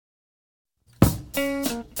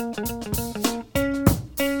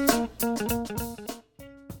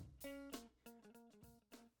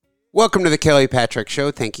Welcome to the Kelly Patrick Show.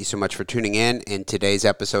 Thank you so much for tuning in. In today's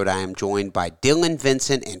episode, I am joined by Dyland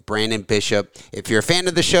Vincent and Branden Bishop. If you're a fan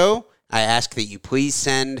of the show, I ask that you please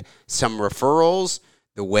send some referrals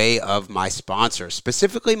the way of my sponsor,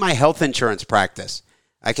 specifically my health insurance practice.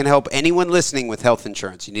 I can help anyone listening with health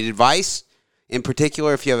insurance. You need advice? In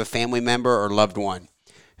particular, if you have a family member or loved one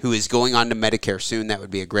who is going on to Medicare soon, that would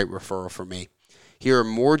be a great referral for me. Here are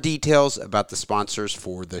more details about the sponsors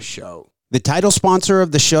for the show. The title sponsor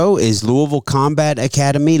of the show is Louisville Combat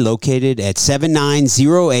Academy, located at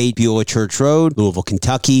 7908 Beulah Church Road, Louisville,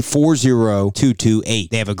 Kentucky, 40228.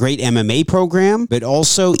 They have a great MMA program, but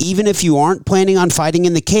also, even if you aren't planning on fighting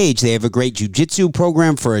in the cage, they have a great jiu-jitsu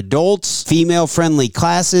program for adults, female-friendly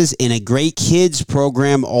classes, and a great kids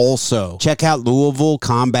program also. Check out Louisville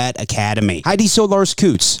Combat Academy. Heidi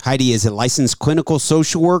Solars-Coots. Heidi is a licensed clinical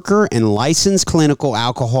social worker and licensed clinical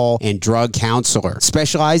alcohol and drug counselor,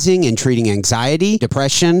 specializing in treating anxiety,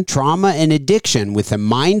 depression, trauma, and addiction with a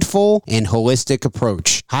mindful and holistic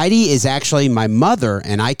approach. Heidi is actually my mother,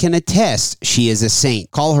 and I can attest she is a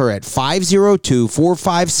saint. Call her at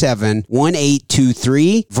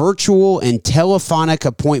 502-457-1823. Virtual and telephonic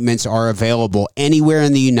appointments are available anywhere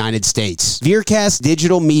in the United States. Veercast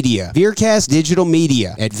Digital Media. Veercast Digital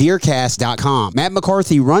Media at veercast.com. Matt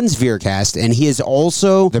McCarthy runs Veercast, and he is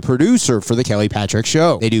also the producer for the Kelly Patrick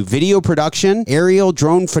Show. They do video production, aerial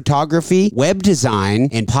drone photography, web design,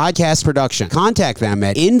 and podcast production. Contact them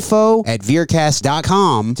at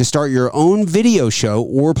info@veercast.com to start your own video show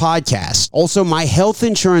or podcast. Also, my health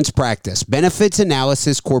insurance practice, Benefits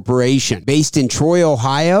Analysis Corporation. Based in Troy,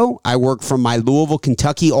 Ohio, I work from my Louisville,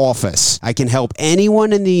 Kentucky office. I can help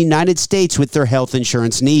anyone in the United States with their health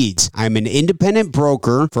insurance needs. I'm an independent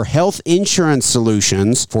broker for health insurance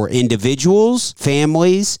solutions for individuals,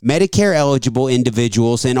 families, Medicare-eligible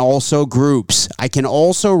individuals, and also groups. I can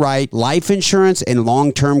also write life insurance and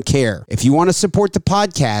long-term care. If you want to support the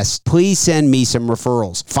podcast, please send me some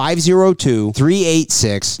referrals.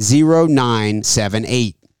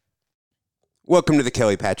 502-386-0978. Welcome to the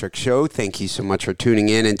Kelly Patrick Show. Thank you so much for tuning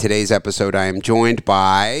in. In today's episode, I am joined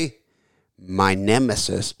by my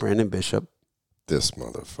nemesis, Branden Bishop. This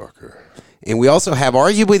motherfucker. And we also have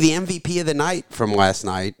arguably the MVP of the night from last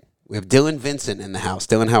night. We have Dyland Vincent in the house.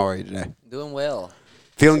 Dylan, how are you today? Doing well.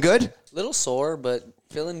 Feeling good? Little sore, but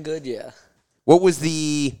feeling good, yeah. What was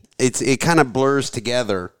it kind of blurs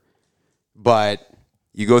together, but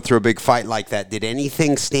you go through a big fight like that. Did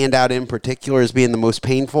anything stand out in particular as being the most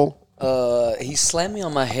painful? He slammed me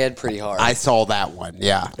on my head pretty hard. I saw that one.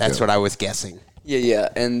 Yeah, that's what I was guessing. Yeah.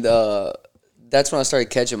 And that's when I started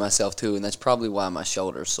catching myself, too, and that's probably why my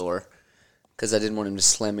shoulder's sore, because I didn't want him to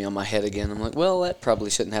slam me on my head again. I'm like, well, that probably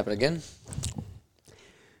shouldn't happen again.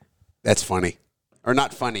 That's funny. Or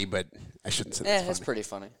not funny, but I shouldn't say that's funny. It's pretty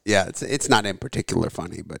funny. Yeah, it's not in particular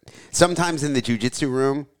funny, but sometimes in the jiu-jitsu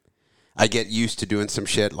room, I get used to doing some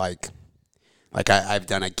shit like I've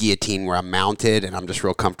done a guillotine where I'm mounted and I'm just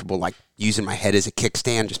real comfortable, like using my head as a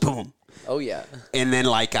kickstand, just boom. Oh, yeah. And then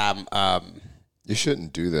you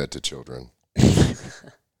shouldn't do that to children.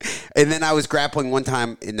 And then I was grappling one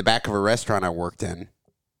time in the back of a restaurant I worked in,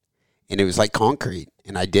 and it was like concrete,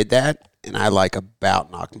 and I did that, and I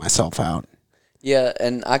about knocked myself out. Yeah,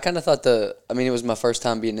 and I kind of thought it was my first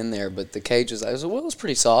time being in there, but the cage was it was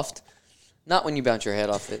pretty soft. Not when you bounce your head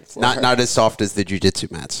off it. Not as soft as the jiu-jitsu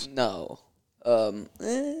mats. No.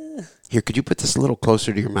 Here, could you put this a little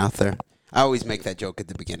closer to your mouth there? I always make that joke at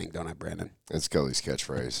the beginning, don't I, Branden? It's Kelly's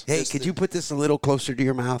catchphrase. Hey, could you put this a little closer to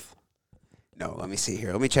your mouth? No, let me see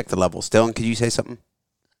here. Let me check the levels. Dylan, could you say something?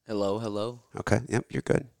 Hello. Okay, yep, you're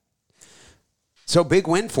good. So, big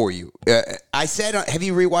win for you. I said, have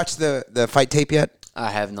you rewatched the fight tape yet?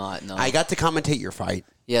 I have not, no. I got to commentate your fight.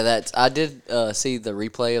 Yeah, I did see the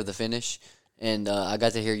replay of the finish, and I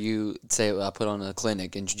got to hear you say I put on a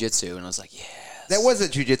clinic in jiu-jitsu, and I was like, yes. That was a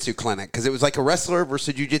jiu-jitsu clinic, because it was like a wrestler versus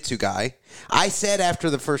a jiu-jitsu guy. I said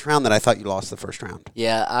after the first round that I thought you lost the first round.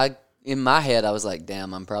 Yeah, in my head, I was like,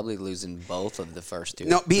 damn, I'm probably losing both of the first two.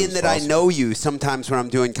 No, being that I know you, sometimes when I'm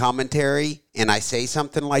doing commentary, and I say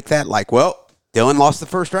something like that, like, well, Dylan lost the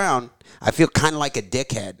first round, I feel kind of like a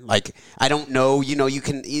dickhead. Like, I don't know, you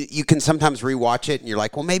can sometimes rewatch it and you're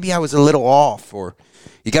like, well, maybe I was a little off, or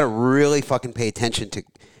you got to really fucking pay attention to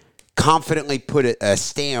confidently put a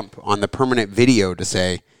stamp on the permanent video to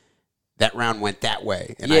say that round went that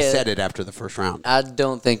way. And I said it after the first round. I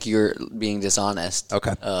don't think you're being dishonest.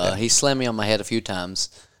 Okay. He slammed me on my head a few times,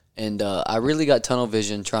 and I really got tunnel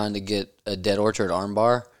vision trying to get a Dead Orchard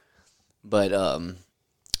armbar, but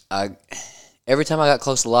every time I got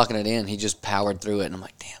close to locking it in, he just powered through it, and I'm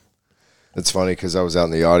like, damn. It's funny because I was out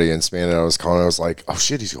in the audience, man, and I was like, oh,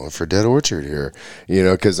 shit, he's going for Dead Orchard here.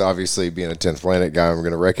 Because obviously being a 10th Planet guy, I'm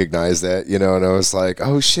going to recognize that, and I was like,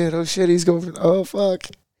 oh, shit, he's going for, oh, fuck.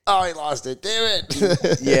 Oh, he lost it, damn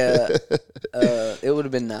it. Yeah, it would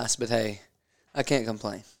have been nice, but hey, I can't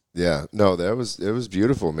complain. Yeah, no, it was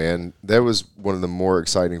beautiful, man. That was one of the more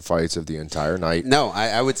exciting fights of the entire night. No,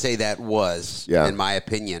 I would say that was, Yeah. in my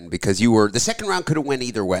opinion, because the second round could have went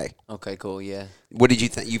either way. Okay, cool, yeah. What did you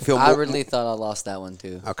think? You feel? I really thought I lost that one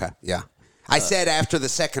too. Okay, yeah. I said after the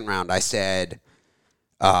second round, I said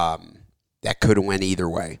that could have went either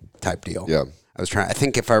way type deal. Yeah. I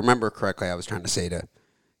think if I remember correctly, I was trying to say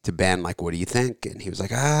to Ben, like, what do you think? And he was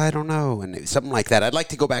like, I don't know. And it was something like that. I'd like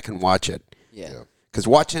to go back and watch it. Yeah. Because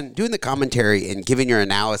doing the commentary and giving your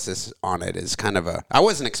analysis on it is kind of I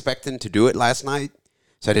wasn't expecting to do it last night,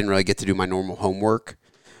 so I didn't really get to do my normal homework.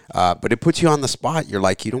 But it puts you on the spot. You're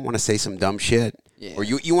like, you don't want to say some dumb shit. Yeah. Or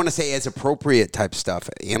you want to say as appropriate type stuff.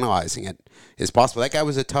 Analyzing it is possible. That guy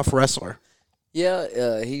was a tough wrestler.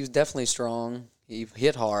 Yeah, he was definitely strong. He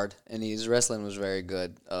hit hard, and his wrestling was very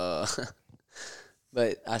good.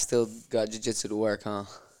 But I still got jiu-jitsu to work, huh?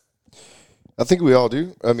 I think we all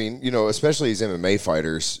do. I mean, especially as MMA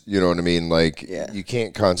fighters, you know what I mean? Like, you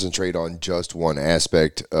can't concentrate on just one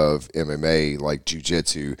aspect of MMA, like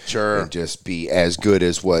jiu-jitsu, and just be as good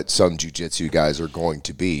as what some jiu-jitsu guys are going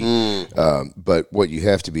to be. But what you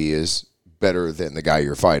have to be is better than the guy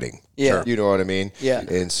you're fighting. Yeah. You know what I mean? Yeah.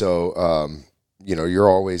 And so, you're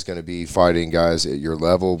always going to be fighting guys at your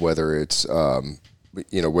level, whether it's,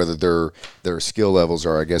 whether their skill levels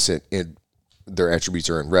are, I guess, in their attributes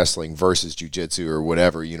are in wrestling versus jiu-jitsu or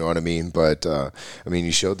whatever, you know what I mean? But,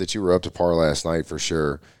 you showed that you were up to par last night for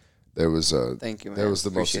sure. Thank you, man. That was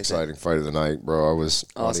the most Appreciate exciting fight of the night, bro. I was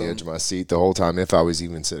Awesome. on the edge of my seat the whole time, if I was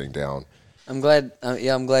even sitting down. I'm glad.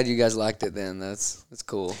 I'm glad you guys liked it. Then that's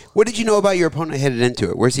cool. What did you know about your opponent headed into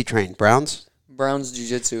it? Where's he trained? Browns? Brown's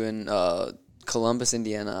Jiu-Jitsu in Columbus,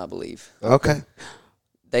 Indiana, I believe. Okay.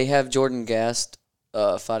 They have Jordan Gast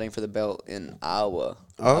fighting for the belt in Iowa.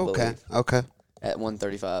 Oh, okay. Okay. At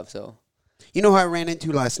 135. So. You know who I ran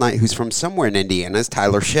into last night? Who's from somewhere in Indiana? Is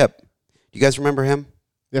Tyler Shipp. You guys remember him?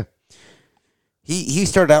 Yeah. He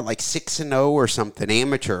started out like 6-0 or something,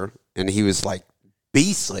 amateur, and he was like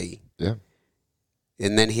beastly. Yeah.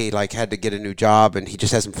 And then he like had to get a new job, and he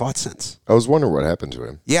just hasn't fought since. I was wondering what happened to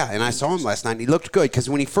him. Yeah, and I saw him last night, and he looked good because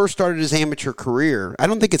when he first started his amateur career, I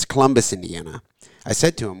don't think it's Columbus, Indiana. I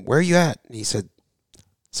said to him, where are you at? And he said,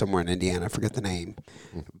 somewhere in Indiana. I forget the name.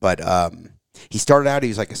 But he started out, he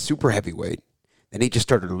was like a super heavyweight. Then he just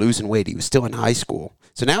started losing weight. He was still in high school.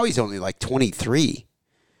 So now he's only like 23,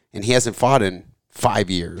 and he hasn't fought in 5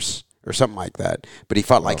 years or something like that. But he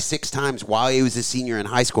fought like 6 times while he was a senior in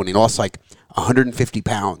high school, and he lost like 150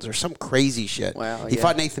 pounds or some crazy shit. Wow, he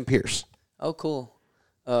fought Nathan Pierce. Oh, cool.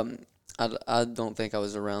 I don't think I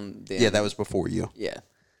was around then. Yeah, that was before you. Yeah.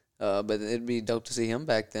 But it'd be dope to see him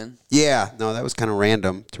back then. Yeah, no, that was kind of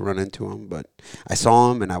random to run into him, but I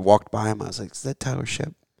saw him and I walked by him. I was like, "Is that Tyler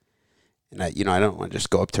Shipp?" And I don't want to just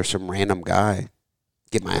go up to some random guy,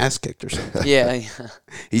 get my ass kicked or something. Yeah.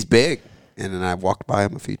 He's big, and then I walked by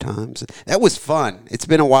him a few times. That was fun. It's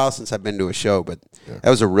been a while since I've been to a show, but that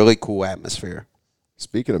was a really cool atmosphere.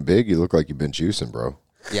 Speaking of big, you look like you've been juicing, bro.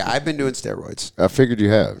 Yeah, I've been doing steroids. I figured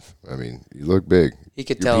you have. I mean, you look big. He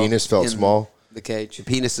could Your tell. penis felt in small. The cage. The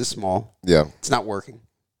penis is small. Yeah, It's not working.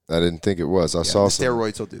 I didn't think it was. The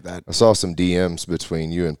steroids will do that. I saw some DMs between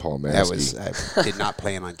you and Paul Maskey. I did not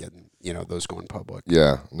plan on getting those going public.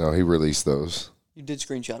 Yeah, no, he released those. You did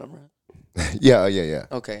screenshot them, right? Yeah.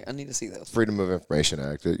 Okay, I need to see those. Freedom of Information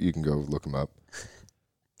Act. You can go look them up.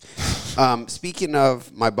 Speaking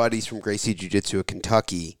of my buddies from Gracie Jiu-Jitsu of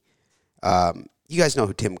Kentucky, you guys know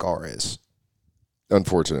who Tim Garr is.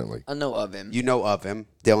 Unfortunately. I know of him. You know of him.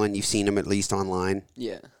 Dylan, you've seen him at least online.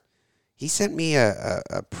 Yeah. He sent me a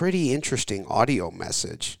pretty interesting audio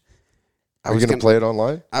message. Are you going to play it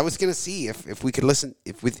online? I was going to see if we could listen,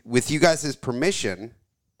 if with you guys' permission.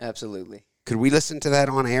 Absolutely. Could we listen to that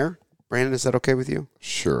on air? Brandon, is that okay with you?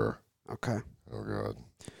 Sure. Okay. Oh, God.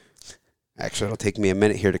 Actually, it'll take me a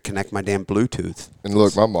minute here to connect my damn Bluetooth. And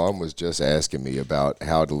look, my mom was just asking me about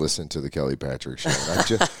how to listen to the Kelly Patrick Show.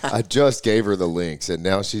 And I just gave her the links, and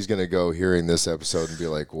now she's going to go hearing this episode and be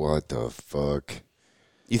like, what the fuck?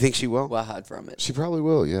 You think she will? Well, hide from it. She probably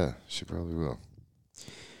will, yeah. She probably will.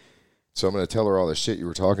 So I'm going to tell her all the shit you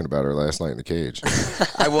were talking about her last night in the cage.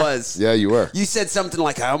 I was. Yeah, you were. You said something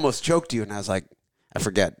like, I almost choked you, and I was like, I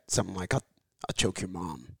forget. Something like, I'll choke your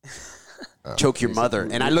mom. Choke your mother.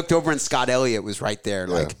 And I looked over, and Scott Elliott was right there,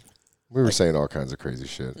 like, We were saying all kinds of crazy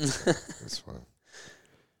shit. It's fun.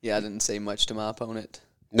 Yeah, I didn't say much to my opponent.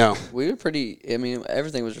 No. We were pretty, I mean,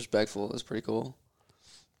 everything was respectful. It was pretty cool.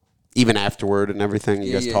 Even afterward and everything?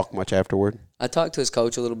 You guys talk much afterward? I talked to his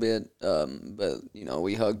coach a little bit, but,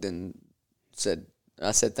 we hugged and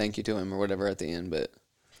I said thank you to him or whatever at the end, but.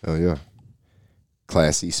 Oh, yeah.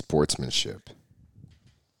 Classy sportsmanship.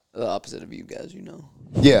 The opposite of you guys,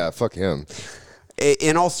 Yeah, fuck him.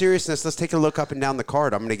 In all seriousness, let's take a look up and down the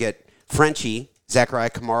card. I'm going to get Frenchie. Zachariah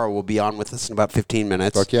Kamara will be on with us in about 15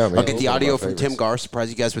 minutes. Fuck yeah, man. I'll get the audio from Tim Garr. Surprise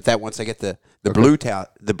you guys with that once I get the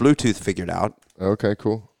Bluetooth figured out. Okay,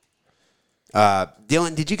 cool.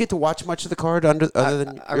 Dylan, did you get to watch much of the card other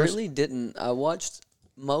than yours? I really didn't. I watched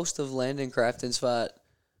most of Landon Crafton's fight.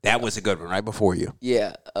 That was a good one, right before you.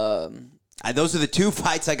 Yeah. Those are the two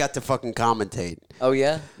fights I got to fucking commentate. Oh,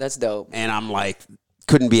 yeah? That's dope. And I'm like,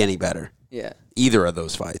 couldn't be any better. Yeah. Either of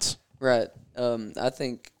those fights. Right. I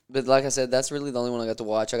think, but like I said, that's really the only one I got to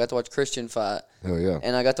watch. I got to watch Christian fight. Oh, yeah.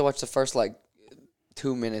 And I got to watch the first,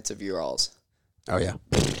 2 minutes of Ural's. Oh, yeah.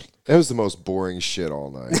 That was the most boring shit all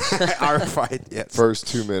night. Our fight, yes. First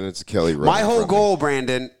 2 minutes, Kelly running. My whole goal,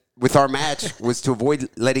 Brandon, with our match was to avoid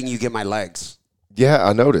letting you get my legs. Yeah,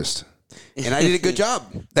 I noticed. And I did a good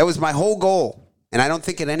job. That was my whole goal. And I don't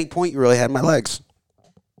think at any point you really had my legs.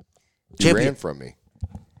 You ran from me.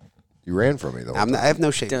 You ran from me, though. I have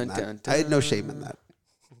no shame in that. I had no shame in that.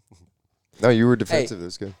 No, you were defensive. That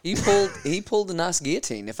was good. He pulled a nice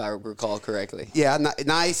guillotine, if I recall correctly. Yeah,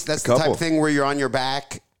 nice. That's the type of thing where you're on your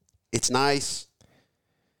back. It's nice.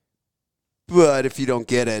 But if you don't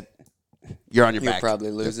get it, you're on your back. You're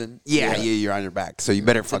probably losing. Yeah, you're on your back. So you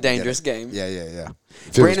better fucking get it. It's a dangerous game. Yeah.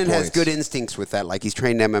 Brandon has good instincts with that. Like he's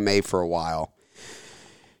trained MMA for a while.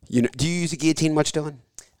 Do you use a guillotine much, Dylan?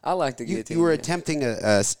 I like the guillotine. You were attempting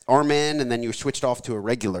a arm in, and then you switched off to a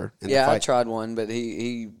regular. I tried one, but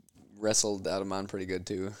he wrestled out of mine pretty good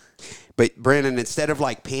too. But Brandon, instead of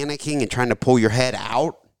panicking and trying to pull your head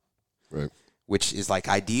out, right, which is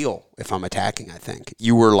ideal if I'm attacking, I think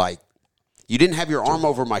you were you didn't have your arm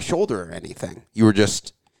over my shoulder or anything. You were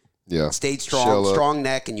just stayed strong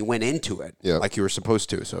neck, and you went into it like you were supposed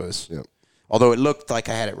to. So it was, although it looked like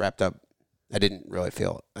I had it wrapped up, I didn't really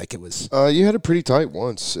feel like it was. You had it pretty tight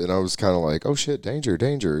once, and I was kind of like, oh shit, danger,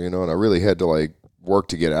 and I really had to work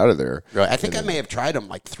to get out of there. Right. I think I may have tried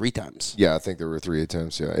them 3 times. Yeah, I think there were 3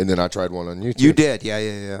 attempts, and then I tried one on you too. You did,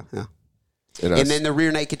 yeah. And then the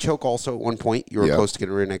rear naked choke also at one point. You were close to get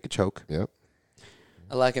a rear naked choke. Yep.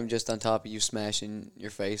 I like him just on top of you smashing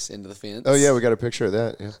your face into the fence. Oh, yeah, we got a picture of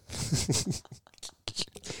that, yeah.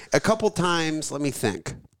 A couple times, let me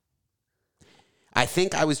think. I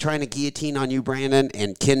think I was trying to guillotine on you, Brandon,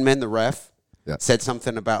 and Kinman, the ref, said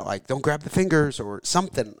something about, don't grab the fingers or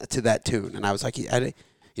something to that tune. And I was like, you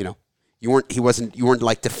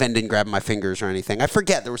weren't defending grabbing my fingers or anything. I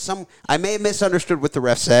forget. There was I may have misunderstood what the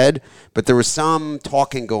ref said, but there was some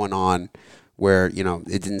talking going on where,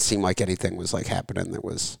 it didn't seem like anything was happening that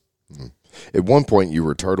was. Mm-hmm. At one point, you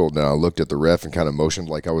were turtled, and I looked at the ref and kind of motioned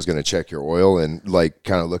like I was going to check your oil, and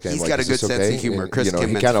kind of look at him. He's got a good sense of humor. And, Chris he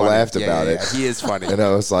Kinman's kind of laughed about it. He is funny. And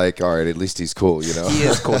I was like, all right, at least he's cool, He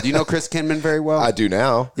is cool. Do you know Chris Kinman very well? I do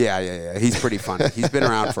now. Yeah. He's pretty funny. He's been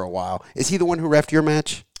around for a while. Is he the one who reffed your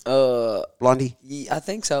match? Blondie? I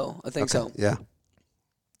think so. So. Yeah.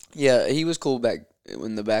 Yeah, he was cool back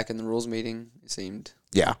in the rules meeting, it seemed.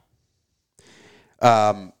 Yeah.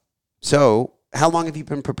 So, how long have you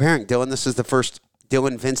been preparing, Dylan? This is the first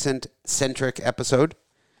Dylan Vincent centric episode.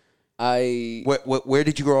 Where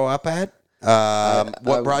did you grow up at?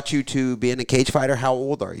 What brought you to being a cage fighter? How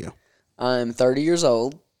old are you? I'm 30 years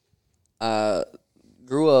old. I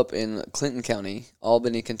grew up in Clinton County,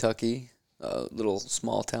 Albany, Kentucky, a little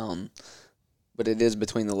small town, but it is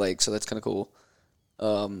between the lakes, so that's kind of cool.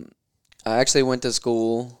 I actually went to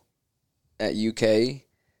school at UK,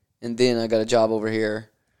 and then I got a job over here,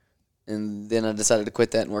 and then I decided to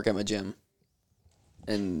quit that and work at my gym.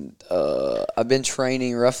 And I've been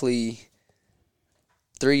training roughly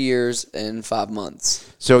 3 years and 5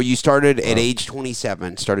 months. So you started at age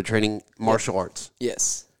 27, started training martial arts?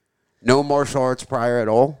 Yes. No martial arts prior at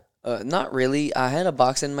all? Not really. I had a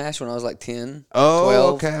boxing match when I was 10,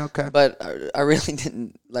 12. Okay. But I really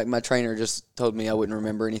didn't. My trainer just told me I wouldn't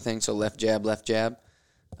remember anything, so left jab.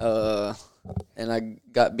 And I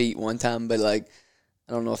got beat one time, but I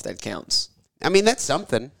don't know if that counts. I mean, that's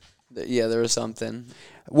something. Yeah, there was something.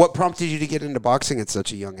 What prompted you to get into boxing at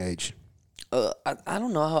such a young age? I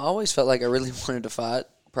don't know. I always felt like I really wanted to fight,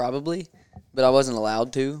 probably, but I wasn't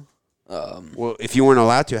allowed to. Well, if you weren't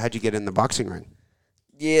allowed to, how'd you get in the boxing ring?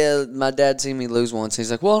 Yeah, my dad seen me lose once.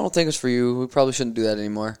 He's like, well, I don't think it's for you. We probably shouldn't do that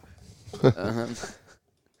anymore.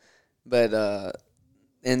 But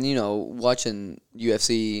and watching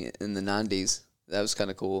UFC in the 90s, that was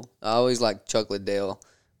kind of cool. I always liked Chuck Liddell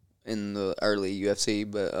in the early UFC,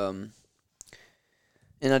 but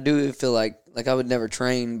and I do feel like I would never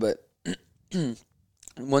train, but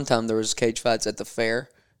one time there was cage fights at the fair.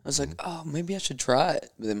 I was like, oh, maybe I should try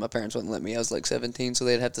it. But then my parents wouldn't let me. I was like 17, so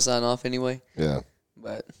they'd have to sign off anyway. Yeah.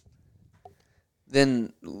 But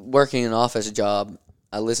then working an office job,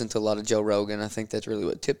 I listened to a lot of Joe Rogan. I think that's really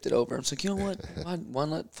what tipped it over. I was like, you know what? Why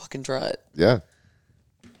not fucking try it? Yeah.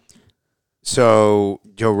 So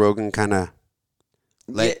Joe Rogan kind of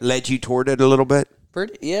led you toward it a little bit?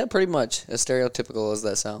 Pretty much. As stereotypical as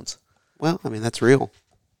that sounds. Well, I mean, that's real.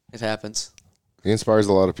 It happens. He inspires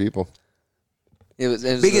a lot of people. It was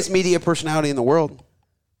biggest media personality in the world.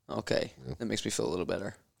 Okay. Yeah. That makes me feel a little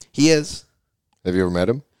better. He is. Have you ever met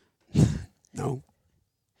him? No.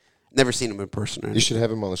 Never seen him in person. You should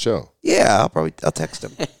have him on the show. Yeah, I'll text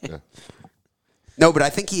him. Yeah. No, but I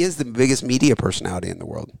think he is the biggest media personality in the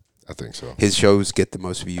world. I think so. His shows get the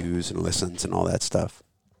most views and listens and all that stuff.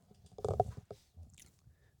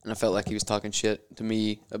 And I felt like he was talking shit to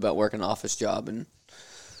me about working an office job and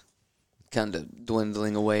kind of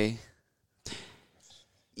dwindling away.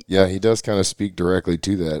 Yeah, he does kind of speak directly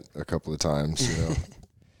to that a couple of times,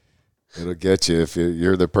 It'll get you if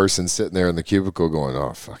you're the person sitting there in the cubicle going,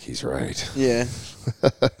 oh, fuck, he's right. Yeah.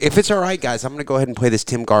 If it's all right, guys, I'm going to go ahead and play this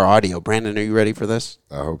Tim Gar audio. Brandon, are you ready for this?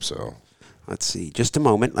 I hope so. Let's see. Just a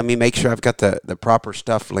moment. Let me make sure I've got the proper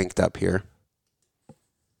stuff linked up here.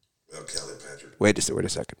 Well, Kelly Patrick. Wait a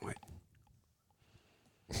second. Wait.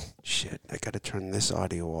 Shit, I got to turn this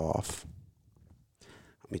audio off.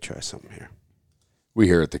 Let me try something here. We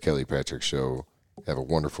here at the Kelly Patrick Show have a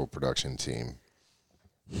wonderful production team.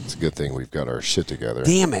 It's a good thing we've got our shit together.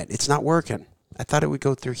 Damn it, it's not working. I thought it would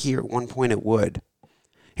go through here. At one point it would.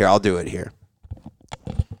 Here, I'll do it here.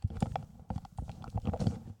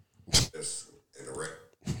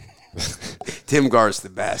 Tim Gar's the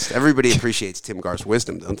best. Everybody appreciates Tim Gar's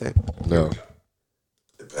wisdom, don't they? No.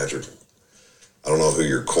 Patrick, I don't know who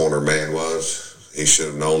your corner man was. He should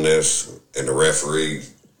have known this, and the referee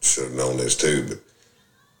should have known this too, but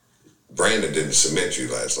Branden didn't submit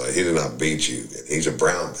you last night. He did not beat you. And he's a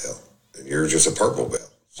brown belt, and you're just a purple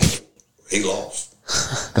belt. So he lost.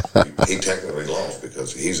 He technically lost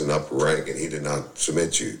because he's an upper rank, and he did not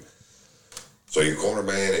submit you. So your corner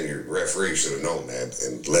man and your referee should have known that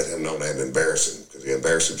and let him know that and embarrass him because he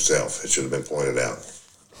embarrassed himself. It should have been pointed out.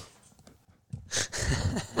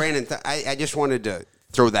 Brandon, I just wanted to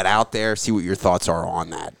throw that out there, see what your thoughts are on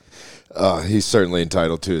that. He's certainly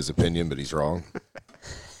entitled to his opinion, but he's wrong.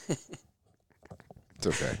 It's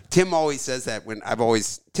okay. Tim always says that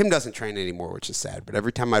Tim doesn't train anymore, which is sad, but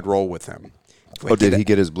every time I'd roll with him. Did he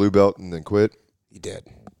get his blue belt and then quit? He did.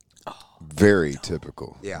 Very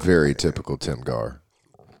typical. Yeah. Very typical Tim Gar.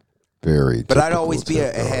 Very But typical I'd always be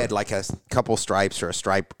Tim ahead, Gar. like a couple stripes or a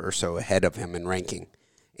stripe or so ahead of him in ranking.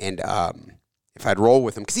 And if I'd roll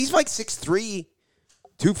with him, because he's like 6'3",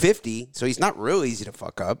 250, so he's not real easy to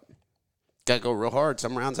fuck up. Got to go real hard.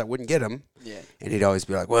 Some rounds I wouldn't get him. Yeah. And he'd always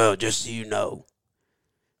be like, well, just so you know,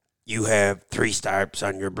 you have 3 stripes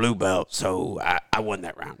on your blue belt, so I won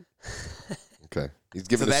that round. Okay. He's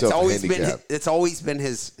giving So himself a handicap. It's always been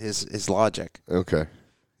his logic. Okay.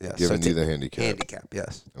 Yeah, Giving you the handicap. Handicap,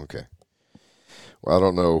 yes. Okay. Well, I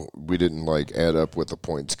don't know. We didn't add up what the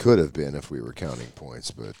points could have been if we were counting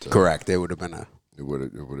points, but Correct. It would have been It would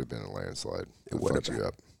have been a landslide. It would have fucked you been.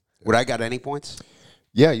 up. Would I got any points?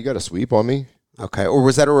 Yeah, you got a sweep on me. Okay. Or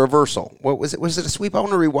was that a reversal? What was it? Was it a sweep? I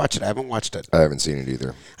want to rewatch it. I haven't watched it. I haven't seen it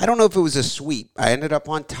either. I don't know if it was a sweep. I ended up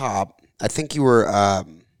on top. I think you were.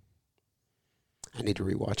 I need to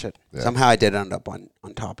rewatch it. Yeah. Somehow I did end up on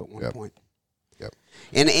top at one point. Yep.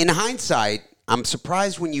 And in hindsight, I'm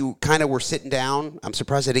surprised when you kind of were sitting down. I'm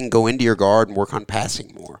surprised I didn't go into your guard and work on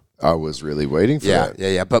passing more. I was really waiting for that.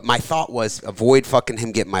 Yeah. But my thought was avoid fucking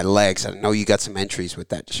him getting my legs. I know you got some entries with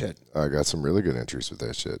that shit. I got some really good entries with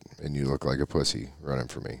that shit, and you look like a pussy running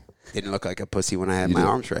for me. Didn't look like a pussy when I had You my did.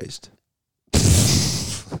 arms raised.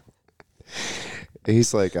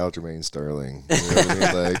 He's like Aljamain Sterling. You know what I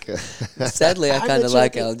mean? Like, Sadly, I kind of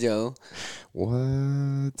like Aljo.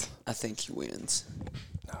 what? I think he wins.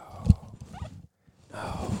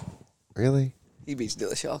 Really? He beats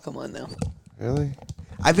Dillashaw. Come on now. Really?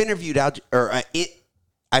 I've interviewed I've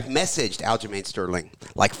messaged Aljamain Sterling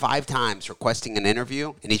like 5 times requesting an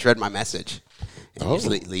interview, and he's read my message. And he just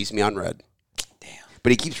leaves me on red. Damn.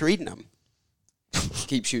 But he keeps reading them.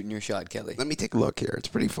 Keep shooting your shot, Kelly. Let me take a look here. It's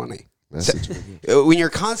pretty funny. Message me. When you're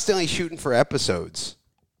constantly shooting for episodes,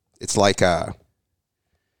 it's like it's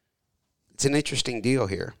an interesting deal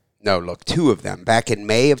here. No, look, 2 of them. Back in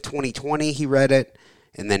May of 2020, he read it.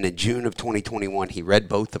 And then in June of 2021, he read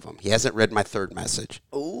both of them. He hasn't read my third message.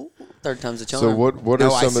 Oh, third time's a charm. So what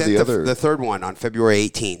are some of the other... the third one on February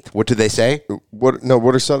 18th. What did they say? What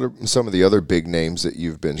are some of the other big names that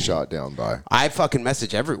you've been shot down by? I fucking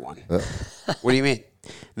message everyone. What do you mean?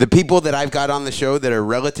 The people that I've got on the show that are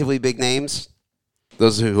relatively big names,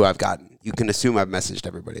 those are who I've gotten. You can assume I've messaged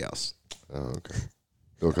everybody else. Oh, okay.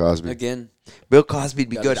 Bill Cosby. Again. Bill Cosby'd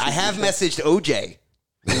be good. I have messaged OJ.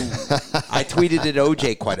 I tweeted at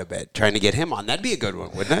OJ quite a bit, trying to get him on. That'd be a good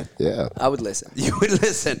one, wouldn't it? Yeah. I would listen. You would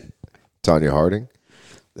listen. Tanya Harding.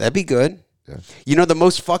 That'd be good. Yeah. You know, the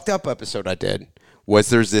most fucked up episode I did was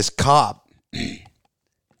there's this cop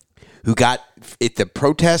who got at the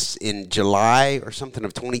protests in July or something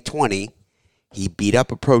of 2020. He beat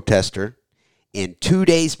up a protester, and 2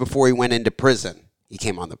 days before he went into prison, he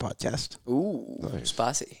came on the podcast. Ooh, nice.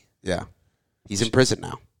 Spicy. Yeah. He's in prison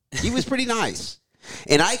now. He was pretty nice.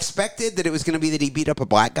 And I expected that it was going to be that he beat up a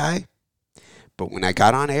black guy. But when I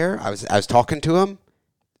got on air, I was talking to him.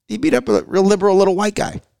 He beat up a real liberal little white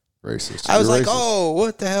guy. Racist. I was like, oh,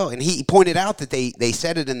 what the hell? And he pointed out that they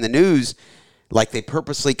said it in the news like they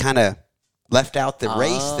purposely kind of left out the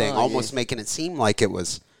race thing, almost making it seem like it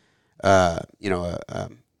was, a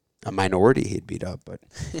minority he'd beat up. But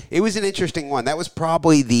it was an interesting one. That was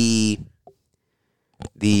probably the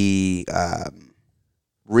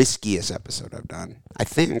riskiest episode I've done, I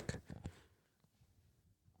think.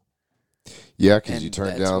 Yeah, because you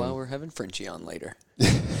turned down... That's why we're having Frenchie on later.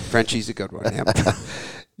 Frenchie's a good one, yeah.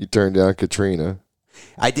 You turned down Katrina.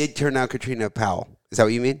 I did turn down Katrina Powell. Is that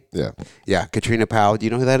what you mean? Yeah. Yeah, Katrina Powell. Do you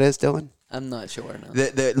know who that is, Dylan? I'm not sure. No.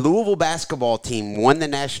 The Louisville basketball team won the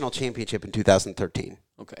national championship in 2013.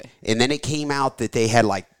 Okay. And then it came out that they had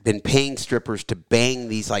been paying strippers to bang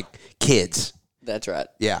these kids. That's right.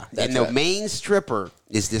 Yeah. That's and the main stripper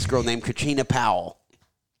is this girl named Katrina Powell.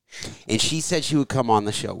 And she said she would come on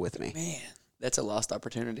the show with me. Man, that's a lost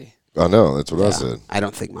opportunity. I know. That's what I said. I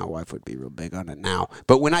don't think my wife would be real big on it now.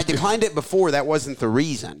 But when I declined it before, that wasn't the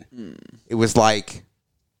reason. It was like...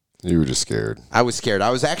 You were just scared. I was scared.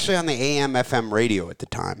 I was actually on the AM FM radio at the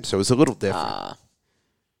time, so it was a little different.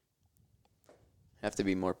 Have to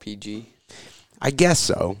be more PG. I guess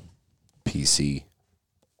so. PC.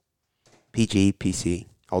 PG, PC,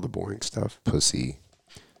 all the boring stuff. Pussy.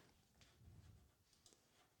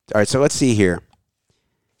 All right, so let's see here.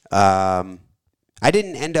 I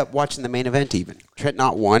didn't end up watching the main event even. Trent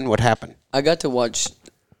Knott won. What happened? I got to watch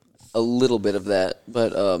a little bit of that,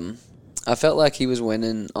 but I felt like he was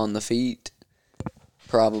winning on the feet,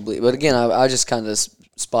 probably. But again, I just kind of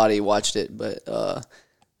spotty watched it. But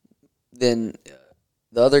then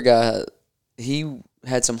the other guy, he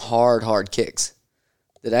had some hard kicks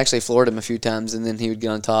that actually floored him a few times, and then he would get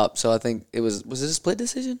on top. So I think was it a split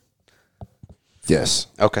decision? Yes.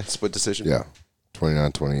 Okay, split decision. Yeah.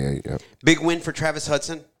 29-28, yeah. Big win for Travis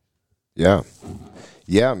Hudson. Yeah.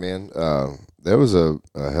 Yeah, man. That was a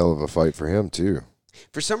hell of a fight for him, too.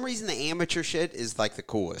 For some reason, the amateur shit is the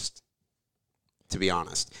coolest, to be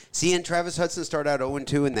honest. Seeing Travis Hudson start out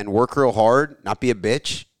 0-2 and then work real hard, not be a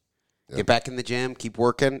bitch, get back in the gym, keep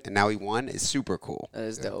working, and now he won is super cool. That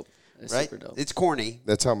is dope. That's right? super dope. It's corny.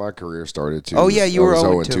 That's how my career started, too. Oh, yeah, you were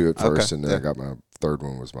 0-2 at first, okay. and then I got my third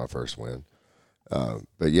one was my first win.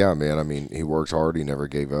 But, yeah, man, I mean, he worked hard. He never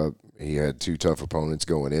gave up. He had 2 tough opponents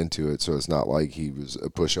going into it, so it's not like he was a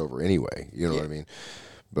pushover anyway. You know what I mean?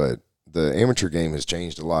 But the amateur game has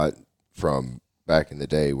changed a lot from back in the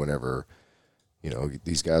day whenever,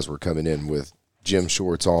 these guys were coming in with gym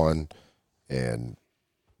shorts on and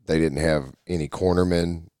they didn't have any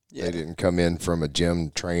cornermen. Yeah. They didn't come in from a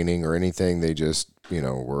gym training or anything. They just,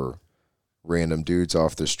 were random dudes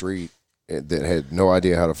off the street that had no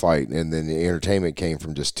idea how to fight. And then the entertainment came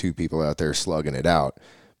from just 2 people out there slugging it out.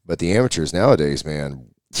 But the amateurs nowadays, man,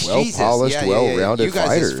 well-polished, well-rounded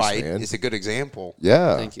fighters, fight man. is a good example.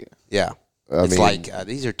 Yeah. Thank you. Yeah. It's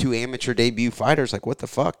these are 2 amateur debut fighters. What the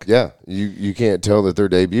fuck? Yeah. You can't tell that they're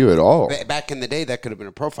debut at all. Back in the day, that could have been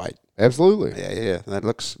a pro fight. Absolutely. Yeah. That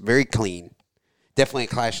looks very clean. Definitely a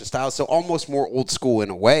clash of styles. So almost more old school in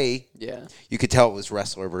a way. Yeah. You could tell it was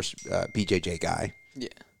wrestler versus BJJ guy. Yeah.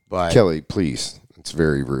 But Kelly, please. It's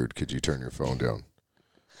very rude. Could you turn your phone down?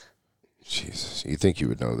 Jesus. You think you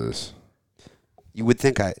would know this? You would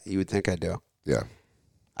think I do. Yeah.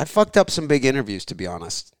 I fucked up some big interviews, to be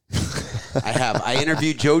honest. I have. I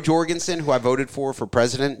interviewed Joe Jorgensen, who I voted for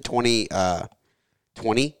president in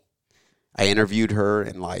 2020. I interviewed her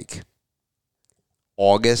in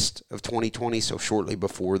August of 2020, so shortly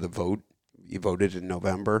before the vote. You voted in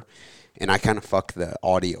November, and I kind of fucked the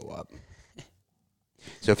audio up.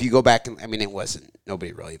 So if you go back, I mean, it wasn't,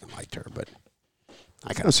 nobody really even liked her, but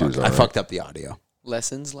I kind of I fucked up the audio.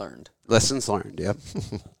 Lessons learned. Lessons learned, yep.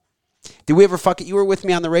 Did we ever fuck it? You were with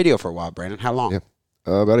me on the radio for a while, Brandon. How long? Yeah.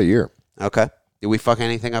 About a year. Okay. Did we fuck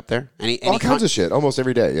anything up there? All kinds of shit, almost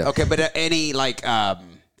every day, yeah. Okay, but any, like,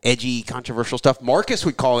 edgy, controversial stuff? Marcus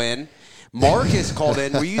would call in. Marcus called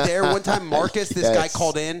in. Were you there one time? Marcus, this guy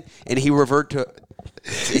called in, and he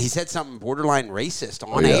he said something borderline racist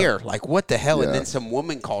on air. Like, what the hell? Yeah. And then some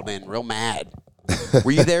woman called in real mad.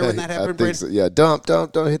 Were you there when that happened, Brandon? So. Yeah, don't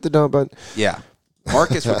hit the dump button. Yeah.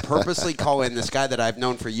 Marcus would purposely call in. This guy that I've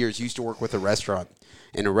known for years used to work with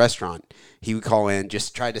in a restaurant. He would call in,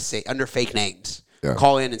 just try to say, under fake names,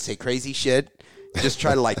 call in and say crazy shit, just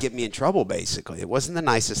try to, like, get me in trouble, basically. It wasn't the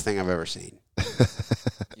nicest thing I've ever seen.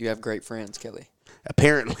 You have great friends, Kelly.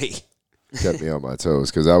 Apparently. Kept me on my toes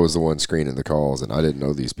because I was the one screening the calls, and I didn't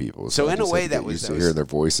know these people. So in a way, that was... used to hearing their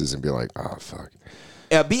voices and be like, oh, fuck.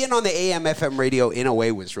 Being on the AM FM radio, in a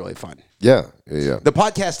way, was really fun. Yeah. The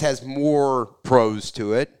podcast has more pros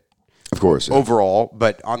to it. Of course. Yeah. Overall,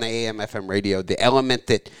 but on the AM FM radio, the element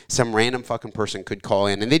that some random fucking person could call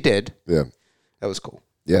in, and they did. Yeah. That was cool.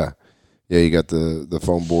 Yeah. Yeah, you got the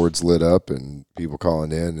phone boards lit up and people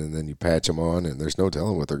calling in, and then you patch them on, and there's no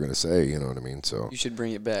telling what they're going to say, you know what I mean? So you should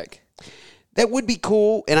bring it back. That would be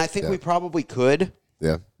cool, and I think we probably could.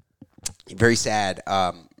 Yeah. Very sad.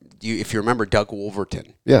 If you remember Doug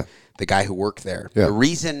Wolverton, the guy who worked there, the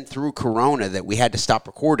reason through Corona that we had to stop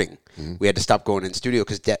recording, we had to stop going in studio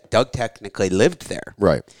because Doug technically lived there.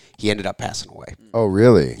 Right. He ended up passing away. Oh,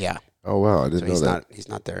 really? Yeah. Oh, wow. I didn't know that. He's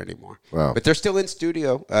not there anymore. Wow. But they're still in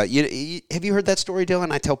studio. Have you heard that story,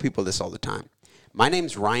 Dylan? I tell people this all the time. My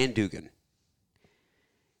name's Ryan Dugan.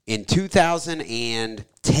 In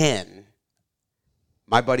 2010,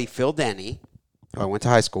 my buddy Phil Denny, who I went to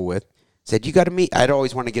high school with, said, you got to meet, I'd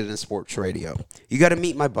always want to get into sports radio. You got to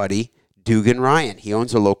meet my buddy, Dugan Ryan. He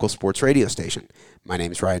owns a local sports radio station. My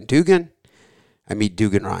name's Ryan Dugan. I meet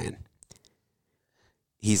Dugan Ryan.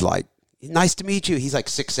 He's like, nice to meet you. He's like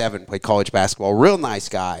 6'7", played college basketball, real nice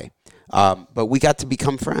guy. But we got to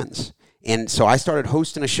become friends. And so I started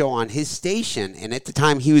hosting a show on his station, and at the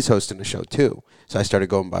time he was hosting a show too. So I started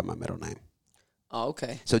going by my middle name. Oh,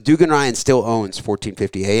 okay. So Dugan Ryan still owns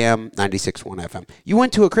 1450 AM, 96.1 FM. You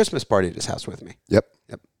went to a Christmas party at his house with me. Yep.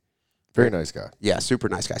 Very nice guy. Yeah, super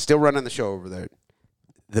nice guy. Still running the show over there.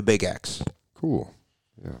 The Big X. Cool.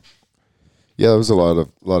 Yeah. Yeah, it was a lot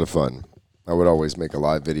of fun. I would always make a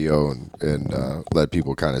live video and let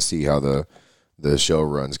people kind of see how the show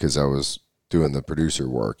runs because I was doing the producer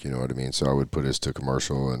work, you know what I mean? So I would put us to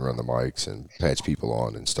commercial and run the mics and patch people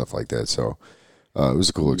on and stuff like that. So it was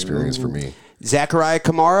a cool experience for me. Zachariah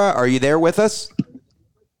Kamara, are you there with us?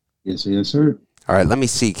 Yes, sir. All right, let me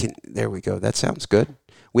see. There we go. That sounds good.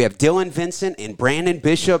 We have Dylan Vincent and Branden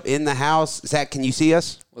Bishop in the house. Zach, can you see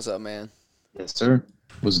us? What's up, man? Yes, sir.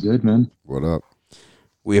 What's good, man? What up?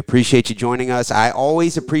 We appreciate you joining us. I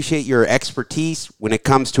always appreciate your expertise when it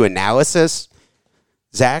comes to analysis,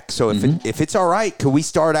 Zach. So if it's all right, could we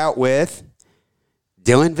start out with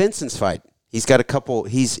Dylan Vincent's fight? He's got a couple.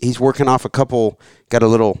 He's working off a couple. Got a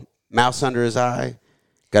little mouse under his eye.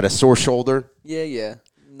 Got a sore shoulder. Yeah.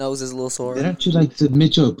 Nose is a little sore. Didn't you like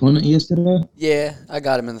submit your opponent yesterday? Yeah, I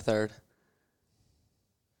got him in the third.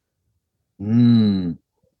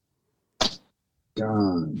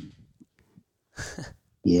 God.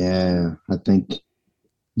 Yeah, I think.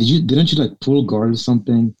 Didn't you like pull guard or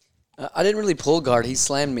something? I didn't really pull guard. He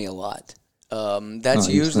slammed me a lot. That's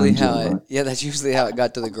usually how. That's usually how it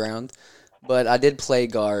got to the ground. But I did play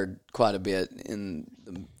guard quite a bit in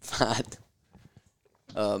the fight.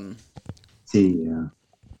 Yeah.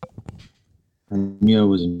 I knew I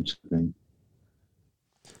wasn't tripping.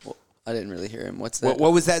 Well, I didn't really hear him. What's that?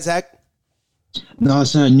 What was that, Zach? No, I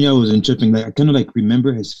said I knew I wasn't tripping. Like I kind of like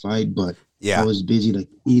remember his fight, but yeah, I was busy like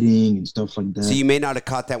eating and stuff like that. So you may not have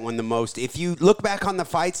caught that one the most. If you look back on the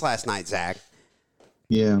fights last night, Zach,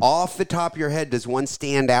 off the top of your head, does one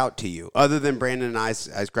stand out to you other than Brandon and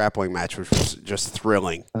I's grappling match, which was just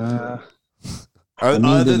thrilling? Other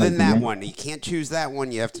than that one, you can't choose that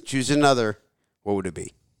one. You have to choose another. What would it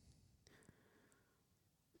be?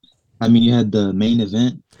 I mean, you had the main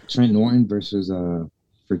event, Trent Norton versus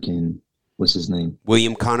freaking what's his name?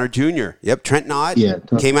 William Connor Jr. Yep, Trent Knott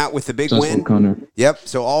came out with the big win. Connor. Yep,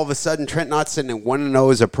 so all of a sudden, Trent Knott's sitting at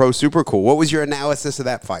 1-0 as a pro. Super cool. What was your analysis of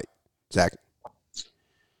that fight, Zach?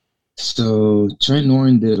 So Trent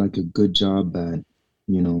Norton did like a good job at,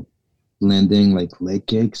 landing like leg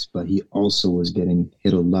kicks, but he also was getting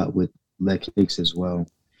hit a lot with leg kicks as well.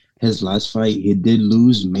 His last fight, he did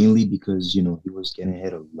lose mainly because, he was getting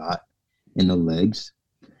hit a lot in the legs.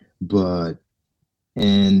 But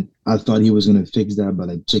And I thought he was gonna fix that by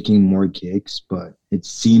like checking more kicks, but it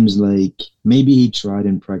seems like maybe he tried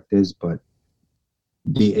in practice, but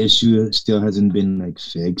the issue still hasn't been like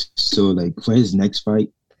fixed. So like for his next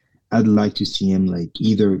fight, I'd like to see him like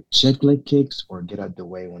either check leg kicks or get out the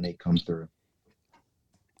way when they come through.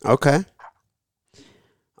 Okay.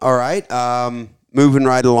 All right. Moving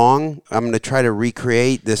right along, I'm going to try to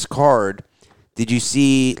recreate this card. Did you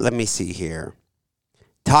see? Let me see here.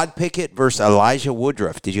 Todd Pickett versus Elijah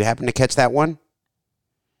Woodruff. Did you happen to catch that one?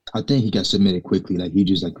 I think he got submitted quickly. Like he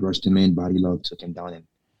just like rushed him in, body lock, took him down, and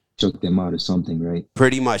choked him out or something, right?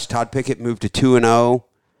 Pretty much. Todd Pickett moved to 2-0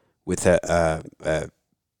 with a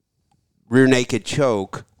rear naked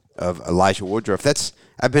choke of Elijah Woodruff.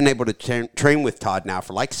 I've been able to train with Todd now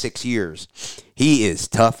for like 6 years. He is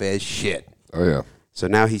tough as shit. Oh yeah. So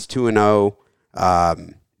now he's 2-0.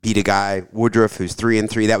 Beat a guy, Woodruff, who's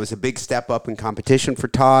 3-3. That was a big step up in competition for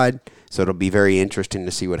Todd. So it'll be very interesting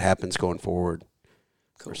to see what happens going forward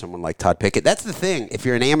for someone like Todd Pickett. That's the thing. If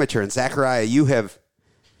you're an amateur, and Zachariah, you have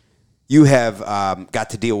got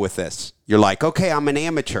to deal with this. You're like, okay, I'm an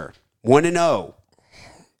amateur, 1-0,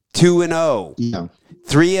 2-0, Yeah.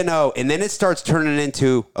 3-0, and then it starts turning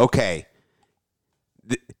into, okay,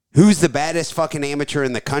 who's the baddest fucking amateur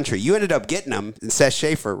in the country? You ended up getting him, Seth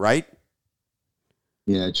Schaefer, right?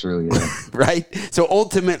 Yeah, true. Yeah. Right? So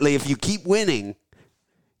ultimately, if you keep winning,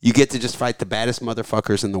 you get to just fight the baddest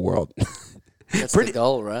motherfuckers in the world. That's the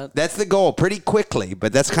goal, right? That's the goal, pretty quickly.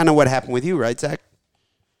 But that's kind of what happened with you, right, Zach?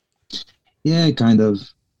 Yeah, kind of.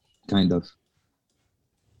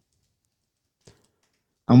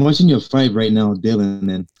 I'm watching your fight right now, Dylan,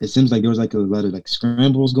 and it seems like there was like a lot of like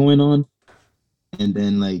scrambles going on. And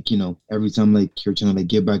then like, every time like you're trying to like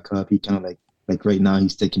get back up, he kind of like right now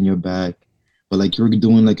he's taking your back. But like you're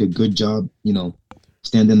doing like a good job,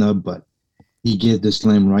 standing up, but he gets the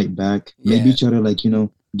slam right back. Yeah. Maybe try to like,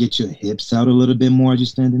 get your hips out a little bit more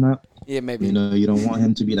just standing up. Yeah, maybe. You don't want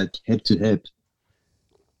him to be like hip to hip.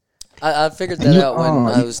 I figured that out when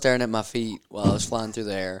I was staring at my feet while I was flying through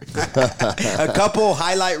the air. A couple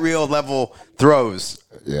highlight reel level throws.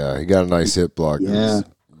 Yeah, he got a nice hip block. Yeah.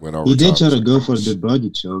 Went over He did top. try to go for the buggy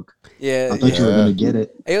choke. Yeah, I thought you were gonna get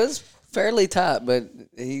it. It was fairly tight, but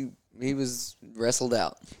he was wrestled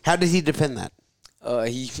out. How did he defend that?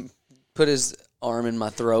 He put his arm in my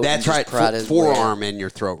throat. That's and right. just pried his Forearm in your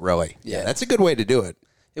throat, really. Yeah. That's a good way to do it.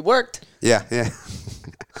 It worked. Yeah.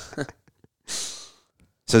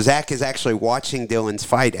 So Zach is actually watching Dylan's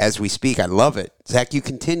fight as we speak. I love it. Zach, you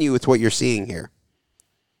continue with what you're seeing here.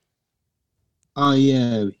 Oh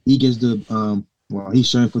yeah, he gets the he's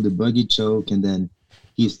trying for the buggy choke, and then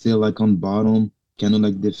he's still like on bottom, kind of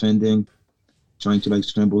like defending, trying to like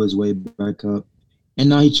scramble his way back up. And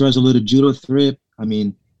now he tries a little judo thrip. I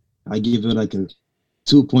mean, I give it like a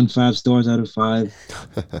 2.5 stars out of 5.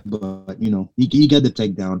 But he got the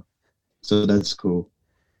takedown, so that's cool.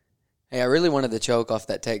 Hey, I really wanted to choke off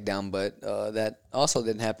that takedown, but that also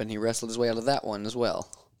didn't happen. He wrestled his way out of that one as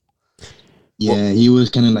well. Yeah, he was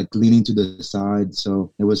kind of like leaning to the side,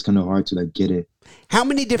 so it was kind of hard to like get it. How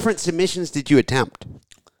many different submissions did you attempt?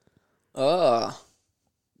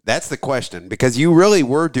 That's the question, because you really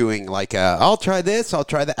were doing like, I'll try this, I'll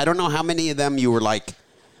try that. I don't know how many of them you were like,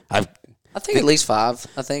 I think at least 5.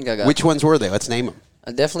 I think I got. Which ones were they? Let's name them.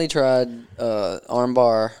 I definitely tried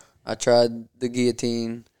armbar. I tried the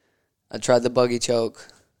guillotine. I tried the buggy choke.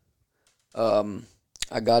 I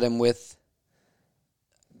got him with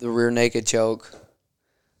the rear naked choke.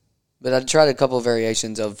 But I tried a couple of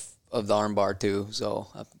variations of the armbar too, so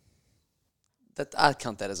I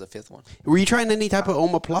count that as a 5th one. Were you trying any type of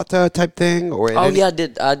omoplata type thing? Or Yeah, I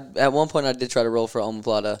did. At one point I did try to roll for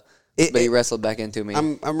omoplata, but he wrestled back into me.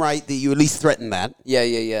 I'm right that you at least threatened that.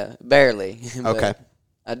 Yeah. Barely. Okay.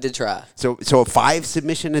 I did try. So 5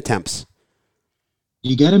 submission attempts.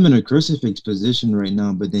 You got him in a crucifix position right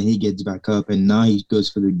now, but then he gets back up, and now he goes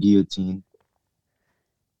for the guillotine.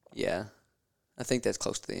 Yeah. I think that's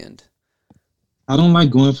close to the end. I don't like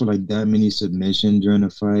going for like that many submissions during a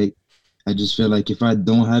fight. I just feel like if I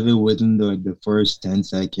don't have it within the first 10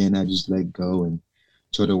 seconds, I just let go and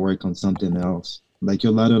try to work on something else. Like a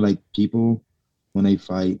lot of like people, when they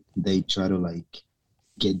fight, they try to like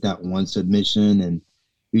get that one submission, and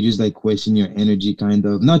you just like wasting your energy kind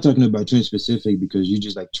of. Not talking about training specific, because you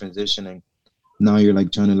just like transitioning. Now you're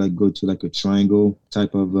like trying to like go to like a triangle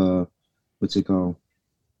type of what's it called?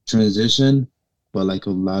 Transition. But like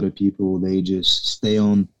a lot of people, they just stay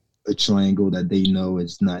on a triangle that they know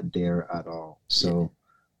is not there at all. So,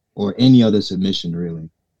 or any other submission really.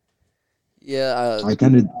 Yeah, I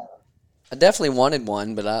kind of. I definitely wanted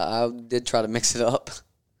one, but I did try to mix it up.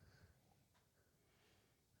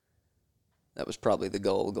 that was probably the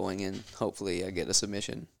goal going in. Hopefully, I get a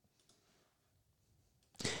submission.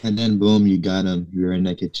 And then boom, you got him. You're a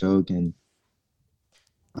naked choke, and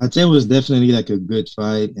I'd say it was definitely like a good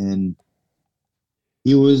fight, and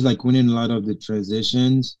he was like winning a lot of the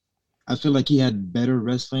transitions. I feel like he had better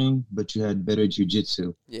wrestling, but you had better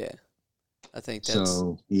jiu-jitsu. Yeah, I think that's.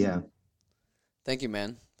 So yeah. Thank you,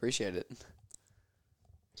 man. Appreciate it.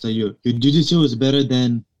 So your jiu-jitsu was better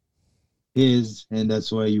than his, and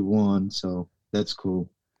that's why you won. So that's cool.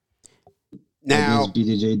 Now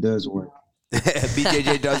BJJ does work.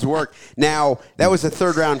 BJJ does work. Now, that was a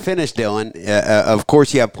third-round finish, Dylan. Of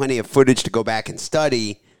course, you have plenty of footage to go back and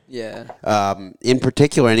study. Yeah. In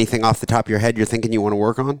particular, anything off the top of your head you're thinking you want to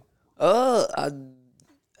work on?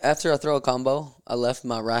 After I throw a combo, I left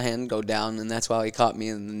my right hand go down, and that's why he caught me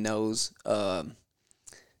in the nose. That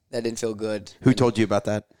didn't feel good. Who told you about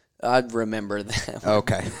that? I remember that.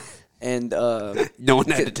 Okay. And no one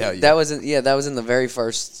had to tell you. That was in the very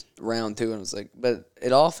first round too, and it was like, but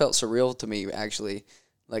it all felt surreal to me actually,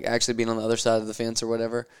 like actually being on the other side of the fence or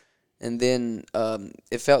whatever. And then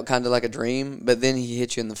it felt kind of like a dream, but then he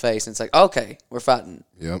hit you in the face, and it's like, okay, we're fighting.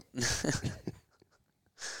 Yep.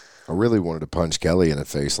 I really wanted to punch Kelly in the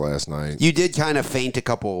face last night. You did kind of feint a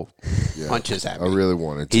couple punches at me. I really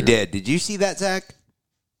wanted to. He did. Did you see that, Zach?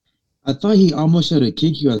 I thought he almost tried to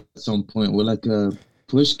kick you at some point with like a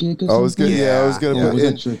push kick or something. I was good. Yeah, I was going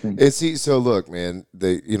to. See, so look, man.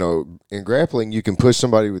 In grappling, you can push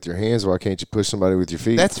somebody with your hands. Why can't you push somebody with your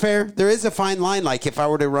feet? That's fair. There is a fine line. Like if I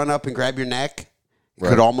were to run up and grab your neck, it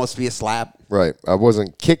could almost be a slap. Right. I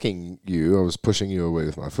wasn't kicking you. I was pushing you away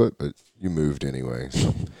with my foot, but you moved anyway.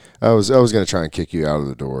 So I was going to try and kick you out of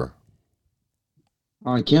the door.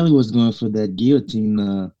 Kelly was going for that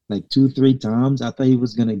guillotine like 2-3 times. I thought he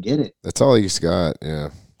was going to get it. That's all he's got. Yeah,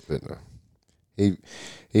 but no.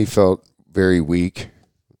 He felt very weak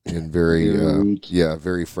and very weak.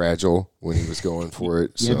 Very fragile when he was going for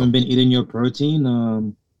it. You haven't been eating your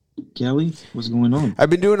protein, Kelly? What's going on? I've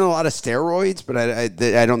been doing a lot of steroids, but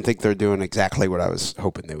I don't think they're doing exactly what I was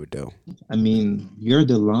hoping they would do. I mean, you're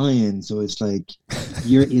the lion, so it's like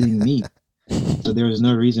you're eating meat. So there's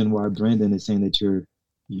no reason why Branden is saying that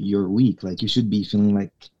you're weak. Like you should be feeling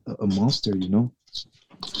like a monster, you know?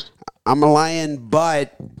 I'm a lion,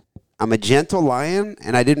 but I'm a gentle lion,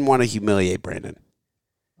 and I didn't want to humiliate Branden.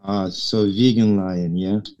 So vegan lion,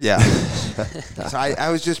 yeah? Yeah. So I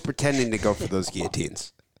was just pretending to go for those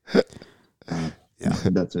guillotines. Yeah,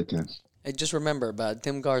 that's okay. Hey, just remember about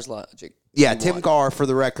Tim Gar's logic. Yeah, Tim Gar, for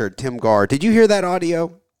the record, Tim Gar. Did you hear that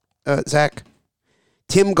audio, Zach?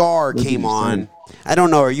 Tim Gar came on. I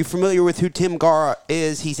don't know. Are you familiar with who Tim Gar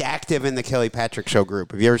is? He's active in the Kelly Patrick Show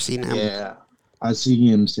group. Have you ever seen him? Yeah. I see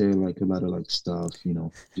him say like a lot of like stuff, you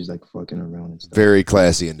know, just like fucking around and stuff. Very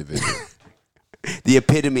classy individual. The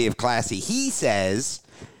epitome of classy. He says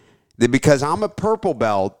that because I'm a purple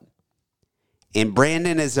belt and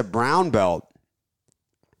Branden is a brown belt,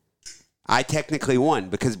 I technically won.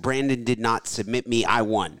 Because Branden did not submit me, I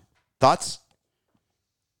won. Thoughts?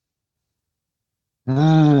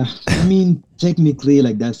 I mean, technically,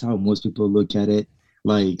 like that's how most people look at it.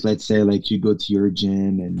 Like, let's say like you go to your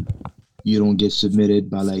gym and you don't get submitted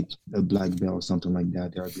by like a black belt or something like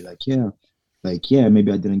that. They'll be like, yeah,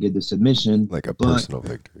 maybe I didn't get the submission. Like a personal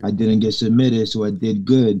victory. I didn't get submitted, so I did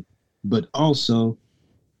good. But also,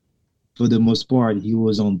 for the most part, he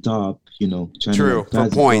was on top, you know. Trying True. To,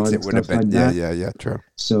 like, for points, it would have been. Like Yeah, true.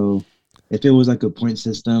 So, if it was like a point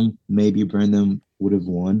system, maybe Branden would have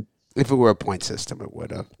won. If it were a point system, it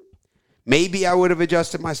would have. Maybe I would have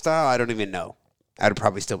adjusted my style. I don't even know. I'd have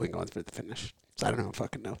probably still been going for the finish. So I don't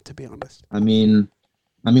fucking know, to be honest. I mean,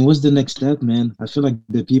 what's the next step, man? I feel like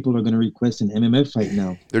the people are going to request an MMA fight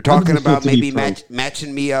now. They're talking about maybe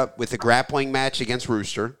matching me up with a grappling match against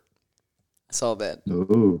Rooster. I saw that.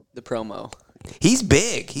 Ooh. The promo. He's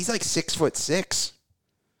big. He's like 6'6".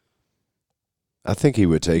 I think he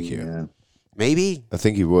would take you. Yeah. Maybe. I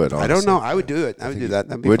think he would. Honestly. I don't know. I would do it. I would do that.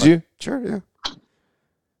 That'd be would fun. you? Sure, yeah.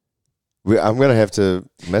 I'm going to have to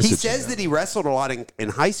message He says that he wrestled a lot in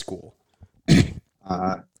high school.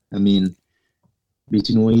 I mean,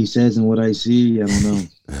 between what he says and what I see, I don't know.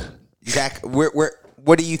 Zach,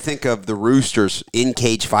 what do you think of the Roosters'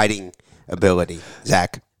 in-cage fighting ability,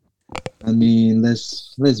 Zach? I mean,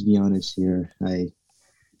 let's be honest here.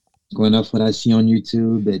 Going off what I see on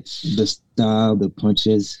YouTube, it's the style, the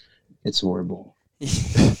punches, it's horrible.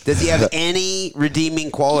 Does he have any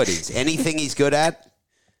redeeming qualities? Anything he's good at?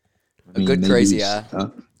 A good crazy eye.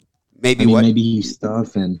 Maybe what? Maybe he's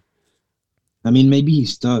tough, maybe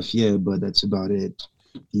he's tough, yeah, but that's about it.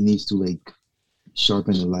 He needs to like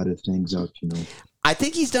sharpen a lot of things up, you know. I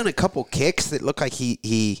think he's done a couple kicks that look like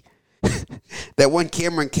he that one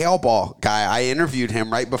Cameron Kaleball guy, I interviewed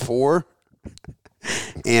him right before.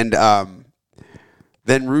 And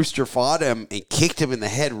then Rooster fought him and kicked him in the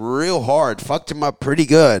head real hard, fucked him up pretty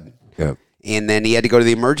good. Yep. And then he had to go to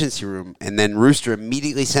the emergency room. And then Rooster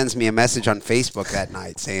immediately sends me a message on Facebook that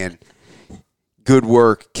night saying, "Good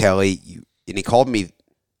work, Kelly." And he called me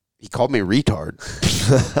retard.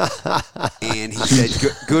 And he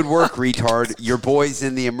said, "Good work, retard. Your boy's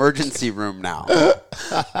in the emergency room now."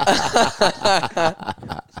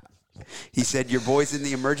 He said, "Your boy's in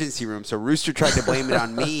the emergency room." So Rooster tried to blame it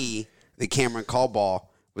on me. The Cameron Kaleball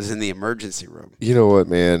was in the emergency room. You know what,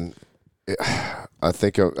 man? I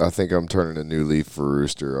think I'm turning a new leaf for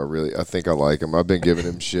Rooster. I think I like him. I've been giving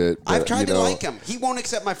him shit. I've tried to like him. He won't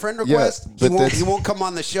accept my friend request. Yeah, he won't come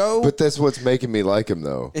on the show. But that's what's making me like him,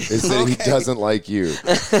 though, is that he doesn't like you.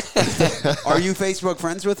 Are you Facebook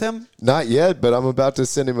friends with him? Not yet, but I'm about to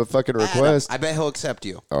send him a fucking request. I bet he'll accept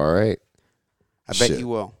you. All right. I bet you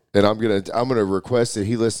will. And I'm gonna request that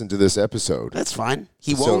he listen to this episode. That's fine.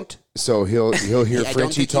 He won't. So he'll hear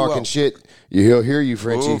Frenchie talking shit. He'll hear you,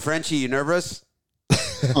 Frenchie. Ooh, Frenchie, you nervous?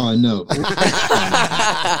 Oh, no.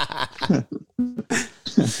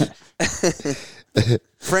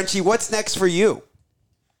 Frenchie, what's next for you?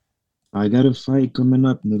 I got a fight coming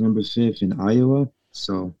up November 5th in Iowa.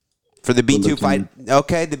 So for the B2 fight,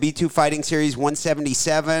 okay, the B2 Fighting Series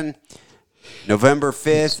 177, November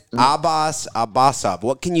 5th, Abbas Abbasov.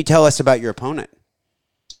 What can you tell us about your opponent?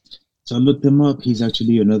 So I looked him up. He's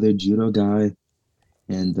actually another judo guy,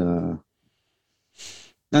 and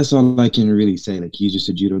that's all I can really say. Like, he's just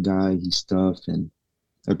a judo guy. He's tough, and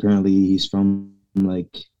apparently he's from,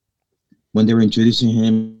 like, when they were introducing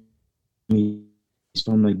him, he's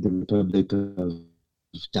from, like, the Republic of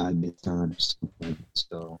Dagestan or something like that.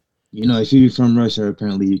 So, you know, if you're from Russia,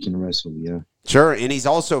 apparently you can wrestle, yeah. Sure, and he's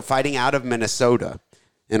also fighting out of Minnesota.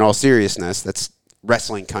 In all seriousness, that's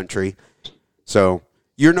wrestling country. So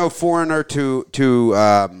you're no foreigner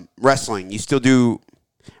to wrestling. You still do.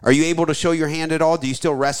 Are you able to show your hand at all? Do you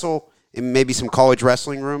still wrestle in maybe some college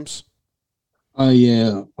wrestling rooms?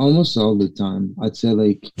 Yeah, almost all the time. I'd say,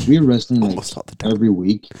 like, we're wrestling like every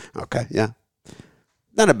week. Okay, yeah,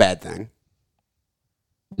 not a bad thing.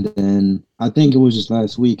 And then I think it was just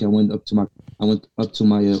last week I went up to my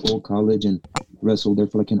old college and wrestled there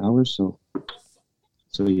for like an hour. So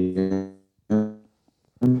yeah.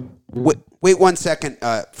 Wait 1 second,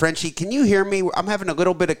 Frenchie. Can you hear me? I'm having a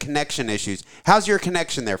little bit of connection issues. How's your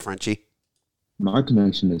connection there, Frenchie? My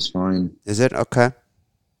connection is fine. Is it okay?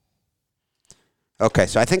 Okay,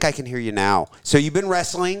 so I think I can hear you now. So you've been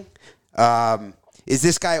wrestling. Is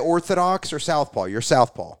this guy Orthodox or Southpaw? You're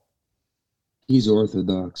Southpaw. He's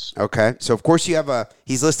Orthodox. Okay, so of course you have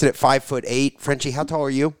he's listed at 5'8". Frenchie, how tall are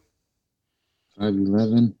you?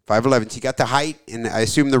 5'11". 5'11". So you got the height and I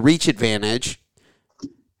assume the reach advantage.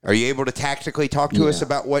 Are you able to tactically talk to us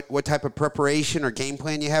about what type of preparation or game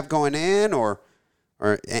plan you have going in, or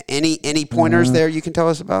any pointers there you can tell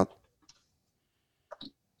us about?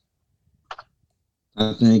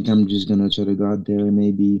 I think I'm just gonna try to go out there and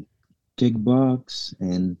maybe kickbox,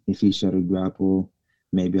 and if he try to grapple,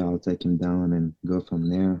 maybe I'll take him down and go from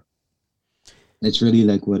there. It's really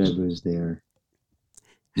like whatever is there.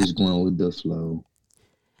 Just going with the flow.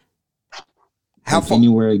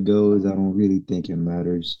 Anywhere it goes, I don't really think it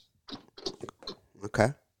matters. Okay.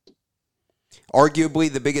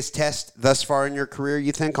 Arguably the biggest test thus far in your career,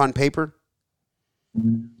 you think, on paper?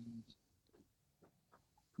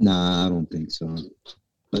 Nah, I don't think so.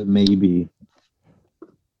 But maybe.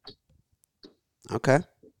 Okay.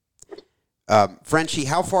 Frenchie,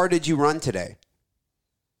 how far did you run today?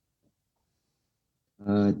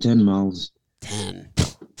 10 miles. 10.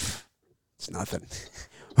 It's nothing.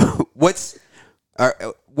 What's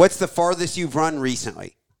the farthest you've run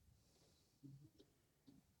recently?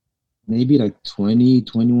 Maybe like 20,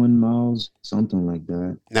 21 miles, something like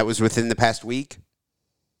that. That was within the past week?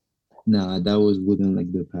 Nah, that was within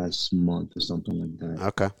like the past month or something like that.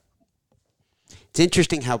 Okay. It's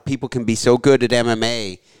interesting how people can be so good at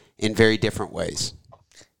MMA in very different ways.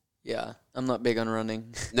 Yeah, I'm not big on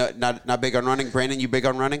running. No, not big on running. Branden, you big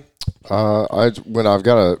on running? When I've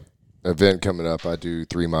got a event coming up, I do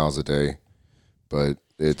 3 miles a day, but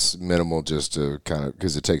it's minimal just to kind of,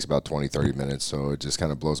 because it takes about 20, 30 minutes, so it just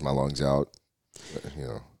kind of blows my lungs out, you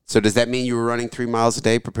know. So does that mean you were running 3 miles a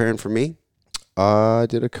day preparing for me? I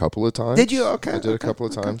did a couple of times. Did you? Okay. I did a couple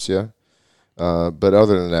of times, yeah. But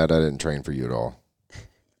other than that, I didn't train for you at all.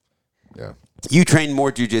 Yeah. You train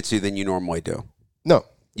more jiu-jitsu than you normally do? No.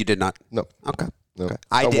 You did not? No. Okay. No. Okay.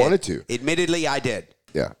 I did. wanted to. Admittedly, I did.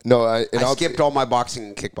 Yeah. No, I skipped all my boxing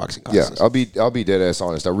and kickboxing classes. Yeah, I'll be dead ass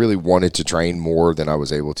honest. I really wanted to train more than I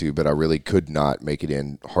was able to, but I really could not make it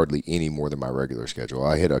in hardly any more than my regular schedule.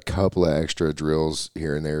 I hit a couple of extra drills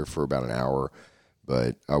here and there for about an hour,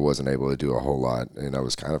 but I wasn't able to do a whole lot, and I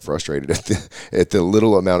was kind of frustrated at the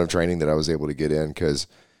little amount of training that I was able to get in, because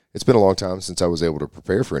it's been a long time since I was able to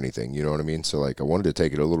prepare for anything, you know what I mean? So, like, I wanted to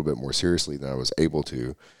take it a little bit more seriously than I was able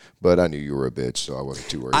to, but I knew you were a bitch, so I wasn't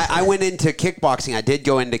too worried. I went into kickboxing. I did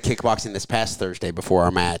go into kickboxing this past Thursday before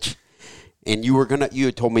our match, and you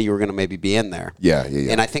had told me you were gonna maybe be in there. Yeah.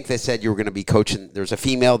 And I think they said you were gonna be coaching. There's a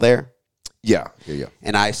female there. Yeah.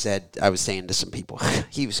 And I was saying to some people,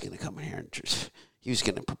 he was gonna come in here and he was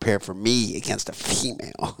going to prepare for me against a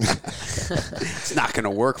female. It's not going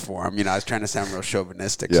to work for him. I was trying to sound real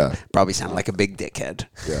chauvinistic. Yeah. So probably sound like a big dickhead.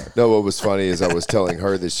 Yeah. No, what was funny is I was telling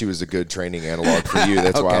her that she was a good training analog for you.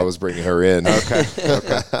 That's why I was bringing her in. Okay.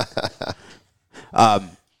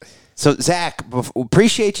 So, Zach,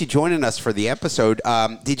 appreciate you joining us for the episode.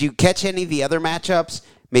 Did you catch any of the other matchups?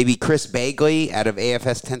 Maybe Chris Bagley out of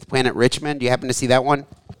AFS 10th Planet Richmond. Do you happen to see that one?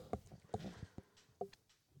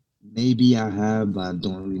 Maybe I have, but I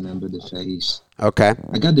don't remember the face. Okay.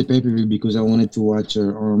 I got the pay-per-view because I wanted to watch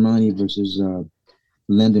Armani versus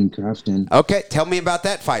Landon Crafton. Okay, tell me about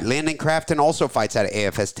that fight. Landon Crafton also fights out of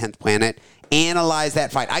AFS 10th Planet. Analyze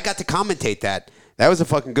that fight. I got to commentate that. That was a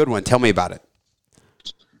fucking good one. Tell me about it.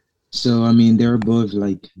 So, I mean, they're both,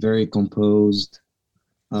 like, very composed.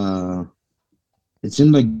 It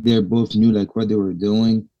seemed like they both knew, like, what they were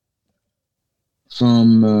doing.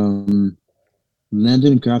 From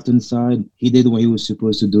Landon Crafton's side, he did what he was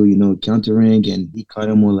supposed to do, countering, and he caught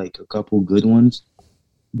him with, like, a couple good ones.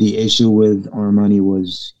 The issue with Armani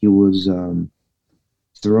was he was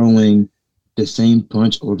throwing the same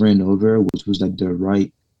punch over and over, which was, like, the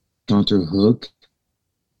right counter hook.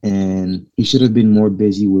 And he should have been more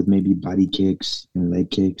busy with maybe body kicks and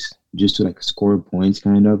leg kicks just to, like, score points,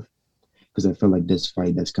 kind of. Because I felt like this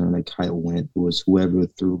fight, that's kind of like how it went. It was whoever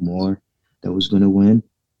threw more that was going to win.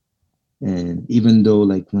 And even though,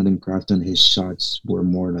 like, Landon Crafton, his shots were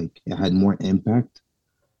more, like, it had more impact.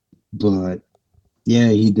 But, yeah,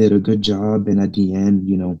 he did a good job. And at the end,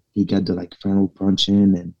 he got the, like, final punch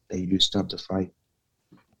in, and they just stopped the fight.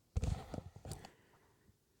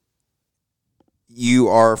 You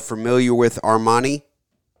are familiar with Armani?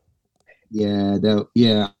 Yeah,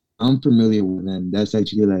 I'm familiar with him. That's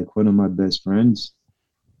actually, like, one of my best friends.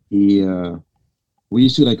 We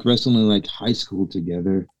used to, like, wrestle in, like, high school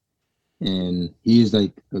together. And he is,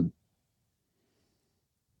 like, a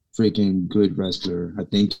freaking good wrestler. I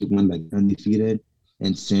think he went, like, undefeated.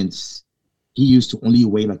 And since he used to only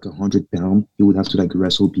weigh, like, 100 pounds, he would have to, like,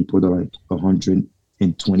 wrestle people that are, like,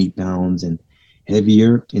 120 pounds and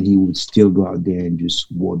heavier. And he would still go out there and just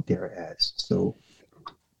whoop their ass. So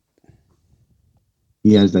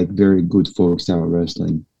he has, like, very good folk style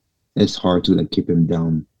wrestling. It's hard to, like, keep him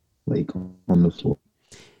down, like, on the floor.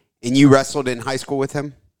 And you wrestled in high school with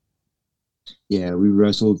him? Yeah, we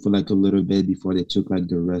wrestled for, like, a little bit before they took, like,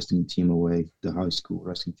 the wrestling team away, the high school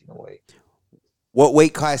wrestling team away. What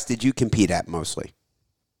weight class did you compete at mostly?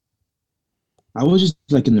 I was just,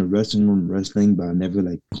 like, in the wrestling room wrestling, but I never,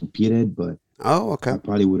 like, competed. But oh, okay. I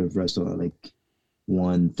probably would have wrestled at, like,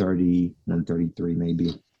 130, 133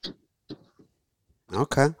 maybe.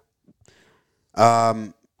 Okay.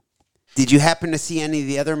 Did you happen to see any of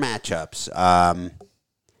the other matchups?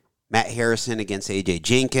 Matt Harrison against AJ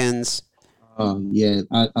Jenkins. Yeah,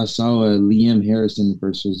 I saw Liam Harrison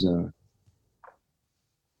versus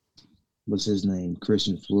what's his name?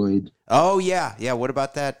 Christian Floyd. Oh yeah. What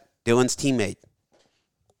about that? Dylan's teammate.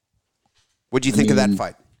 What'd you think of that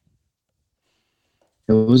fight?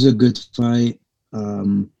 It was a good fight.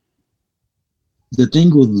 The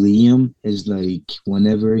thing with Liam is, like,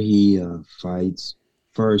 whenever he fights,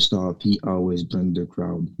 first off, he always brings the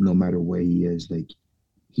crowd, no matter where he is. Like,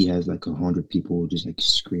 he has, like, 100 people just, like,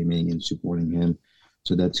 screaming and supporting him.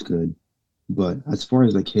 So that's good. But as far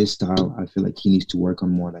as, like, his style, I feel like he needs to work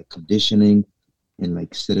on more, like, conditioning and,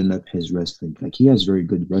 like, setting up his wrestling. Like, he has very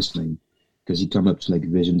good wrestling because he comes up to, like,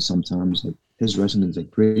 Vision sometimes. Like, his wrestling is,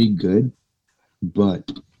 like, pretty good.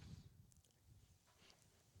 But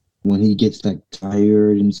when he gets, like,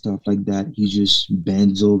 tired and stuff like that, he just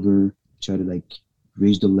bends over, try to, like,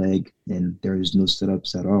 raise the leg, and there is no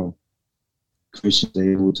setups at all. Christian's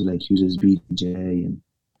able to, like, use his BJ and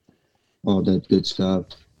all that good stuff.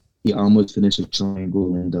 He almost finished a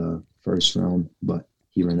triangle in the first round, but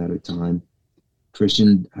he ran out of time.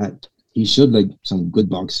 Christian he showed, like, some good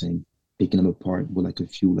boxing, picking him apart with, like, a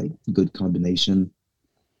few, like, good combination,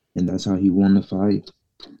 and that's how he won the fight.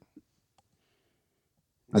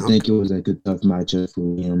 I think it was like a tough matchup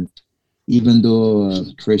for him. Even though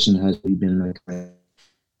Christian has been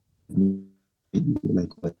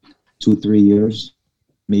like what 2-3 years,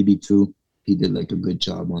 maybe 2. He did like a good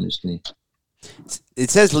job, honestly. It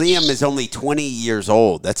says Liam is only 20 years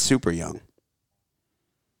old. That's super young.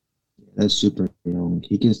 That's super young.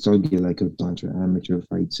 He can still get like a bunch of amateur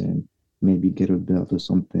fights and maybe get a belt or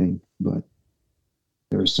something, but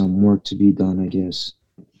there's some work to be done, I guess.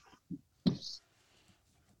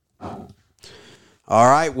 All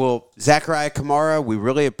right. Well, Zachariah Kamara, we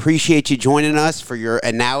really appreciate you joining us for your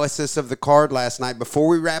analysis of the card last night. Before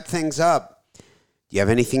we wrap things up, do you have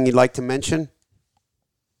anything you'd like to mention?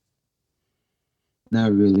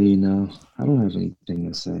 Not really, no. I don't have anything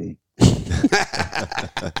to say.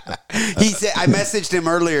 He said, I messaged him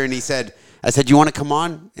earlier and I said, you want to come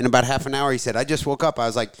on in about half an hour? He said, I just woke up. I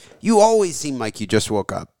was like, you always seem like you just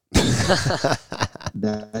woke up.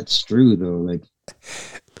 That's true, though. Like,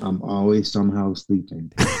 I'm always somehow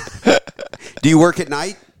sleeping. Do you work at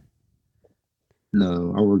night?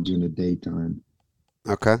 No, I work during the daytime.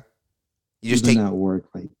 Okay. You just Even at work,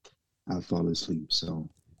 like, I fall asleep, so.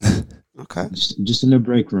 Okay. Just in the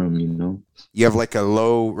break room, you know. You have like a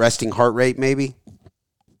low resting heart rate, maybe?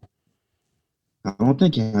 I don't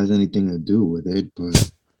think it has anything to do with it,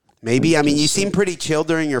 but maybe. I mean, you seem pretty chill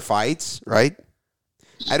during your fights, right?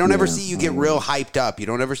 I don't ever see you get real hyped up. I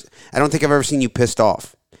don't think I've ever seen you pissed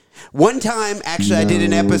off. One time, actually, I did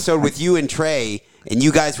an episode with you and Trey, and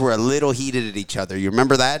you guys were a little heated at each other. You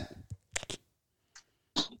remember that?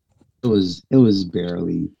 It was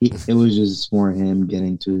barely. It was just more him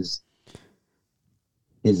getting to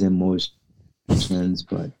his emotions,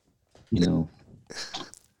 but you know,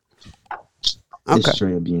 it's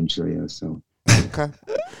Treya being Treya. So okay,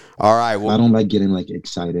 all right. Well, I don't like getting like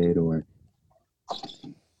excited or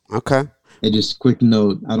okay. And just quick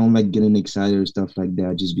note, I don't like getting excited or stuff like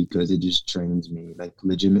that, just because it just trains me. Like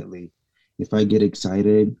legitimately, if I get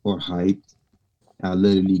excited or hyped, I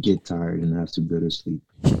literally get tired and have to go to sleep.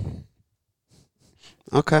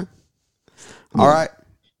 Okay. All right.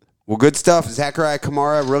 Well, good stuff. Zachariah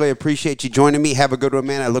Kamara, really appreciate you joining me. Have a good one,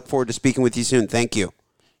 man. I look forward to speaking with you soon. Thank you.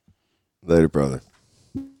 Later, brother.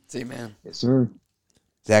 See you, man. Yes, sir.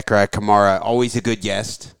 Zachariah Kamara, always a good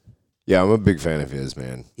guest. Yeah, I'm a big fan of his,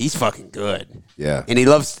 man. He's fucking good. Yeah. And he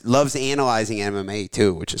loves analyzing MMA,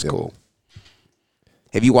 too, which is cool.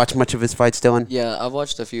 Have you watched much of his fights, Dylan? Yeah, I've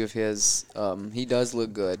watched a few of his. He does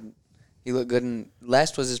look good. He looked good in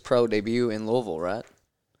last was his pro debut in Louisville, right?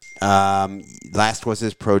 Last was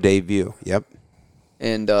his pro debut. Yep.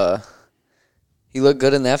 And he looked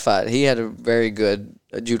good in that fight. He had a very good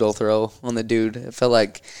judo throw on the dude. It felt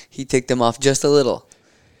like he ticked him off just a little,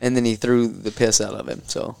 and then he threw the piss out of him.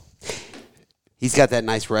 So he's got that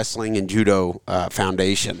nice wrestling and judo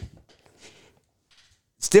foundation.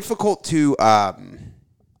 It's difficult to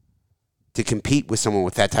compete with someone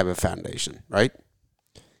with that type of foundation, right?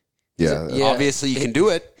 Yeah. Obviously, you can do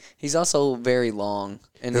it. He's also very long,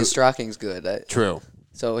 and his striking's good. True.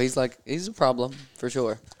 So he's a problem for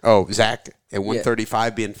sure. Oh, Zach at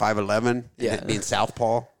 135 being 5'11", and being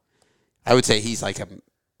southpaw. I would say he's like a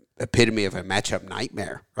epitome of a matchup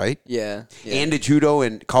nightmare, right? Yeah. And a judo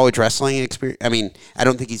and college wrestling experience. I mean, I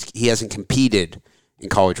don't think he hasn't competed in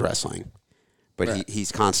college wrestling, but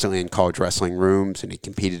he's constantly in college wrestling rooms, and he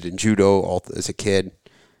competed in judo as a kid.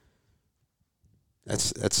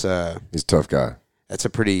 He's a tough guy. That's a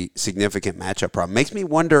pretty significant matchup problem. Makes me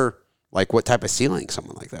wonder, like, what type of ceiling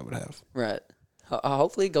someone like that would have. Right.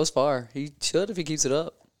 Hopefully he goes far. He should if he keeps it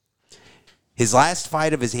up. His last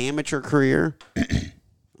fight of his amateur career, let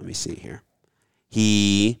me see here.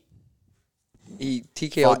 He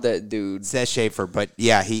TKO'd that dude. Seth Schaefer, but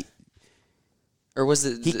yeah, Or was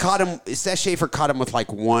it... He caught him... Seth Schaefer caught him with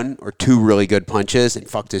like 1 or 2 really good punches and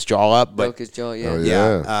fucked his jaw up. Broke his jaw, yeah. Oh,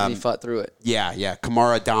 yeah. And he fought through it. Yeah.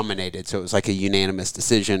 Kamara dominated, so it was like a unanimous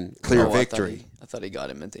decision, clear victory. I thought he got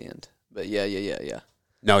him at the end. But yeah.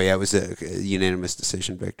 No, it was a unanimous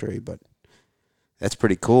decision victory, but that's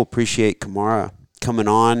pretty cool. Appreciate Kamara coming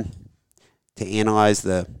on to analyze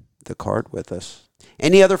the card with us.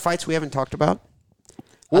 Any other fights we haven't talked about?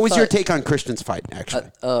 What was your take on Christian's fight,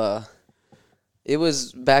 actually? It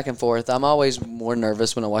was back and forth. I'm always more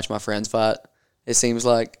nervous when I watch my friends fight. It seems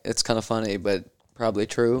like it's kind of funny, but probably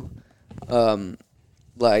true.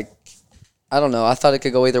 Like, I don't know. I thought it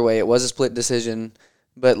could go either way. It was a split decision,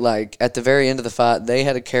 but like at the very end of the fight, they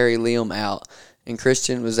had to carry Liam out, and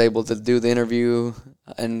Christian was able to do the interview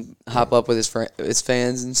and hop up with his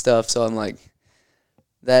fans and stuff. So I'm like,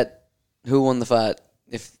 who won the fight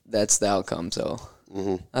if that's the outcome? So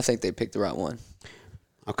I think they picked the right one.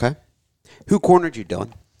 Okay. Who cornered you,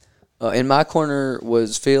 Dylan? In my corner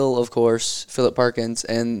was Phil, of course, Philip Perkins,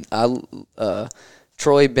 and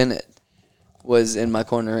Troy Bennett was in my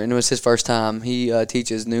corner, and it was his first time. He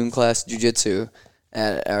teaches noon class jiu-jitsu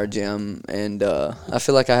at our gym, and I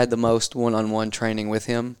feel like I had the most one-on-one training with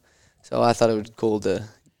him, so I thought it was cool to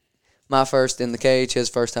my first in the cage, his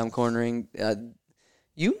first time cornering.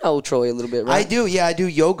 You know Troy a little bit, right? I do, yeah. I do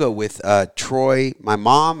yoga with Troy. My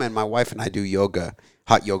mom and my wife and I do yoga,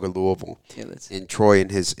 Hot Yoga Louisville. Yeah, and Troy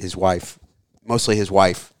and his wife, mostly his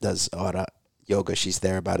wife, does a lot of yoga. She's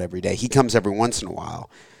there about every day. He comes every once in a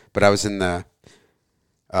while. But I was in the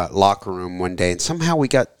locker room one day, and somehow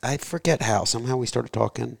I forget how, somehow we started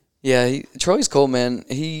talking. Yeah, Troy's cool, man.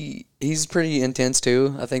 He's pretty intense,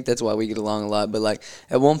 too. I think that's why we get along a lot. But, like,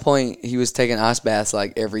 at one point, he was taking ice baths,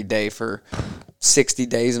 like, every day for 60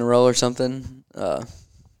 days in a row or something.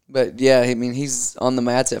 But, yeah, I mean, he's on the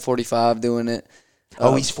mats at 45 doing it.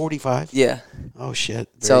 He's 45? Yeah. Oh, shit.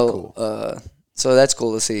 Very cool. So that's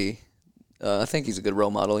cool to see. I think he's a good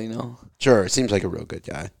role model, you know. Sure. Seems like a real good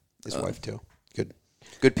guy. His wife, too.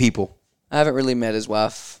 Good people. I haven't really met his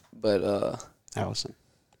wife, but... Allison.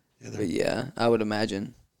 But, yeah, I would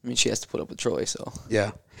imagine. I mean, she has to put up with Troy, so...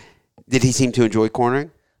 Yeah. Did he seem to enjoy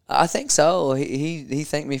cornering? I think so. He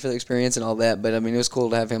thanked me for the experience and all that, but, I mean, it was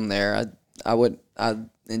cool to have him there. I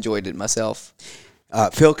enjoyed it myself.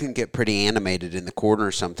 Phil can get pretty animated in the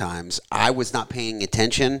corner sometimes. I was not paying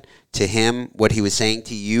attention to him, what he was saying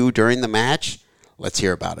to you during the match. Let's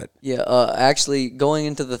hear about it. Yeah, actually, going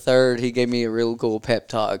into the third, he gave me a real cool pep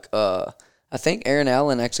talk. I think Aaron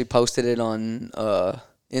Allen actually posted it on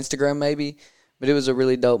Instagram maybe, but it was a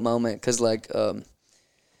really dope moment because, like,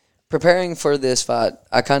 preparing for this fight,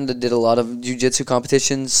 I kind of did a lot of jiu-jitsu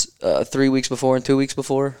competitions 3 weeks before and 2 weeks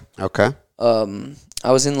before. Okay.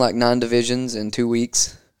 I was in like 9 divisions in 2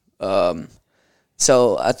 weeks.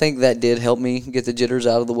 So I think that did help me get the jitters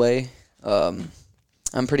out of the way.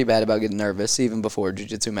 I'm pretty bad about getting nervous even before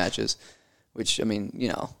jiu-jitsu matches, which, I mean, you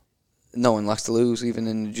know, no one likes to lose even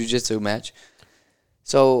in a jiu-jitsu match.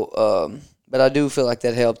 So, but I do feel like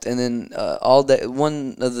that helped. And then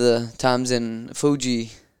one of the times in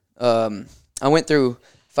Fuji, I went through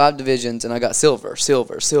 5 divisions and I got silver.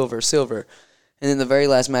 And then the very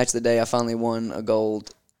last match of the day, I finally won a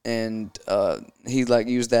gold, and he like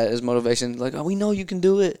used that as motivation, like, "Oh, we know you can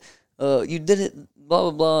do it. You did it, blah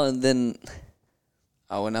blah blah." And then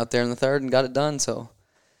I went out there in the third and got it done. So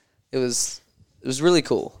it was really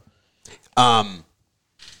cool.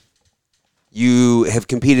 You have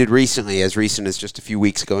competed recently, as recent as just a few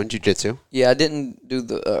weeks ago in jiu-jitsu. Yeah, I didn't do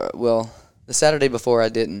the Saturday before I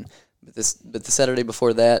didn't, but the Saturday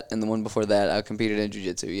before that and the one before that I competed in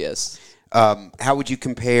jiu-jitsu. Yes. How would you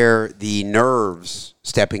compare the nerves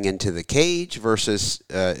stepping into the cage versus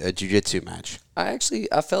a jiu-jitsu match? I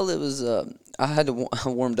felt it was I had to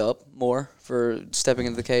warmed up more for stepping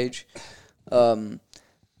into the cage,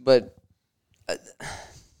 but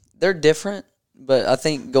they're different. But I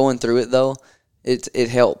think going through it though, it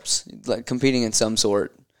helps, like competing in some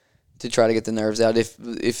sort to try to get the nerves out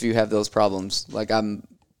if you have those problems. Like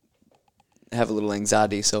have a little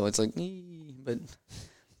anxiety, so it's like, but.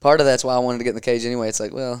 Part of that's why I wanted to get in the cage anyway. It's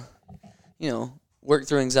like, well, you know, work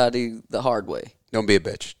through anxiety the hard way. Don't be a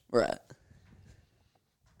bitch. Right.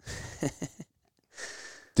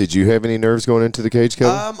 Did you have any nerves going into the cage,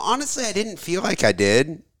 Kevin? Honestly, I didn't feel like I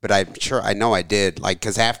did, but I know I did. Like,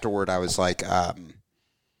 because afterward I was like, my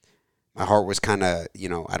heart was kind of, you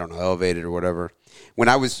know, I don't know, elevated or whatever. When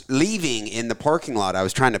I was leaving in the parking lot, I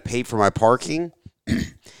was trying to pay for my parking.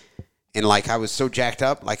 And, like, I was so jacked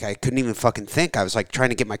up, like, I couldn't even fucking think. I was, like, trying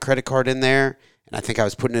to get my credit card in there, and I think I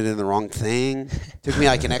was putting it in the wrong thing. It took me,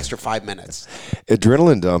 like, an extra 5 minutes.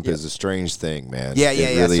 Adrenaline dump is a strange thing, man. Yeah.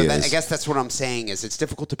 Really so I guess that's what I'm saying is it's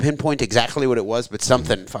difficult to pinpoint exactly what it was, but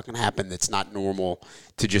something fucking happened that's not normal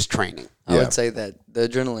to just training. I would say that the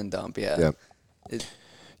adrenaline dump, yeah.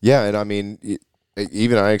 Yeah, and I mean,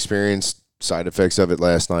 even I experienced side effects of it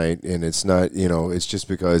last night, and it's not, you know, it's just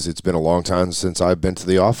because it's been a long time since I've been to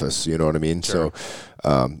the office, you know what I mean? Sure.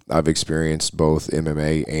 So I've experienced both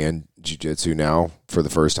MMA and jiu-jitsu now for the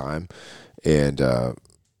first time, and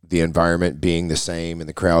the environment being the same and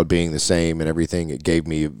the crowd being the same and everything, it gave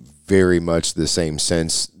me very much the same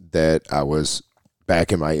sense that I was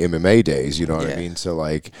back in my MMA days, you know what I mean? So,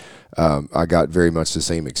 like, I got very much the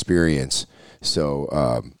same experience.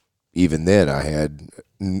 So even then I had,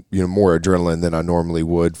 you know, more adrenaline than I normally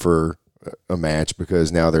would for a match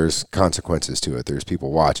because now there's consequences to it. There's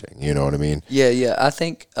people watching, you know what I mean? Yeah. I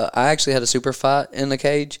think I actually had a super fight in the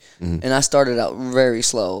cage, and I started out very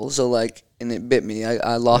slow. So, like, and it bit me.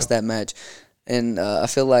 I lost that match. And I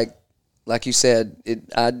feel like like you said,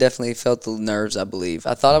 I definitely felt the nerves, I believe.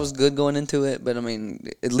 I thought I was good going into it, but, I mean,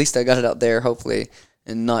 at least I got it out there, hopefully,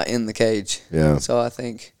 and not in the cage. Yeah. So I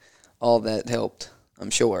think all that helped, I'm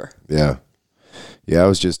sure. Yeah. Yeah, I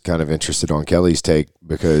was just kind of interested on Kelly's take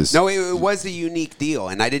because... No, it was a unique deal,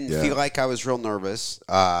 and I didn't feel like I was real nervous.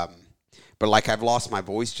 But, like, I've lost my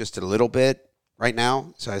voice just a little bit right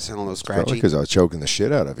now, so I sound a little scratchy. Because I was choking the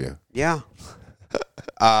shit out of you. Yeah.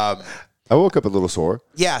 I woke up a little sore.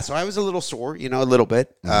 Yeah, so I was a little sore, a little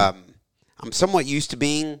bit. I'm somewhat used to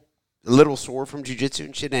being a little sore from jiu-jitsu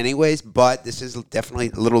and shit anyways, but this is definitely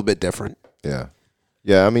a little bit different. Yeah.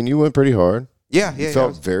 Yeah, I mean, you went pretty hard. Yeah. You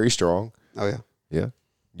felt very strong. Oh, yeah. Yeah.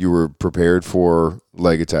 You were prepared for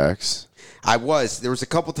leg attacks. I was. There was a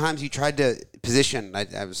couple times you tried to position.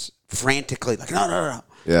 I was frantically like, no.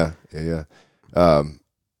 Yeah. I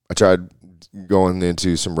tried going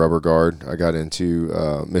into some rubber guard. I got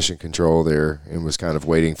into mission control there and was kind of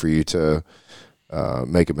waiting for you to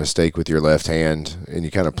make a mistake with your left hand, and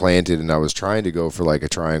you kind of planted, and I was trying to go for like a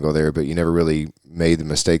triangle there, but you never really made the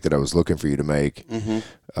mistake that I was looking for you to make. Mm-hmm.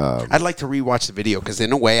 I'd like to rewatch the video because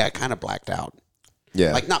in a way I kind of blacked out.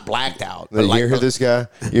 Yeah. Like, not blacked out. But you hear this guy?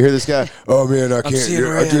 You hear this guy? Oh, man, I can't.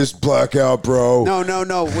 I just black out, bro.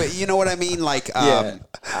 No. Wait, you know what I mean? Like, I'm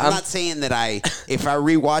not saying that if I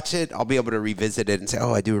rewatch it, I'll be able to revisit it and say,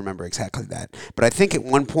 oh, I do remember exactly that. But I think at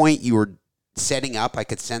one point you were setting up. I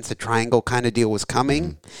could sense a triangle kind of deal was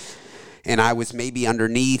coming. And I was maybe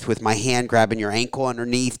underneath with my hand grabbing your ankle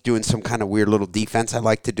underneath, doing some kind of weird little defense I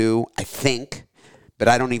like to do, I think. But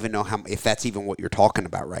I don't even know if that's even what you're talking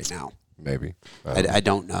about right now. Maybe. I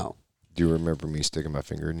don't know. Do you remember me sticking my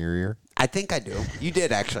finger in your ear? I think I do. You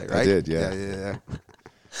did, actually, right? I did, yeah.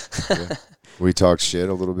 Yeah. We talked shit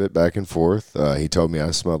a little bit back and forth. He told me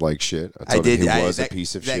I smelled like shit. I told him he was a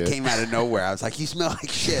piece of shit. That came out of nowhere. I was like, you smell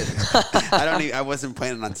like shit. I wasn't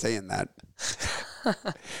planning on saying that.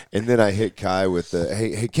 And then I hit Kai with the,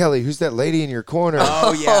 hey, Kelly, who's that lady in your corner?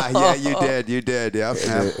 Oh, yeah, you did. Yep.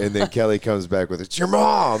 And then Kelly comes back with, it's your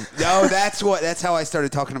mom. No, that's how I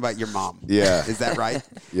started talking about your mom. Yeah. Is that right?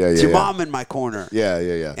 Yeah. It's your mom in my corner.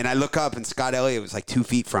 Yeah. And I look up, and Scott Elliott was like 2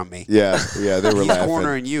 feet from me. Yeah, they were he's laughing.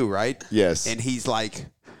 cornering you, right? Yes. And he's like,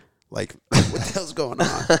 what the hell's going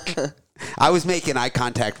on? I was making eye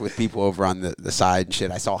contact with people over on the side and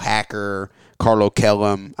shit. I saw Hacker, Carlo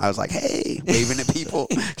Kellum. I was like, hey, waving at people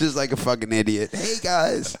just like a fucking idiot. Hey,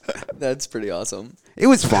 guys. That's pretty awesome. It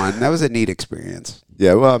was fun. That was a neat experience.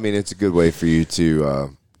 Yeah, well, I mean, it's a good way for you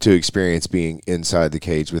to experience being inside the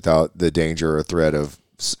cage without the danger or threat of,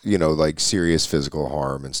 like serious physical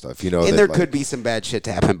harm and stuff. And there could be some bad shit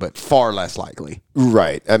to happen, but far less likely.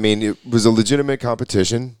 Right. I mean, it was a legitimate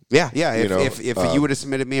competition. Yeah. If you would have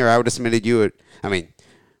submitted me or I would have submitted you, I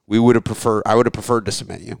would have preferred to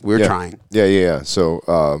submit you. We were trying. Yeah. So,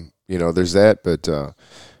 there's that, but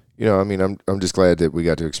I'm just glad that we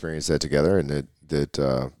got to experience that together, and that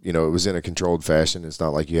it was in a controlled fashion. It's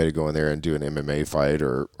not like you had to go in there and do an MMA fight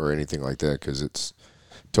or anything like that, because it's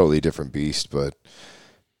totally different beast. But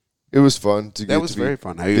it was fun to very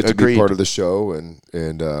fun. I get to agreed. be part of the show, and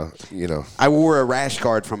I wore a rash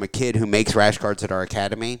guard from a kid who makes rash guards at our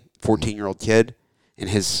academy, 14-year-old kid, and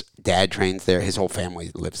his dad trains there. His whole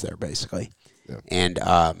family lives there, basically. Yeah. And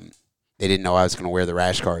they didn't know I was going to wear the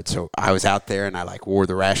rash guard, so I was out there and I wore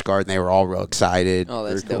the rash guard, and they were all real excited. Oh,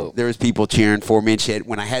 that's dope. There was people cheering for me and shit.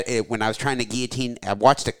 When I was trying to guillotine, I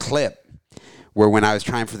watched a clip where when I was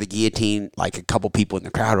trying for the guillotine, like a couple people in the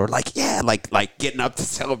crowd were like, yeah, like getting up to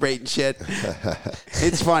celebrate and shit.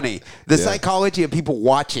 It's funny. The psychology of people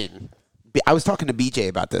watching. I was talking to BJ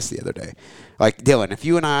about this the other day. Like, Dylan, if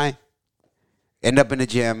you and I end up in a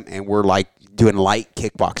gym and we're like doing light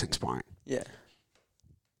kickboxing sparring. Yeah.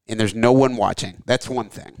 And there's no one watching. That's one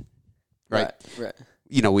thing. Right? Right.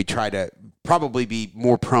 We try to probably be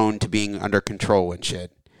more prone to being under control and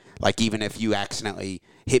shit. Like, even if you accidentally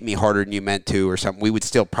hit me harder than you meant to or something, we would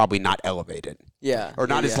still probably not elevate it. Yeah. Or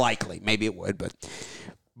not as likely. Maybe it would,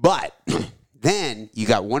 but then you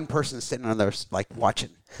got one person sitting on there, like,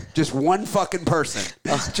 watching. Just one fucking person.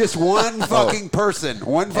 Just one fucking person.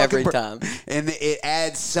 One fucking every time. And it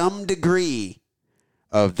adds some degree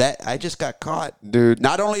of that. I just got caught. Dude.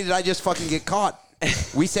 Not only did I just fucking get caught,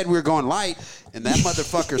 we said we were going light, and that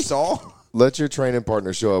motherfucker saw. Let your training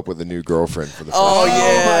partner show up with a new girlfriend for the first time. time.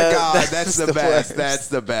 Oh, my God. That's the best. That's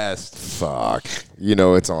the best. Fuck.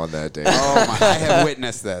 It's on that day. Oh, my. I have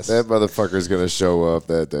witnessed this. That motherfucker's going to show up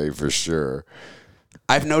that day for sure.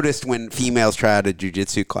 I've noticed when females try out a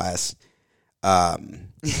jiu-jitsu class,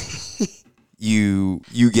 you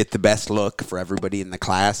get the best look for everybody in the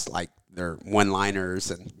class. Like, their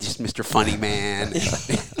one-liners and just Mr. Funny Man.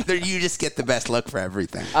 You just get the best look for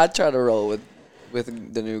everything. I'd try to roll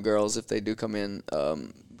with the new girls if they do come in,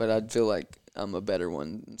 but I'd feel like I'm a better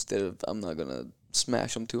one instead of I'm not gonna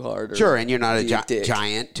smash them too hard. Or sure, and you're not a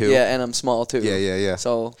giant too. Yeah, and I'm small too. Yeah.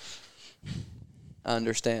 So I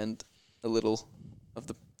understand a little of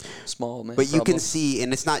the small man. But you can see,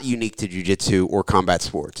 and it's not unique to jiu-jitsu or combat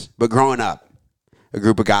sports, but growing up, a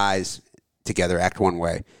group of guys together act one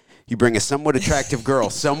way. You bring a somewhat attractive girl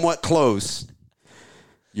somewhat close,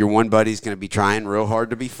 your one buddy's going to be trying real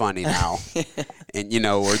hard to be funny now. And,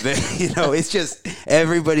 it's just,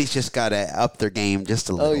 everybody's just got to up their game just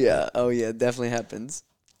a little bit. Oh, yeah, it definitely happens.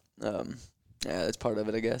 Yeah, that's part of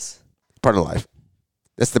it, I guess. Part of life.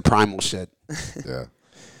 That's the primal shit. Yeah.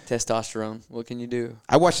 Testosterone. What can you do?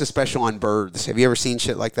 I watched a special on birds. Have you ever seen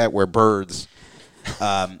shit like that where birds,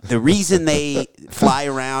 the reason they fly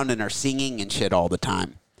around and are singing and shit all the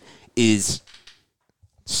time is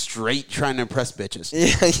straight trying to impress bitches.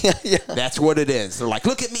 Yeah. That's what it is. They're like,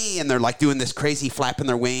 look at me, and they're like doing this crazy flapping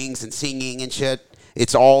their wings and singing and shit.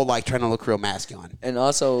 It's all like trying to look real masculine. And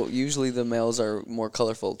also, usually the males are more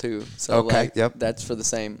colorful too. So that's for the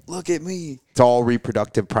same. Look at me. It's all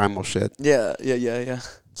reproductive primal shit. Yeah.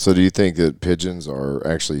 So do you think that pigeons are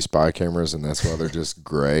actually spy cameras, and that's why they're just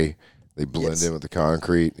gray? They blend in with the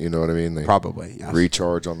concrete. You know what I mean? They probably yes.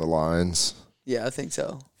 recharge on the lines. Yeah, I think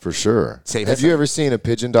so. For sure. Have you ever seen a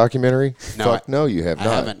pigeon documentary? No. Fuck no, you have not.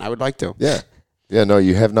 I haven't. I would like to. Yeah. Yeah, no,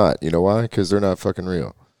 you have not. You know why? Because they're not fucking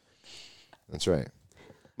real. That's right.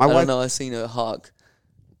 I don't know. I've seen a hawk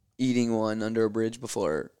eating one under a bridge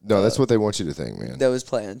before. No, that's what they want you to think, man. That was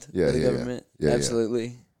planned by the government. Yeah, absolutely.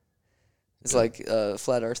 Yeah. It's like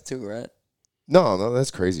flat Earth too, right? No,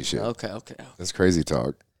 that's crazy shit. Okay. That's crazy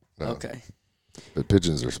talk. No. Okay. But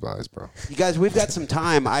pigeons are spies, bro. You guys, we've got some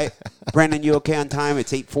time. Brandon, you okay on time?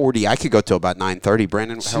 It's 8:40. I could go till about 9:30.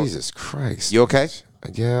 Brandon, Jesus Christ. You okay?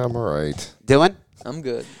 Yeah, I'm all right. Dylan? I'm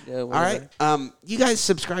good. Yeah. All right. You guys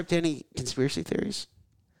subscribe to any conspiracy theories?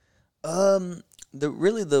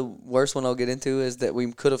 The worst one I'll get into is that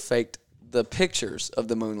we could have faked the pictures of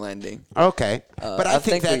the moon landing. Okay, but I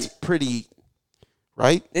think that's pretty,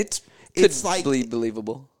 right? It's like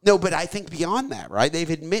believable. No, but I think beyond that, right? I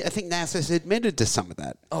think NASA's admitted to some of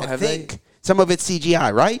that. Oh, I think some of it's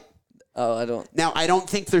CGI, right? Oh, I don't. Now, I don't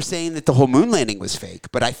think they're saying that the whole moon landing was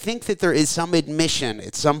fake, but I think that there is some admission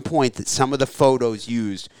at some point that some of the photos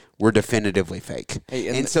used were definitively fake. Hey,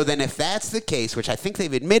 and so then if that's the case, which I think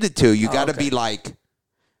they've admitted to, you got to be like,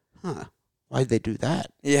 why'd they do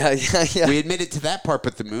that? Yeah. We admitted to that part,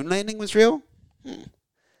 but the moon landing was real?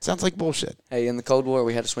 Sounds like bullshit. Hey, in the Cold War,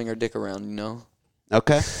 we had to swing our dick around, you know?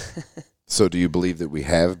 Okay. So do you believe that we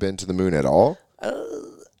have been to the moon at all?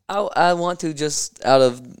 I want to, just out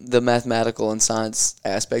of the mathematical and science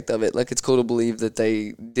aspect of it. Like, it's cool to believe that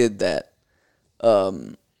they did that.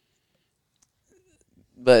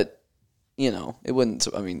 But, it wouldn't,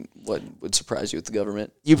 what would surprise you with the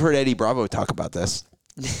government? You've heard Eddie Bravo talk about this.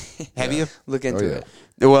 Have you? Look into it.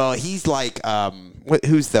 Well, he's like,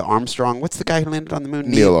 who's the Armstrong? What's the guy who landed on the moon?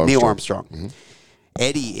 Neil Armstrong. Neil Armstrong. Mm-hmm.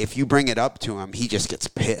 Eddie, if you bring it up to him, he just gets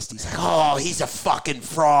pissed. He's like, oh, he's a fucking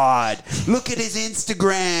fraud. Look at his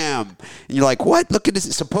Instagram. And you're like, what? Look at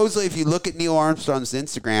his... Supposedly, if you look at Neil Armstrong's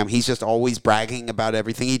Instagram, he's just always bragging about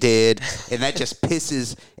everything he did, and that just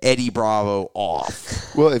pisses Eddie Bravo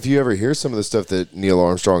off. Well, if you ever hear some of the stuff that Neil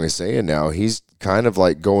Armstrong is saying now, he's kind of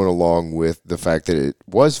like going along with the fact that it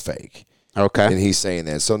was fake. Okay. And he's saying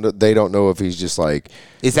that. So they don't know if he's just like...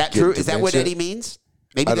 Is that true? Is that what Eddie means?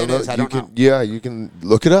 Maybe I don't know. I don't know. Yeah, you can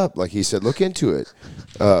look it up. Like he said, look into it.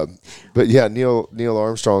 But yeah, Neil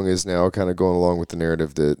Armstrong is now kind of going along with the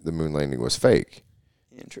narrative that the moon landing was fake.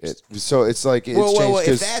 Interesting. So it's like it's changed. Well,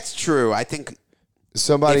 if that's true, I think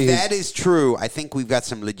that is true, I think we've got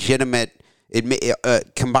some legitimate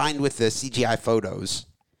combined with the CGI photos.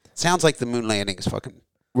 Sounds like the moon landing is fucking.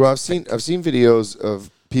 Well, I've seen videos of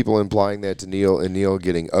people implying that to Neil, and Neil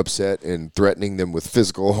getting upset and threatening them with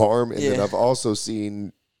physical harm. And then I've also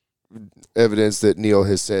seen evidence that Neil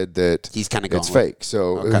has said that he's kind of it's fake.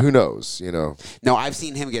 So who knows? No, I've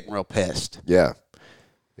seen him getting real pissed. Yeah.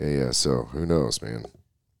 So who knows, man?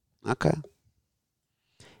 Okay.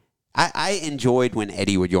 I enjoyed when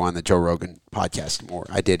Eddie would go on the Joe Rogan podcast more.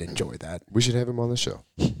 I did enjoy that. We should have him on the show.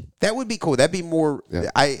 That would be cool. That'd be more. Yeah.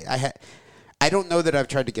 I don't know that I've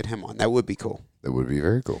tried to get him on. That would be cool. That would be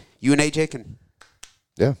very cool. You and AJ can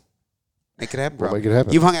make it happen, bro. We'll make it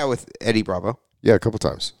happen. You've hung out with Eddie Bravo. Yeah, a couple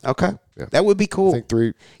times. Okay. Yeah. That would be cool. I think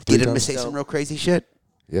three Get him times. to say some real crazy shit.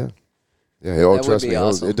 Yeah. Yeah, trust me.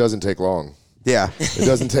 Awesome. It doesn't take long. Yeah. It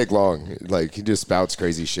doesn't take long. Like, he just spouts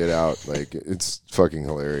crazy shit out. Like, it's fucking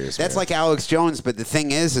hilarious. That's man. like Alex Jones, but the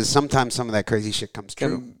thing is sometimes some of that crazy shit comes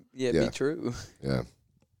true. Be true. Yeah.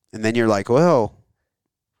 And then you're like, well,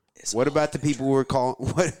 what about the people who were calling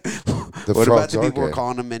what about the people who were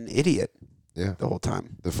calling him an idiot the whole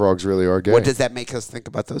time? The frogs really are gay. What does that make us think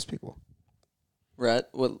about those people? Right.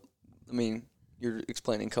 Well, I mean, you're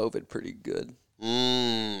explaining COVID pretty good.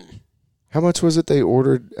 How much was it they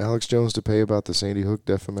ordered Alex Jones to pay about the Sandy Hook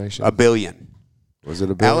defamation? $1 billion. Was it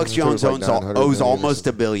 $1 billion? Alex Jones owes almost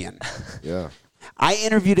 $1 billion. Yeah. I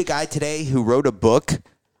interviewed a guy today who wrote a book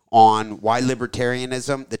on why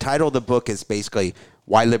libertarianism. The title of the book is basically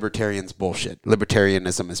why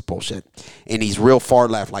libertarianism is bullshit. And he's real far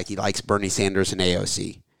left, like he likes Bernie Sanders and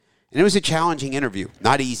AOC. And it was a challenging interview,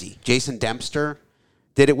 not easy. Jason Dempster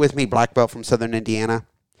did it with me, black belt from Southern Indiana.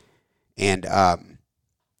 And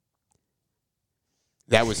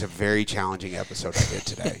that was a very challenging episode I did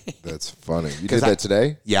today. That's funny. You did that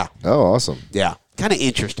today? Yeah. Oh, awesome. Yeah. Kind of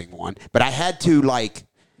interesting one. But I had to,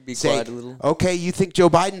 be say, quiet a little. Okay, you think Joe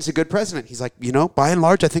Biden's a good president? He's like, by and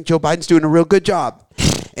large, I think Joe Biden's doing a real good job.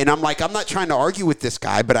 And I'm like, I'm not trying to argue with this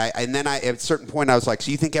guy, but at a certain point, I was like,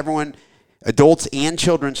 so you think everyone, adults and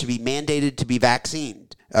children, should be mandated to be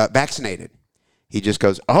vaccinated? He just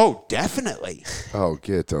goes, oh, definitely. Oh,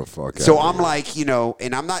 get the fuck out. So I'm like,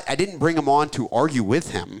 and I didn't bring him on to argue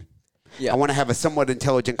with him. Yeah. I want to have a somewhat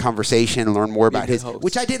intelligent conversation and learn more about his,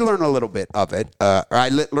 which I did learn a little bit of it. I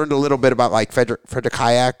learned a little bit about Frederick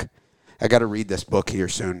Hayek. I got to read this book here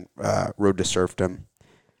soon, Road to Serfdom.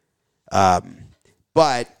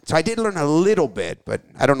 So I did learn a little bit, but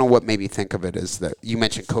I don't know what made me think of it as that you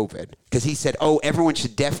mentioned COVID. Because he said, oh, everyone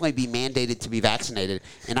should definitely be mandated to be vaccinated.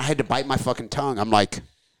 And I had to bite my fucking tongue. I'm like,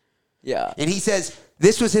 yeah. And he says,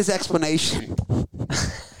 this was his explanation.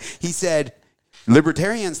 He said,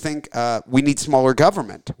 libertarians think we need smaller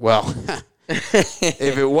government. Well,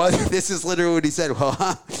 if it was, this is literally what he said.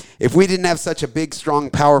 Well, if we didn't have such a big, strong,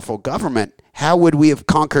 powerful government, how would we have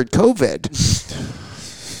conquered COVID?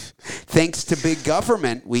 Thanks to big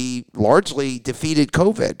government, we largely defeated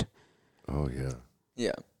COVID. Oh, yeah.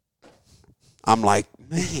 Yeah. I'm like,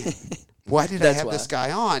 man, why did I have this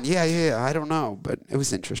guy on? Yeah, I don't know, but it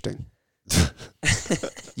was interesting.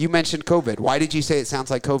 You mentioned COVID. Why did you say it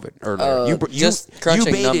sounds like COVID earlier? Just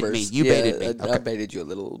crunching baited numbers. Me. You baited me. Okay. I baited you a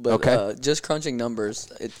little, but just crunching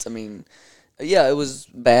numbers. It was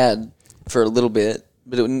bad for a little bit,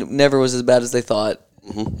 but it never was as bad as they thought.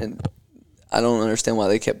 Mm-hmm. And I don't understand why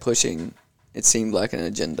they kept pushing. It seemed like an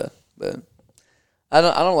agenda, but I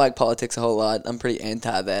don't like politics a whole lot. I'm pretty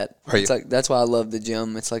anti that. It's like that's why I love the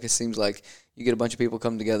gym. It's like it seems like you get a bunch of people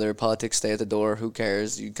come together, politics stay at the door. Who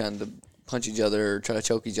cares? You kind of punch each other or try to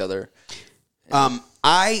choke each other.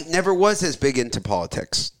 I never was as big into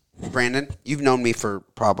politics. Brandon, you've known me for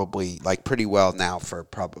probably pretty well now for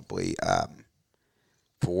probably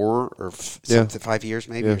 4 or 5 years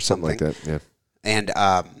maybe or something like that. Yeah. And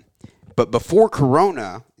but before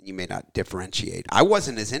Corona, you may not differentiate. I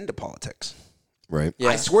wasn't as into politics. Right. Yeah.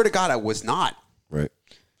 I swear to God, I was not. Right.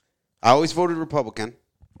 I always voted Republican,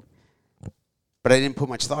 but I didn't put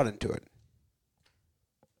much thought into it.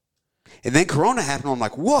 And then Corona happened. I'm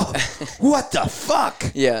like, whoa, what the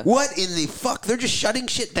fuck? Yeah. What in the fuck? They're just shutting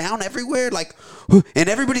shit down everywhere? And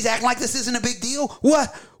everybody's acting like this isn't a big deal?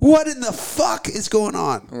 What in the fuck is going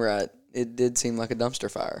on? Right. It did seem like a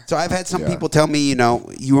dumpster fire. So I've had some people tell me,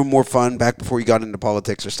 you were more fun back before you got into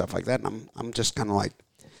politics or stuff like that. And I'm just kind of like,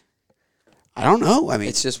 I don't know. I mean,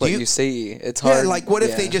 it's just what you see. It's hard. Yeah, what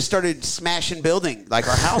if they just started smashing building, our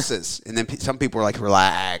houses? And then some people were like,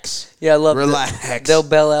 relax. Yeah, I love relax. They'll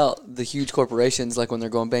bail out the huge corporations, when they're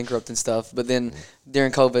going bankrupt and stuff. But then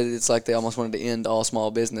during COVID, it's like they almost wanted to end all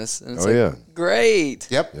small business. And it's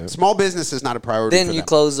great. Yep. Small business is not a priority then you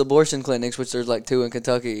close abortion clinics, which there's 2 in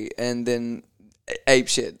Kentucky, and then ape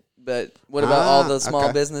shit. But what about all the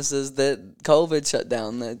small businesses that COVID shut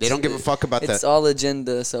down? They don't give a fuck about that. It's all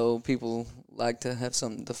agenda, so people like to have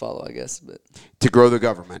something to follow, I guess. But to grow the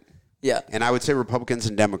government. Yeah. And I would say Republicans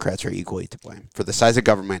and Democrats are equally to blame for the size of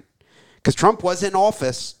government. Because Trump was in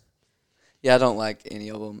office. Yeah, I don't like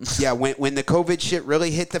any of them. Yeah, when the COVID shit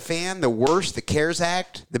really hit the fan, the worst, the CARES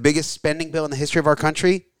Act, the biggest spending bill in the history of our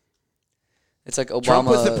country. It's like Obama. Trump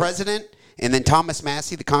was the president, and then Thomas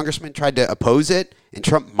Massey, the congressman, tried to oppose it, and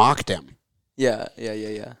Trump mocked him. Yeah.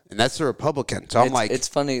 And that's the Republican. So I'm like, it's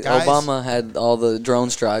funny. Guys, Obama had all the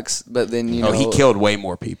drone strikes, but then he killed way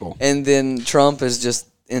more people. And then Trump is just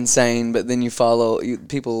insane. But then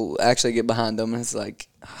people actually get behind him, and it's like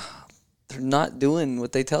they're not doing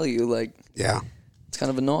what they tell you. It's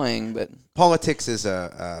kind of annoying. But politics is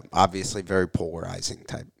a obviously very polarizing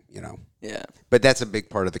type. Yeah. But that's a big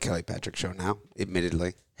part of the Kelly Patrick Show now,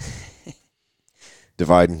 admittedly.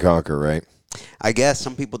 Divide and conquer, right? I guess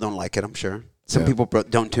some people don't like it, I'm sure. Some people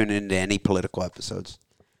don't tune into any political episodes.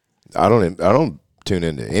 I don't tune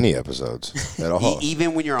into any episodes at all.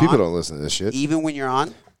 Even when you're People on? don't listen to this shit. Even when you're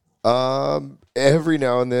on? Every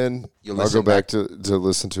now and then I'll go back to to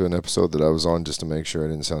listen to an episode that I was on just to make sure I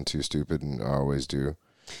didn't sound too stupid, and I always do.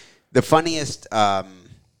 The funniest,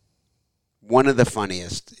 one of the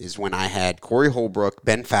funniest is when I had Corey Holbrook,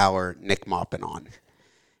 Ben Fowler, Nick Maupin on.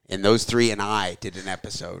 And those three and I did an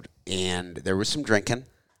episode, and there was some drinking.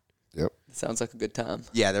 Yep. Sounds like a good time.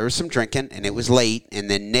 Yeah, there was some drinking, and it was late, and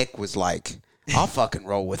then Nick was like, I'll fucking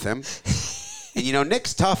roll with him. And,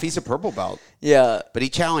 Nick's tough. He's a purple belt. Yeah. But he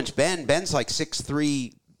challenged Ben. Ben's like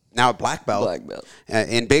 6'3", now a black belt. Black belt.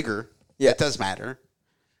 And bigger. Yeah. It does matter.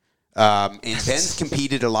 And Ben's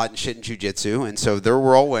competed a lot in shit in jiu-jitsu, and so they're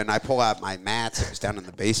rolling. I pull out my mats. It was down in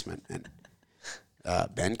the basement, and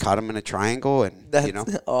Ben caught him in a triangle, and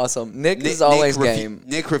That's awesome. Nick is always game.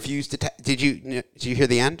 Nick refused to tap. Did you hear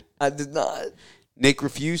the end? I did not. Nick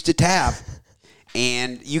refused to tap,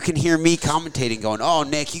 and you can hear me commentating, going, "Oh,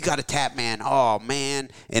 Nick, you got to tap, man. Oh,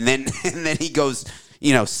 man." And then he goes,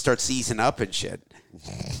 starts seizing up and shit.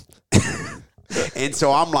 And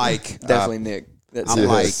so I'm like, definitely Nick.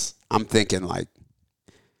 I'm thinking like,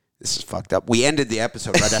 this is fucked up. We ended the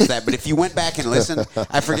episode right after that. But if you went back and listened,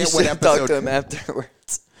 I forget what episode. Talk to him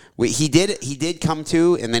afterwards. He did come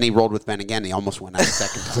to, and then he rolled with Ben again. He almost went out a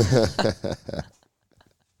second time.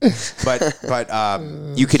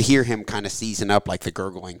 But you could hear him kind of season up like the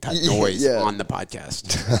gurgling type noise on the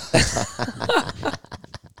podcast.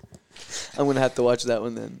 I'm going to have to watch that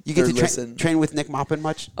one then. You get to train with Nick Maupin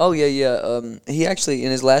much? Oh, yeah. He actually,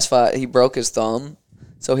 in his last fight, he broke his thumb.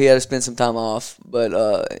 So he had to spend some time off,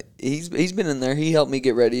 but he's been in there. He helped me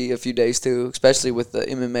get ready a few days too, especially with the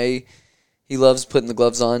MMA. He loves putting the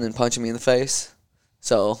gloves on and punching me in the face.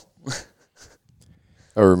 So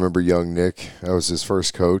I remember young Nick. I was his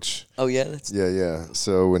first coach. Oh yeah, yeah.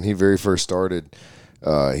 So when he very first started,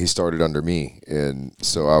 he started under me, and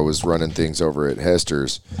so I was running things over at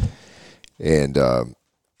Hester's, and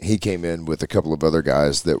he came in with a couple of other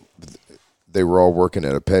guys that. They were all working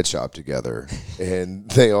at a pet shop together, and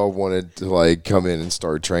they all wanted to come in and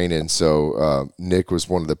start training. So Nick was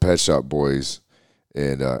one of the pet shop boys,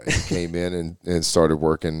 and he came in and started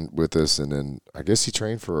working with us. And then I guess he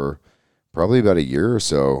trained for probably about a year or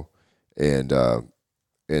so, and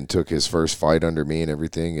took his first fight under me and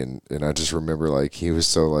everything. And I just remember he was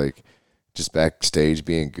so just backstage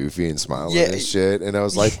being goofy and smiling and shit. And I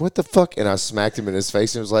was like, "What the fuck?" And I smacked him in his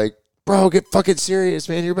face and was like, "Bro, get fucking serious,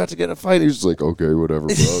 man. You're about to get in a fight." He was like, "Okay, whatever,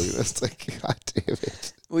 bro." It's like, God damn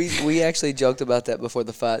it. We actually joked about that before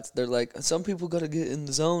the fights. They're like, some people got to get in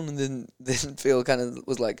the zone, and then Phil kind of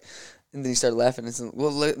was like, and then he started laughing and said,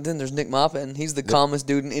 "Well, then there's Nick Maupin. He's the calmest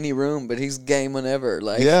dude in any room, but he's game whenever.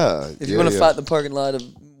 If you want to fight in the parking lot of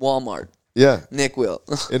Walmart, Nick will."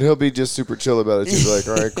 And he'll be just super chill about it. He'll be like,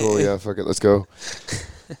 "All right, cool, yeah, fuck it, let's go."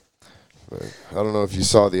 But I don't know if you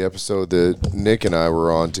saw the episode that Nick and I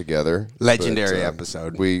were on together. Legendary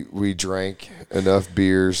episode. We drank enough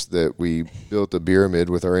beers that we built a pyramid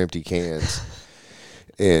with our empty cans.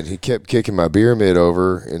 And he kept kicking my pyramid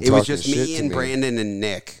over and talking shit to me. It was just me and Branden and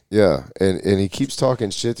Nick. Yeah, and he keeps talking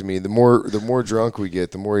shit to me. The more drunk we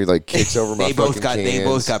get, the more he kicks over my fucking cans. They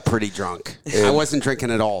both got pretty drunk. And I wasn't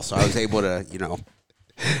drinking at all, so I was able to,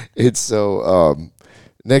 It's so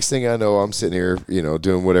next thing I know, I'm sitting here,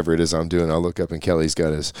 doing whatever it is I'm doing. I look up and Kelly's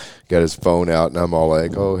got his phone out, and I'm all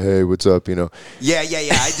like, "Oh, hey, what's up?" Yeah.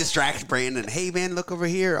 I distract Branden. "Hey, man, look over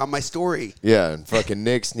here on my story." Yeah, and fucking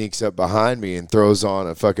Nick sneaks up behind me and throws on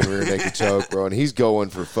a fucking rear naked choke, bro, and he's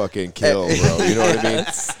going for fucking kill, bro. You know what I mean?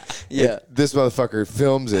 Yeah. This motherfucker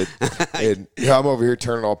films it, and I'm over here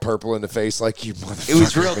turning all purple in the face like, "You motherfucker." It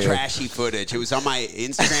was real trashy footage. It was on my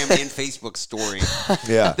Instagram and Facebook story.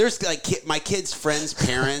 Yeah. There's my kids' friends,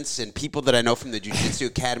 parents, and people that I know from the Jiu-Jitsu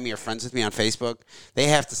Academy are friends with me on Facebook. They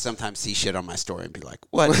have to sometimes see shit on my story and be like,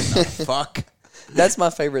 "What the fuck?" That's my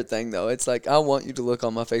favorite thing, though. It's like, I want you to look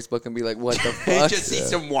on my Facebook and be like, "What the fuck?" Just see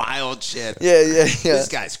some wild shit. Yeah. This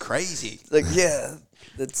guy's crazy.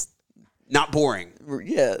 That's not boring.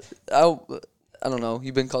 Yeah. I don't know.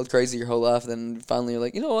 You've been called crazy your whole life, then finally you're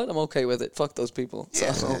like, "You know what? I'm okay with it. Fuck those people."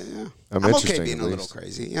 Yeah. I'm okay being a little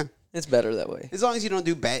crazy. Yeah. It's better that way. As long as you don't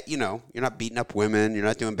do bad, you're not beating up women, you're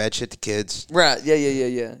not doing bad shit to kids. Right.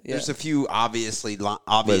 Yeah. There's a few obvious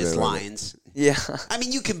lines. Yeah. I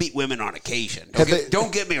mean, you can beat women on occasion.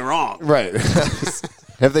 Don't get me wrong. Right.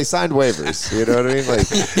 Have they signed waivers? You know what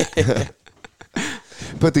I mean?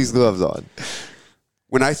 Put these gloves on.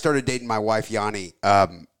 When I started dating my wife, Yanni,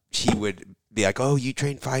 she would be like, "Oh, you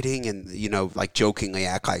train fighting," and like jokingly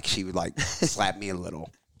act like she would like slap me a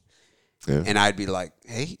little, and I'd be like,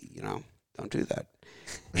 "Hey, don't do that."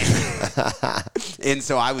 And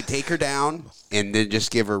so I would take her down and then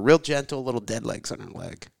just give her real gentle little dead legs on her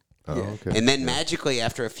leg. Oh, okay. And then magically,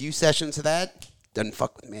 after a few sessions of that, doesn't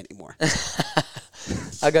fuck with me anymore.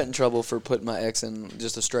 I got in trouble for putting my ex in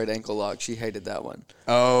just a straight ankle lock. She hated that one.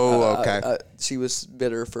 Oh, okay. She was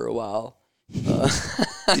bitter for a while.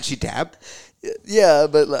 Did she tap? Yeah,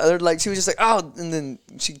 but like she was just like, oh, and then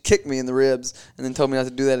she kicked me in the ribs and then told me not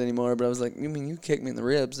to do that anymore. But I was like, you mean you kicked me in the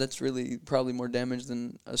ribs? That's really probably more damage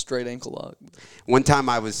than a straight ankle lock. One time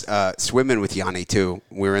I was swimming with Yanni, too.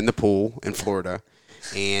 We were in the pool in Florida,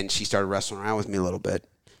 and she started wrestling around with me a little bit.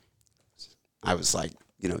 I was like,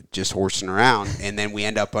 just horsing around, and then we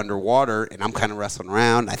end up underwater, and I'm kind of wrestling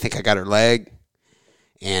around. I think I got her leg,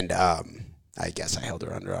 and I guess I held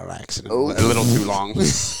her under on accident a little too long.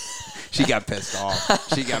 She got pissed off.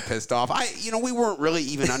 We weren't really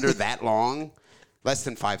even under that long, less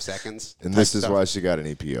than 5 seconds. And this is why she got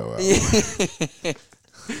an EPO out.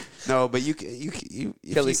 No, but you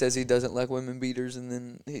Kelly says he doesn't like women beaters, and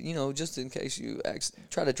then just in case you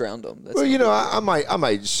try to drown them. That's I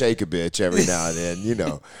might shake a bitch every now and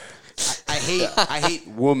then. I hate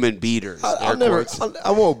woman beaters.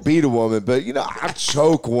 I won't beat a woman, but I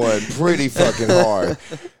choke one pretty fucking hard.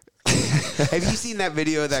 Have you seen that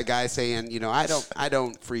video of that guy saying, I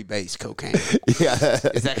don't freebase cocaine? Yeah.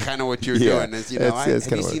 Is that kind of what you're doing? Have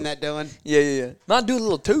you seen that, Dylan? Yeah. Not do a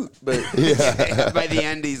little toot, but by the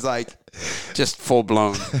end he's like, just full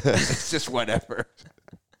blown. It's just whatever.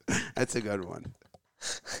 That's a good one.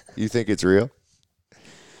 You think it's real?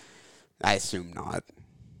 I assume not.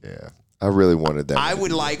 Yeah. I really wanted that. I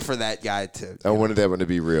would like for that guy to. I wanted that one to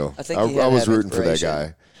be real. I think I was rooting for that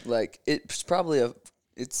guy. Like it's probably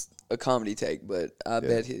it's a comedy take, but I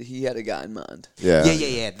bet he had a guy in mind.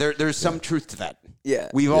 Yeah. There's some truth to that. Yeah.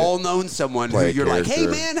 We've all known someone who you're like, hey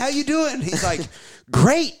man, how you doing? He's like,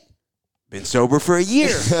 great. Been sober for a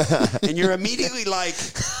year. And you're immediately like,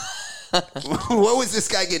 what was this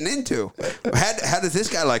guy getting into? How does this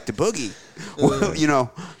guy like to boogie? Well,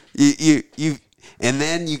 you and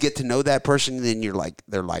then you get to know that person, and then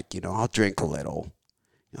they're like, I'll drink a little.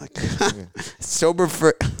 You're like, sober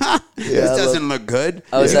for this doesn't look good.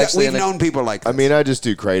 We've known people like this. I mean, I just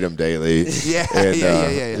do kratom daily. Yeah.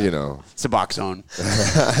 Suboxone.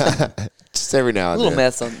 Just every now and then. A little then.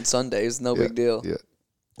 meth on Sundays, no big deal. Yeah.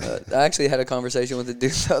 I actually had a conversation with a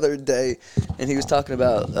dude the other day, and he was talking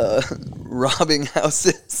about robbing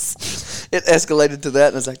houses. It escalated to that,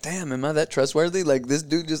 and I was like, damn, am I that trustworthy? Like, this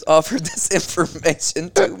dude just offered this information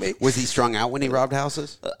to me. Was he strung out when he robbed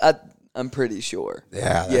houses? I'm pretty sure.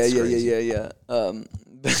 Yeah, that's crazy. Yeah.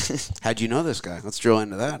 How'd you know this guy? Let's drill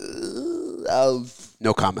into that.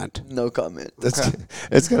 No comment. No comment. That's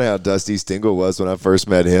kind of how Dusty Stingle was when I first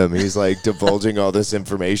met him. He's like divulging all this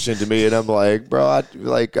information to me, and I'm like, bro, I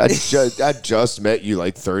just met you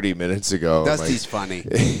like 30 minutes ago. Dusty's funny.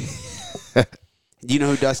 Do you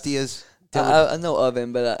know who Dusty is? I know of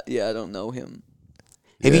him, but I don't know him.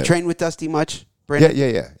 Have you trained with Dusty much, Branden?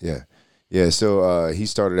 Yeah. Yeah, so he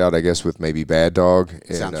started out, I guess, with maybe Bad Dog,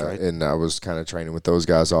 and, Sounds right. And I was kind of training with those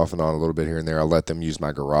guys off and on a little bit here and there. I let them use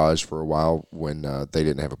my garage for a while when they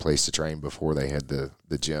didn't have a place to train before they had the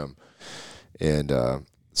gym, and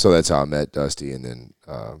so that's how I met Dusty, and then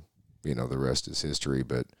the rest is history.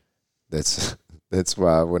 But that's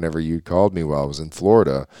why whenever you called me while I was in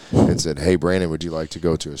Florida and said, "Hey, Branden, would you like to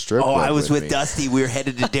go to a strip club?" Oh, I was with me? Dusty. We were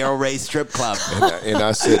headed to Daryl Ray's strip club. And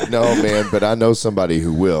I said, "No, man, but I know somebody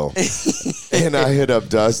who will." And I hit up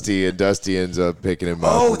Dusty, and Dusty ends up picking him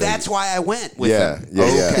up. Oh, that's why I went with him. Yeah.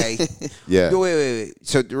 Okay. Yeah. Wait.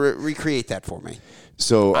 So recreate that for me.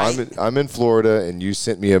 So I'm in Florida, and you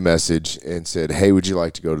sent me a message and said, "Hey, would you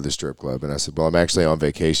like to go to the strip club?" And I said, "Well, I'm actually on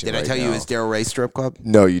vacation." Did I tell you it's Daryl Ray's strip club?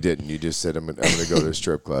 No, you didn't. You just said I'm going to go to the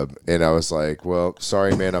strip club, and I was like, "Well,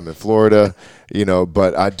 sorry, man, I'm in Florida,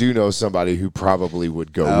 but I do know somebody who probably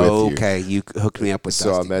would go with you." Okay, you hooked me up with Dusty.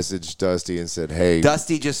 So I messaged Dusty and said, "Hey."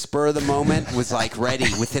 Dusty just spur of the moment was like ready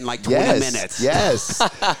within like 20 minutes. Yes.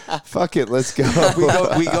 Fuck it, let's go.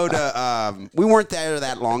 We go to. We weren't there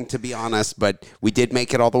that long, to be honest, but we did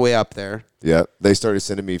make it all the way up there. Yeah, they started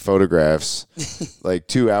sending me photographs like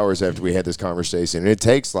 2 hours after we had this conversation. And it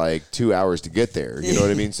takes like 2 hours to get there. You know what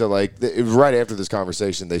I mean? So like right after this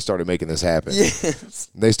conversation, they started making this happen. Yes.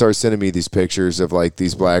 They started sending me these pictures of like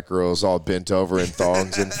these black girls all bent over in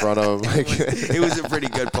thongs in front of them. It was a pretty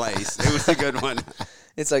good place. It was a good one.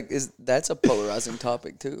 It's like that's a polarizing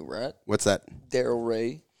topic too, right? What's that? Daryl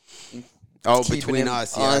Ray. Oh, keeping between him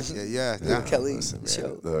us, on yeah. the Kelly Listen, man,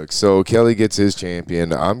 show. look, so Kelly gets his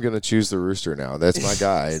champion. I'm gonna choose the Rooster now. That's my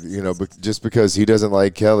guy. Just because he doesn't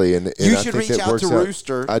like Kelly, and You I should think reach that out works to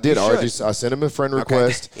Rooster. I did. You I should. sent him a friend Okay.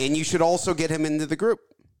 request. And you should also get him into the group.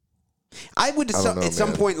 I would I don't know, at some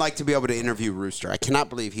man. point like to be able to interview Rooster. I cannot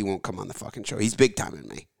believe he won't come on the fucking show. He's big time in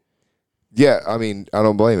me. Yeah, I mean, I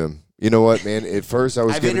don't blame him. You know what, man? At first, I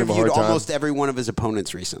was I've giving him a interviewed hard time. almost every one of his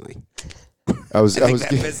opponents recently. I was I think that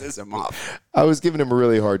pisses him off. I was giving him a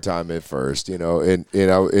really hard time at first,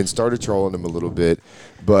 and started trolling him a little bit.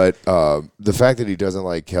 But the fact that he doesn't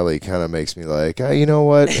like Kelly kind of makes me like, you know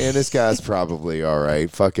what, man, this guy's probably all right.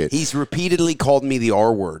 Fuck it. He's repeatedly called me the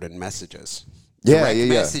R word in messages. Yeah,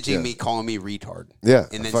 Messaging me, calling me retard. Yeah,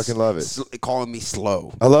 and I then fucking love it. Calling me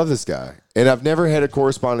slow. I love this guy, and I've never had a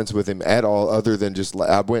correspondence with him at all, other than just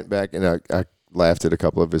I went back and I laughed at a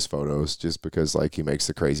couple of his photos just because like he makes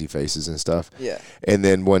the crazy faces and stuff. Yeah. And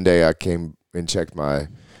then one day I came and checked my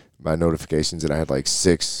notifications, and I had like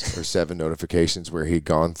 6 or 7 notifications where he'd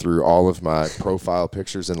gone through all of my profile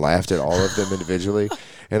pictures and laughed at all of them individually.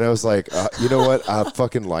 And I was like, you know what? I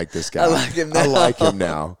fucking like this guy. I like him now. I like him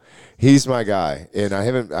now. He's my guy, and I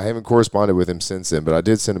haven't corresponded with him since then, but I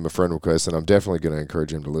did send him a friend request, and I'm definitely going to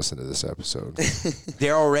encourage him to listen to this episode.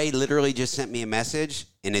 Daryl Ray literally just sent me a message,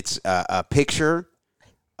 and it's a picture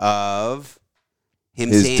of him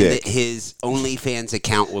His saying dick. that his OnlyFans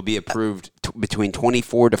account will be approved between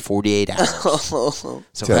 24 to 48 hours. So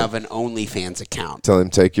he'll have an OnlyFans account. Tell him,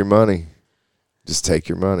 take your money. Just take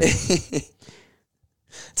your money. It's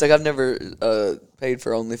like I've never paid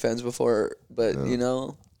for OnlyFans before, but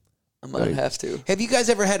I might have to. Have you guys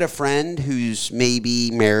ever had a friend who's maybe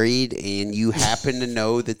married and you happen to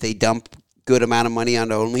know that they dump good amount of money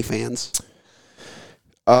onto OnlyFans?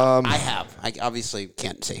 I have. I obviously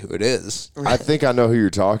can't say who it is. I think I know who you're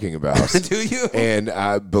talking about. Do you? And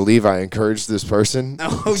I believe I encouraged this person.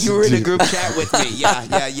 Oh, you were in a group chat with me.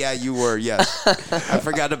 Yeah, you were, yes. I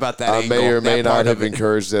forgot about that I angle, may or may that part not of have it.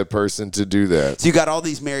 encouraged that person to do that. So you got all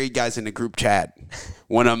these married guys in a group chat.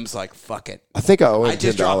 One of them's like, fuck it. I think I owe him I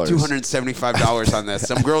just dropped $10. $275 on this.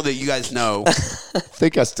 Some girl that you guys know. I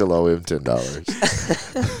think I still owe him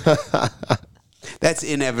 $10. That's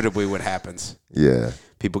inevitably what happens. Yeah.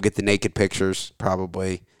 People get the naked pictures,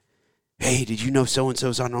 probably. Hey, did you know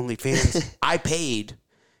so-and-so's on OnlyFans? I paid.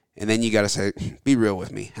 And then you got to say, be real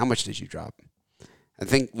with me. How much did you drop? I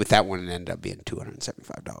think with that one, it ended up being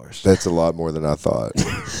 $275. That's a lot more than I thought.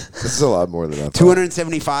 That's a lot more than I thought.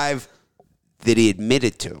 $275 that he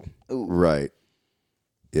admitted to. Ooh, Right.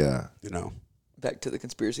 Yeah. You know, back to the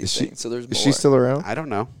conspiracy Is thing. So there's more. Is she still around? I don't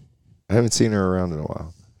know. I haven't seen her around in a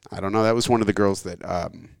while. I don't know. That was one of the girls that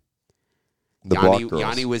The block girls.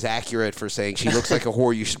 Yanni was accurate for saying she looks like a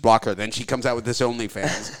whore. You should block her. Then she comes out with this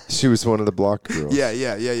OnlyFans. She was one of the block girls. Yeah.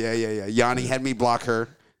 Yanni had me block her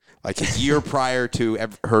like a year prior to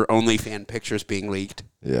her OnlyFans pictures being leaked.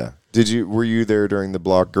 Yeah. Were you there during the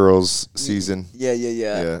block girls season?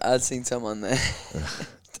 Yeah. I'd seen some on there.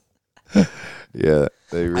 Yeah.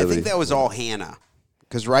 They really. I think that was all Hannah.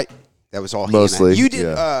 Because, that was all Mostly, Hannah. You did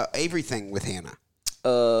yeah. Avery thing with Hannah.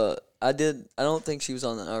 I did. I don't think she was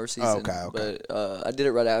on our season. Okay. But I did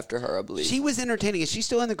it right after her, I believe. She was entertaining. Is she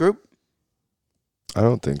still in the group? I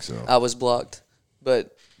don't think so. I was blocked,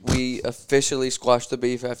 but we officially squashed the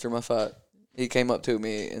beef after my fight. He came up to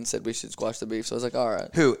me and said we should squash the beef. So I was like, all right.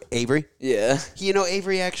 Who? Avery? Yeah. You know,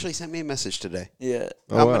 Avery actually sent me a message today. Yeah.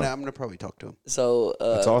 Oh, I'm wow. gonna probably talk to him. So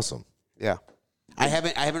That's awesome. Yeah. I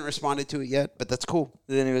haven't responded to it yet, but that's cool.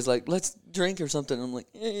 then he was like, let's drink or something. I'm like,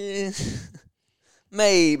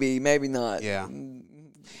 maybe not. Yeah.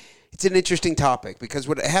 It's an interesting topic because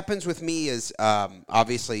what happens with me is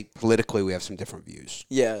obviously politically we have some different views.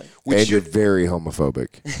 Yeah. And you're very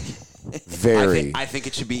homophobic. Very. I think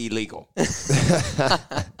it should be illegal.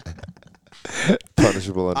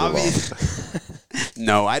 Punishable under law.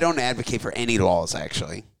 No, I don't advocate for any laws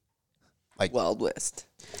actually. Like Wild West.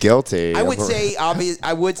 Guilty. I would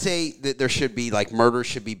say that there should be like murder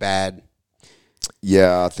should be bad.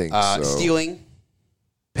 Yeah, I think so. Stealing,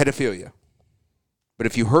 pedophilia. But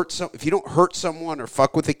if you don't hurt someone or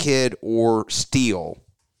fuck with a kid or steal,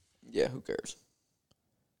 Yeah, who cares?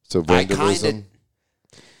 So vandalism.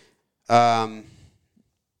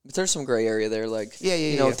 But there's some gray area there, like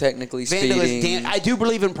technically speeding. I do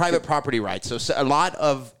believe in private property rights. So a lot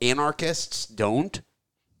of anarchists don't.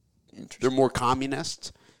 They're more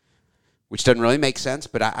communists, which doesn't really make sense.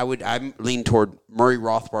 But I'm lean toward Murray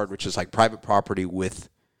Rothbard, which is like private property with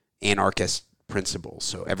anarchist principles.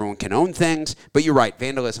 So everyone can own things. But you're right,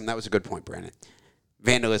 vandalism. That was a good point, Brandon.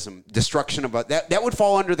 Vandalism, destruction of that would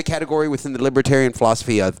fall under the category within the libertarian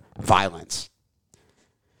philosophy of violence.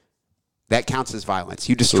 That counts as violence.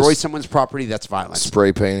 You destroy someone's property, that's violence.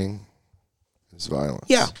 Spray painting is violence.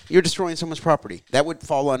 Yeah, you're destroying someone's property. That would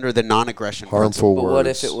fall under the non-aggression harmful principle. But what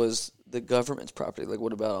if it was the government's property? Like,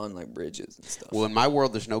 what about on, like, bridges and stuff? Well, in my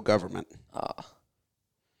world, there's no government.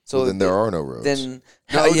 So then there are no roads. Then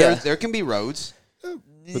No, there can be roads.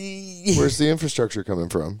 Where's the infrastructure coming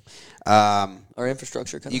from? Our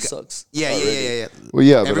infrastructure kind of sucks. Yeah. Well,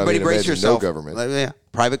 yeah, but Everybody brace imagine yourself. no government. Yeah,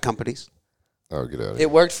 private companies. Oh, get out of here.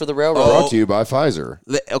 It worked for the railroad. Brought to you by Pfizer.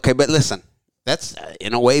 Okay, but listen, that's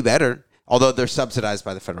in a way better. Although they're subsidized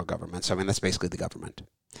by the federal government, so I mean that's basically the government.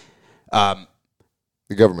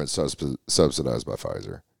 The government's subsidized by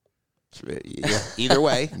Pfizer. Yeah, either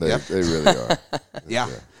way, They really are. yeah.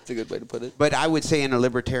 That's a good way to put it. But I would say in a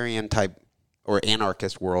libertarian type or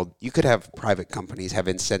anarchist world, you could have private companies have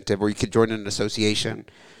incentive, or you could join an association.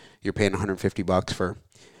 You're paying $150 for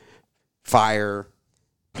fire,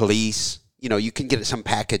 police. You know, you can get some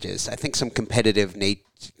packages. I think some competitive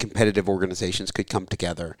organizations could come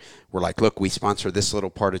together. We're like, look, we sponsor this little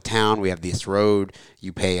part of town. We have this road.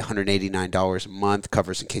 You pay $189 a month,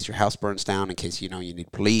 covers in case your house burns down, in case, you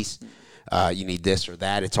need police. You need this or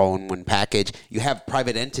that. It's all in one package. You have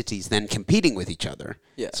private entities then competing with each other.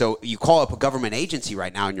 Yeah. So you call up a government agency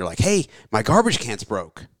right now and you're like, hey, my garbage can's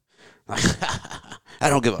broke. I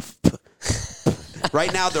don't give a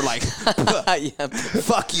Right now they're like,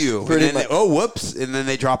 fuck you. And then whoops. And then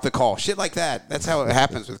they drop the call. Shit like that. That's how it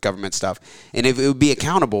happens with government stuff. And if it would be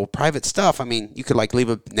accountable, private stuff, I mean, you could like leave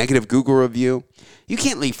a negative Google review. You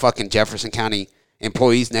can't leave fucking Jefferson County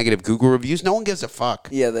employees negative Google reviews. No one gives a fuck.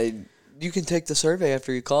 Yeah, you can take the survey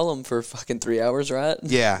after you call them for fucking 3 hours, right?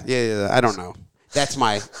 Yeah. I don't know. That's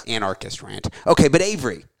my anarchist rant. Okay, but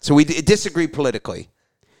Avery. So we disagree politically.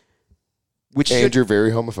 And you're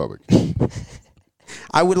very homophobic.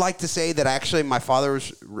 I would like to say that actually my father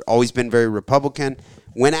has always been very Republican,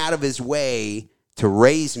 went out of his way to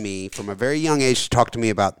raise me from a very young age to talk to me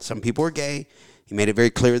about some people are gay. He made it very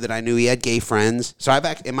clear that I knew he had gay friends. So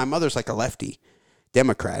and my mother's like a lefty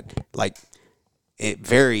Democrat, like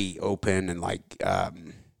very open and like, I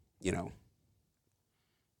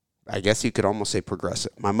guess you could almost say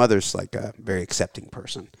progressive. My mother's like a very accepting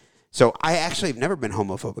person. So I actually have never been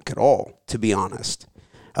homophobic at all, to be honest.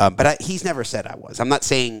 But he's never said I was. I'm not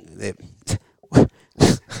saying that.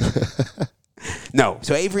 No.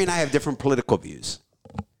 So Avery and I have different political views.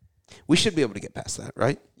 We should be able to get past that,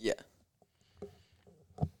 right? Yeah.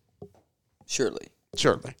 Surely.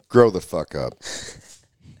 Grow the fuck up,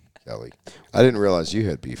 Kelly. I didn't realize you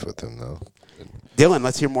had beef with him, though. Dylan,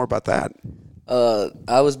 let's hear more about that.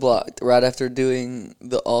 I was blocked right after doing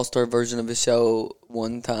the all-star version of his show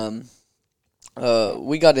one time.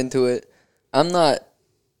 We got into it. I'm not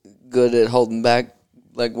good at holding back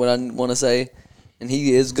like what I want to say, and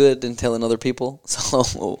he is good in telling other people.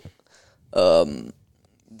 So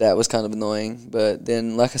that was kind of annoying. But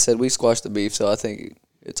then, like I said, we squashed the beef, so I think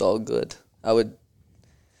it's all good.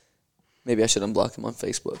 Maybe I should unblock him on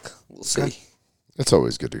Facebook. We'll see. Okay. It's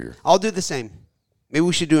always good to hear. I'll do the same. Maybe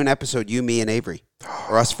we should do an episode, you, me, and Avery,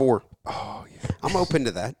 or us four. Oh, yeah. I'm open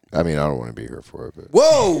to that. I mean, I don't want to be here for it. But.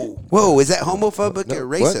 Whoa! Is that homophobic or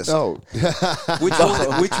racist? What?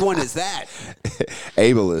 No. Which one is that?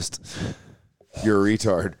 Ableist. You're a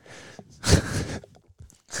retard.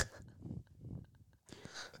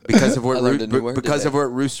 Because of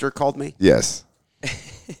what Rooster called me? Yes.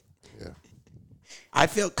 I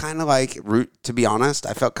feel kind of like, to be honest,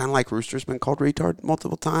 Rooster's been called retard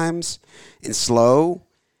multiple times and slow,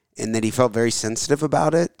 and that he felt very sensitive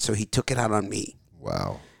about it, so he took it out on me.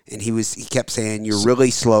 Wow. And he kept saying, "You're really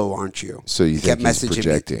slow, aren't you?" So you think he's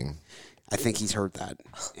projecting? Me. I think he's heard that,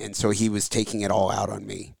 and so he was taking it all out on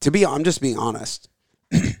me. I'm just being honest.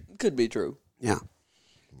 Could be true. Yeah.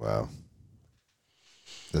 Wow.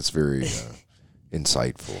 That's very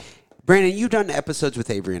insightful. Brandon, you've done episodes with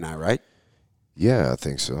Avery and I, right? Yeah, I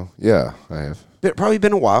think so. Yeah, I have. Probably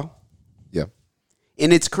been a while. Yeah.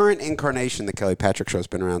 In its current incarnation, the Kelly Patrick Show has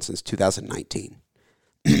been around since 2019.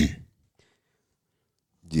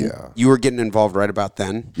 Yeah. You were getting involved right about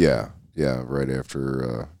then? Yeah, right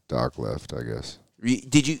after Doc left, I guess.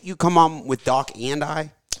 Did you come on with Doc and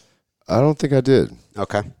I? I don't think I did.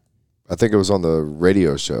 Okay. I think it was on the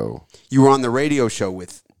radio show. You were on the radio show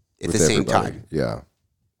with the same time? Yeah.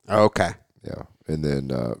 Okay. Yeah, and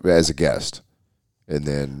then as a guest. And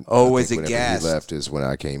then as a guest. He left is when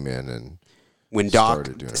I came in and when Doc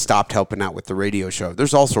stopped helping out with the radio show.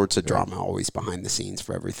 There's all sorts of drama always behind the scenes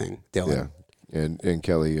for everything, Dylan. Yeah, and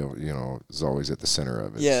Kelly, is always at the center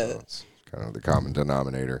of it. Yeah, so it's kind of the common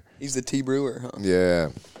denominator. He's the tea brewer, huh?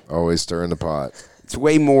 Yeah, always stirring the pot. It's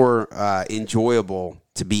way more enjoyable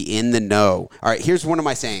to be in the know. All right, here's one of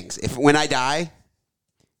my sayings. When I die,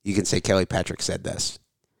 you can say Kelly Patrick said this.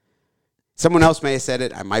 Someone else may have said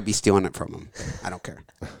it. I might be stealing it from him. I don't care.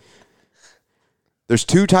 There's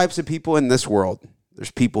two types of people in this world.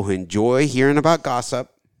 There's people who enjoy hearing about gossip,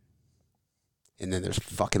 and then there's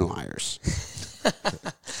fucking liars.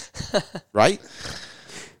 Right?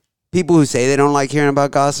 People who say they don't like hearing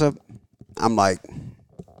about gossip, I'm like,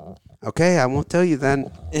 okay, I won't tell you then.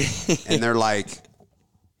 And they're like,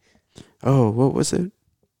 oh, what was it?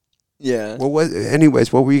 Yeah.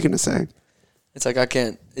 Anyways, what were you going to say? It's like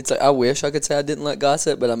I wish I could say I didn't like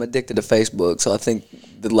gossip, but I'm addicted to Facebook, so I think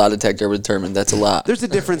the lie detector would determine that's a lie. There's a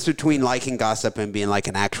difference between liking gossip and being like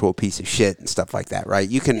an actual piece of shit and stuff like that, right?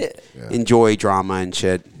 You can enjoy drama and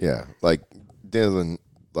shit. Yeah, like Dylan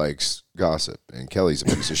likes gossip, and Kelly's a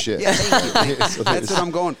piece of shit. Yeah, so that's what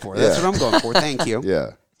I'm going for. That's what I'm going for. Thank you.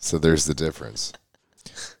 Yeah, so there's the difference.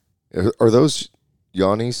 Are those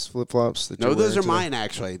Yanni's flip-flops? No, those are mine,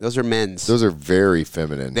 actually. Those are men's. Those are very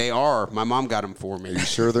feminine. They are. My mom got them for me. Are you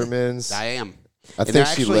sure they're men's? I am. I think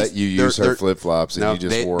she let you use her flip-flops, and you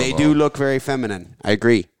just wore them. They do look very feminine. I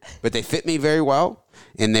agree. But they fit me very well,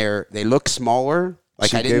 and they look smaller.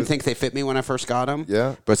 Like, I didn't think they fit me when I first got them.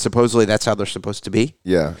 Yeah. But supposedly that's how they're supposed to be.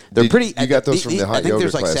 Yeah. They're pretty. You got those from the hot yoga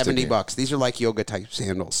class, I think there's like $70. These are like yoga-type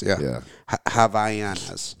sandals. Yeah. Yeah.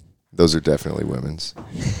 Havaianas. Those are definitely women's.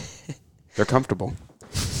 They're comfortable.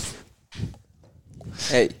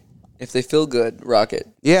 Hey, if they feel good, rock it.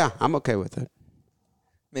 Yeah, I'm okay with it.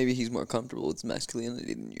 Maybe he's more comfortable with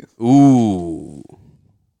masculinity than you. Ooh.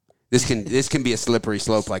 This can be a slippery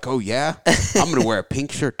slope. Like, oh yeah, I'm gonna wear a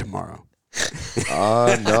pink shirt tomorrow. No,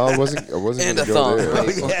 I wasn't And gonna a go thong. there.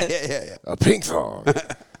 Right? Yeah. A pink thong.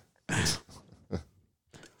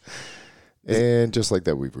 And just like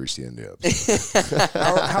that, we've reached the end of the episode.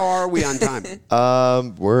 How are we on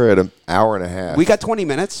time? We're at an hour and a half. We got 20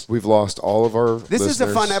 minutes. We've lost all of our This is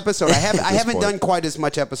a fun episode. I haven't done quite as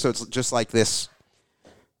much episodes just like this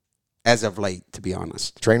as of late, to be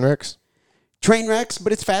honest. Train wrecks? Train wrecks,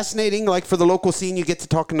 but it's fascinating. Like, for the local scene, you get to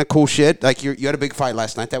talking to cool shit. Like, you had a big fight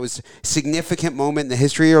last night. That was a significant moment in the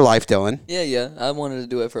history of your life, Dylan. Yeah. I wanted to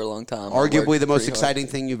do it for a long time. Arguably the most exciting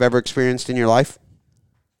thing you've ever experienced in your life.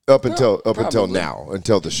 Up until now,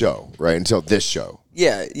 until the show, right? Until this show.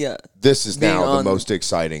 Yeah. This is now the most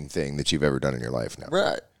exciting thing that you've ever done in your life now.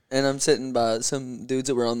 Right. And I'm sitting by some dudes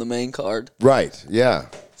that were on the main card. Right, yeah.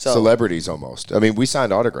 So, celebrities almost. I mean, we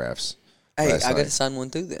signed autographs. Hey, I got to sign one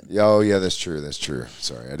too then. Oh, yeah, that's true.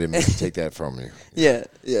 Sorry, I didn't mean to take that from you. Yeah.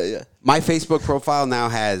 My Facebook profile now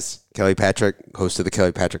has Kelly Patrick, host of the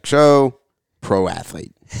Kelly Patrick Show, pro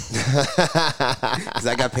athlete. Because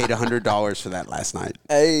I got paid $100 for that last night.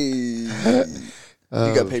 Hey. You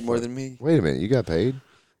got paid more than me. Wait a minute, you got paid?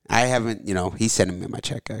 I haven't, he's sending me my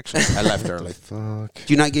check, actually. I left early. Fuck. Did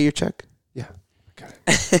you not get your check? Yeah. Okay.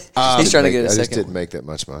 He's trying to get a second. I just didn't make that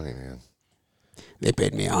much money, man. They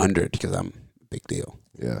paid me $100 because I'm a big deal.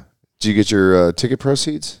 Yeah. Did you get your ticket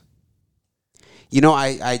proceeds?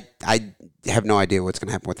 I have no idea what's going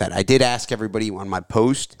to happen with that. I did ask everybody on my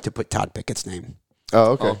post to put Todd Pickett's name.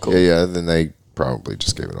 Oh, okay. Oh, cool. Yeah. Then they probably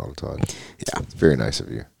just gave it all to Todd. Yeah. It's very nice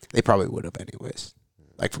of you. They probably would have anyways,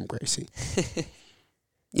 like from Gracie.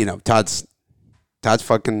 Todd's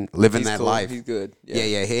fucking living that cool. life. He's good. Yeah,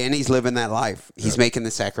 and he's living that life. He's making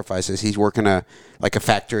the sacrifices. He's working a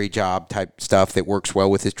factory job type stuff that works well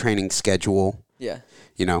with his training schedule. Yeah.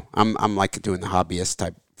 I'm like doing the hobbyist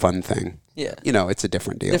type fun thing. Yeah. It's a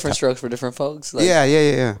different deal. Different strokes for different folks. Like,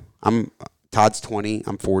 yeah. Todd's 20.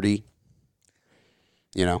 I'm 40.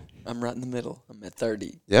 I'm right in the middle. I'm at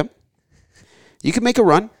 30. Yep. You can make a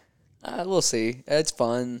run. We'll see. It's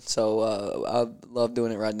fun. So I love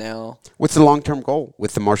doing it right now. What's the long-term goal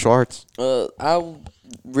with the martial arts? I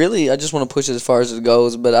just want to push it as far as it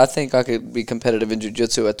goes, but I think I could be competitive in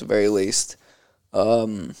jiu-jitsu at the very least.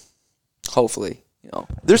 Hopefully,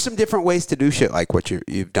 There's some different ways to do shit like what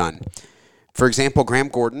you've done. For example, Graham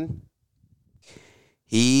Gordon,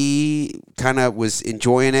 he kind of was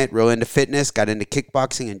enjoying it, real into fitness, got into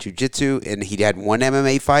kickboxing and jiu-jitsu, and he had one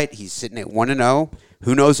MMA fight. He's sitting at 1-0.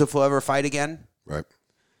 Who knows if he'll ever fight again? Right.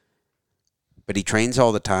 But he trains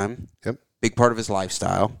all the time. Yep. Big part of his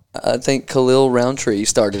lifestyle. I think Khalil Roundtree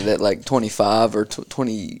started at like 25 or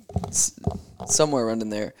 20, somewhere around in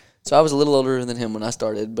there. So I was a little older than him when I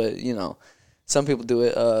started, but, some people do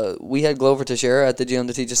it. We had Glover Teixeira at the gym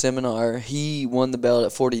to teach a seminar. He won the belt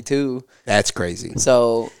at 42. That's crazy.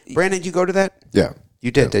 So, Branden, did you go to that? Yeah.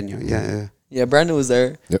 You did, didn't you? Yeah. Yeah, Branden was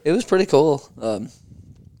there. Yep. It was pretty cool.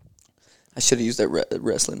 I should have used that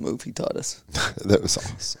wrestling move he taught us. That was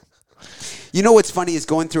awesome. You know what's funny is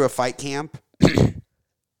going through a fight camp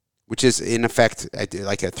which is in effect I did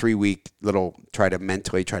like a 3-week little try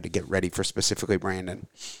to get ready for specifically Branden.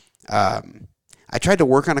 I tried to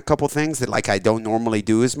work on a couple things that like I don't normally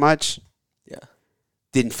do as much. Yeah.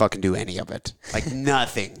 Didn't fucking do any of it. Like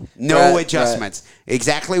nothing. No adjustments. Right.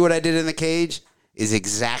 Exactly what I did in the cage is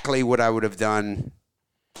exactly what I would have done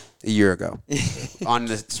a year ago on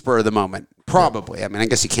the spur of the moment. Probably. I mean, I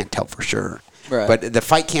guess you can't tell for sure. Right. But the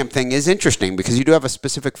fight camp thing is interesting because you do have a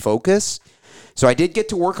specific focus. So I did get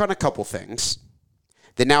to work on a couple things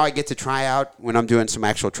that now I get to try out when I'm doing some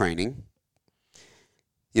actual training.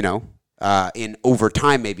 You know, in over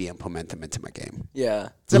time, maybe implement them into my game. Yeah.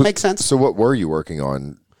 Does that make sense? So what were you working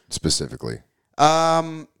on specifically?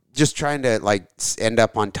 Just trying to like end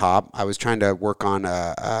up on top. I was trying to work on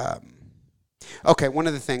okay, one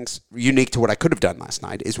of the things unique to what I could have done last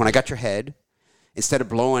night is when I got your head, instead of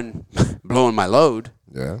blowing my load,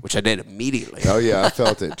 which I did immediately. Oh yeah, I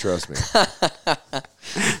felt it. Trust me.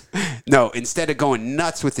 No, instead of going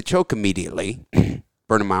nuts with the choke immediately,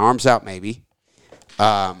 burning my arms out maybe.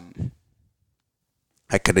 I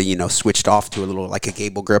could have, switched off to a little like a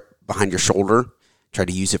gable grip behind your shoulder. Try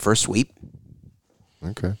to use it for a sweep.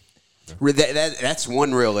 Okay. That's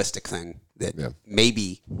one realistic thing that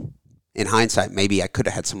maybe, in hindsight, maybe I could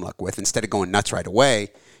have had some luck with. Instead of going nuts right away,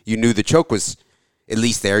 you knew the choke was at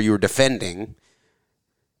least there. You were defending.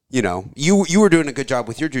 You were doing a good job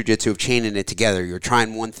with your jiu-jitsu of chaining it together. You were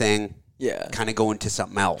trying one thing, kind of going to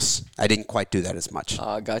something else. I didn't quite do that as much.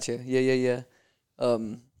 Gotcha. Yeah.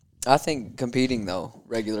 I think competing though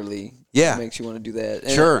regularly makes you want to do that.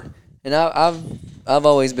 And, sure. And I've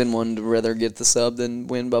always been one to rather get the sub than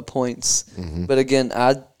win by points. Mm-hmm. But again,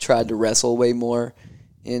 I tried to wrestle way more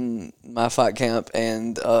in my fight camp,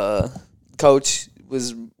 and coach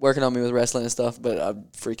was working on me with wrestling and stuff, but I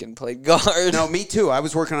freaking played guard. No, me too. I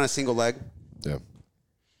was working on a single leg. Yeah.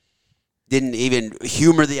 Didn't even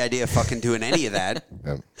humor the idea of fucking doing any of that.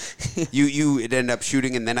 You would end up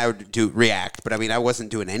shooting, and then I would react. But, I mean, I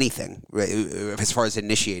wasn't doing anything as far as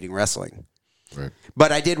initiating wrestling. Right.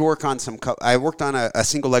 But I did work on I worked on a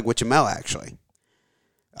single leg with Jamel, actually.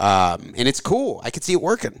 And it's cool. I could see it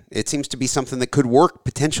working. It seems to be something that could work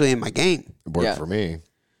potentially in my game. It worked for me.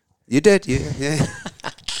 You did? Yeah.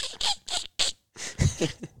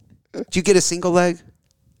 Did you get a single leg?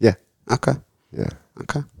 Yeah. Okay. Yeah.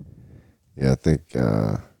 Okay. Yeah, I think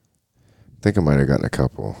I might have gotten a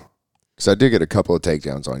couple. Because I did get a couple of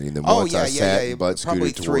takedowns on you. And then once I sat and butt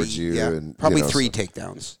scooted towards you. Yeah. And, probably 3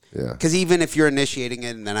 takedowns. Yeah. Because even if you're initiating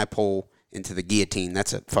it and then I pull into the guillotine,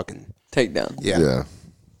 that's a fucking... takedown. Yeah.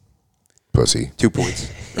 Pussy. 2 points,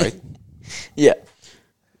 right? Yeah.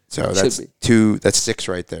 So that's 2. That's 6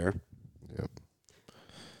 right there. Yep.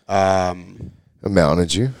 I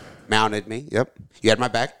mounted you. Mounted me. Yep. You had my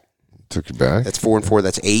back. Took you back. That's 4 and 4.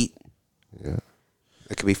 That's 8. Yeah.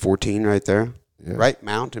 That could be 14 right there. Yeah. Right?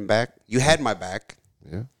 Mount and back. You had my back.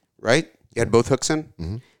 Yeah. Right? You had both hooks in?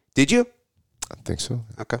 Mm-hmm. Did you? I think so.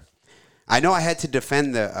 Okay. I know I had to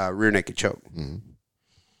defend the rear naked choke. Mm-hmm.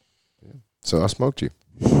 Yeah. So I smoked you.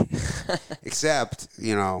 Except,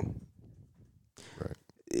 Right.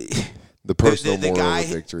 The personal moral of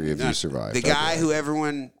victory if you survive. The guy who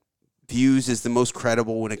everyone views as the most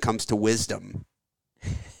credible when it comes to wisdom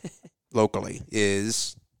locally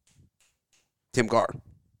is Tim Garr.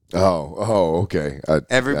 Oh, okay.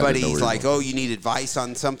 Everybody's like, oh, you need advice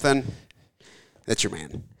on something? That's your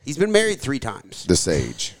man. He's been married 3 times. The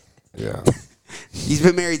sage. Yeah. He's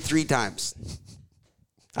been married 3 times.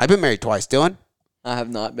 I've been married twice. Dylan? I have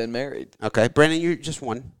not been married. Okay. Branden, you're just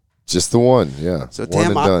one. Just the one, yeah. So one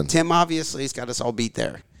and done. Tim obviously has got us all beat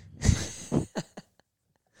there.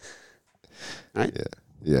 Right?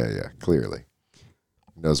 Yeah. Clearly.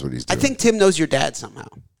 Knows what he's doing. I think Tim knows your dad somehow.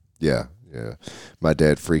 Yeah. My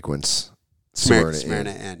dad frequents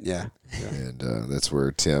Smyrna Inn, yeah. And that's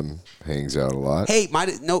where Tim hangs out a lot. Hey,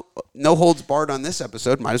 no holds barred on this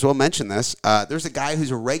episode. Might as well mention this. There's a guy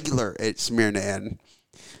who's a regular at Smyrna Inn.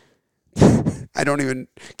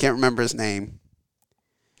 Can't remember his name.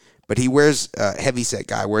 But he wears, heavyset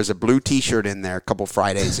guy, wears a blue T-shirt in there a couple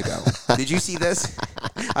Fridays ago. Did you see this?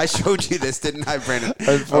 I showed you this, didn't I, Branden?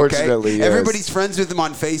 Unfortunately, yes. Everybody's friends with him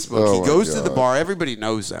on Facebook. He goes to the bar. Everybody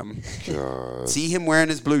knows him. God. See him wearing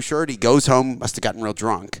his blue shirt. He goes home, must have gotten real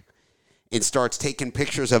drunk, and starts taking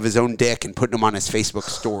pictures of his own dick and putting them on his Facebook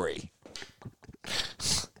story.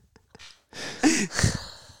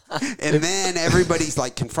 And then everybody's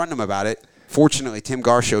like confronting him about it. Fortunately, Tim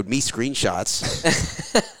Garr showed me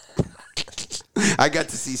screenshots. I got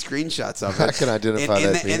to see screenshots of it. I can identify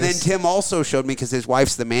that penis. And then Tim also showed me, because his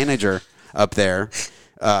wife's the manager up there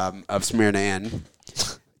of Smyrna Inn.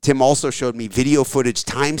 Tim also showed me video footage,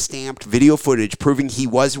 time-stamped video footage, proving he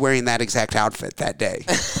was wearing that exact outfit that day.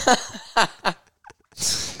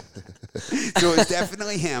 So it was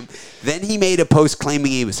definitely him. Then he made a post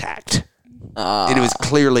claiming he was hacked. And it was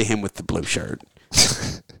clearly him with the blue shirt.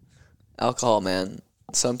 Alcohol, man.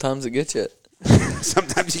 Sometimes it gets you.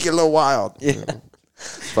 Sometimes you get a little wild. Yeah.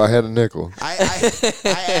 If I had a nickel. I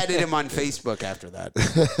added him on Facebook after that.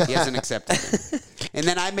 He hasn't accepted me. And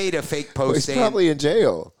then I made a fake post He's saying... probably in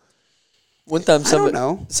jail. One time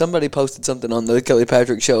know. somebody posted something on the Kelly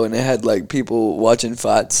Patrick show, and it had like people watching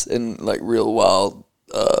fights and like real wild.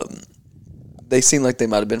 They seemed like they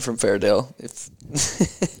might have been from Fairdale.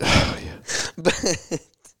 But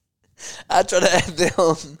I tried to add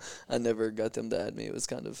them. I never got them to add me. It was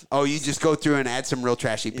kind of... Oh, you just go through and add some real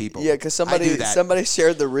trashy people. Yeah, because somebody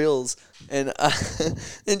shared the reels, and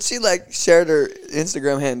and she like shared her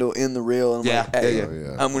Instagram handle in the reel. And I'm like, hey,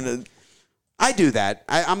 I'm gonna... I do that.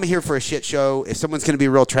 I'm here for a shit show. If someone's going to be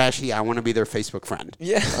real trashy, I want to be their Facebook friend.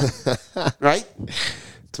 Yeah. Right?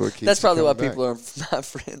 That's probably why people are not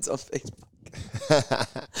friends on Facebook.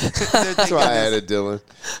 That's why I added Dylan.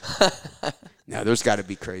 No, there's got to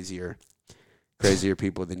be crazier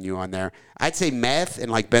people than you on there. I'd say meth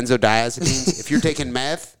and like benzodiazepines. If you're taking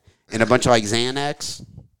meth and a bunch of like Xanax,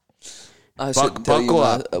 I should tell you buckle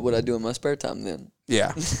up. what I do in my spare time then.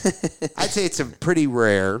 Yeah. I'd say it's a pretty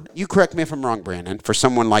rare, you correct me if I'm wrong, Brandon, for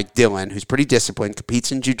someone like Dylan, who's pretty disciplined,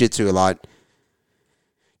 competes in jiu-jitsu a lot,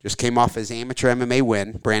 just came off his amateur MMA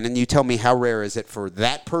win. Brandon, you tell me, how rare is it for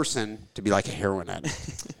that person to be like a heroin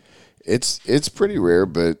addict? It's pretty rare,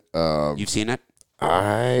 but... You've seen it?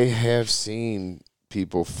 I have seen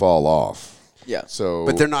people fall off. Yeah.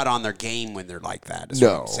 But they're not on their game when they're like that, is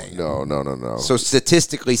what I'm saying. No. So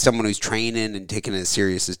statistically, someone who's training and taking it as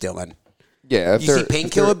serious as Dylan. Yeah. You see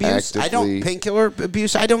painkiller abuse? Painkiller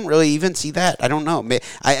abuse, I don't really even see that. I don't know.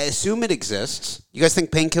 I assume it exists. You guys think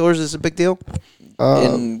painkillers is a big deal?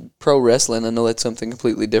 In pro wrestling, I know that's something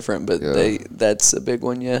completely different, but that's a big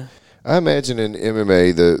one, yeah. I imagine in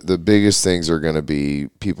MMA, the biggest things are going to be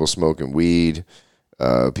people smoking weed,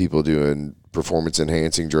 people doing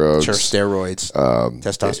performance-enhancing drugs. Sure, steroids,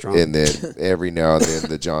 testosterone. And then every now and then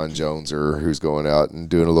the John Joneser who's going out and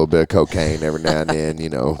doing a little bit of cocaine every now and then,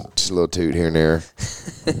 just a little toot here and there.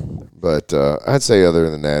 But I'd say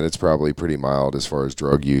other than that, it's probably pretty mild as far as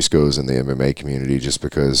drug use goes in the MMA community just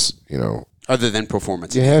because, other than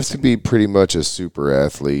performance. You have to be pretty much a super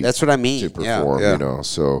athlete. That's what I mean. To perform,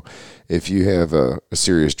 So if you have a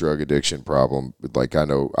serious drug addiction problem, like I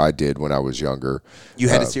know I did when I was younger. You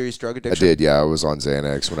had a serious drug addiction? I did, yeah. I was on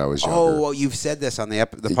Xanax when I was younger. Oh, well, you've said this on the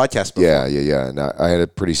podcast before. Yeah. And I had a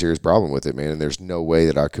pretty serious problem with it, man. And there's no way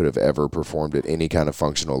that I could have ever performed at any kind of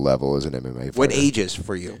functional level as an MMA fighter. What ages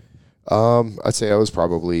for you? I'd say I was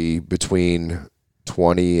probably between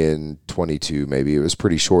 20 and 22, maybe. It was a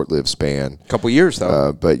pretty short-lived span. A couple years,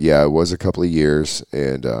 though. But yeah, it was a couple of years,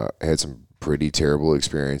 and I had some pretty terrible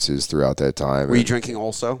experiences throughout that time. Were you drinking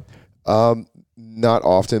also? Not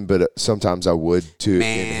often, but sometimes I would to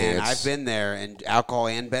Man, enhance. I've been there, and alcohol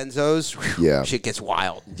and benzos, shit gets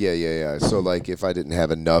wild. Yeah. So, like, if I didn't have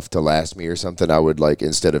enough to last me or something, I would, like,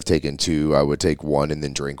 instead of taking two, I would take one and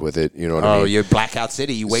then drink with it. You know what I mean? Oh, you're blackout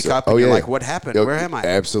city. You wake up and you're like, what happened? Where am I?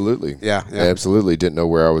 Absolutely. Yeah. Absolutely. Didn't know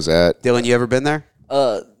where I was at. Dylan, you ever been there?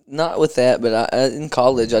 Not with that, but in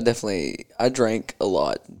college, I drank a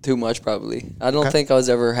lot. Too much, probably. I don't think I was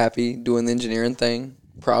ever happy doing the engineering thing.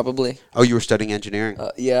 Probably. Oh, you were studying engineering?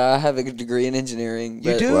 Yeah, I have a degree in engineering.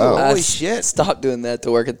 You do? Wow. Holy shit. Stopped doing that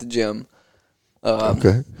to work at the gym.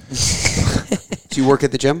 Okay. Do you work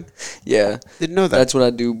at the gym? Yeah. Didn't know that. That's what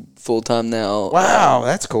I do full time now. Wow,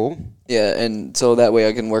 that's cool. Yeah, and so that way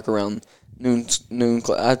I can work around noon.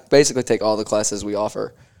 I basically take all the classes we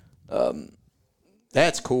offer.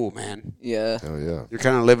 That's cool, man. Yeah. Oh, yeah. You're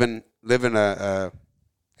kind of living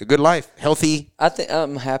a good life, healthy. I think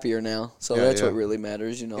I'm happier now, so that's what really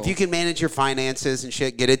matters, If you can manage your finances and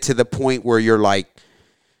shit, get it to the point where you're like,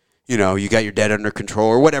 you got your debt under control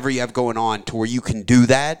or whatever you have going on to where you can do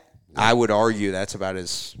that, I would argue that's about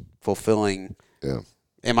as fulfilling. Yeah.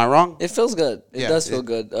 Am I wrong? It feels good. It does feel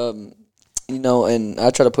good. And I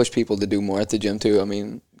try to push people to do more at the gym too. I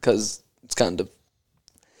mean, because it's kind of,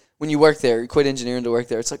 when you work there, you quit engineering to work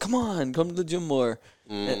there, it's like, come to the gym more.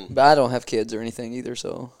 But I don't have kids or anything either,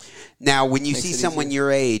 so. Now, when you see someone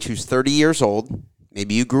your age who's 30 years old,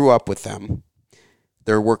 maybe you grew up with them,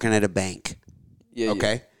 they're working at a bank,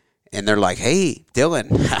 okay? Yeah. And they're like, hey,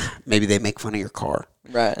 Dylan, maybe they make fun of your car.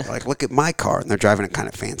 Right. Like, look at my car, and they're driving a kind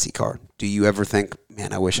of fancy car. Do you ever think,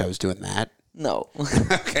 man, I wish I was doing that? No.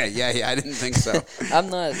 Okay, yeah, I didn't think so. I'm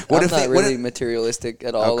not really materialistic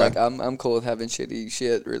at all. Okay. Like I'm cool with having shitty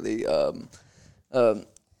shit. Really, I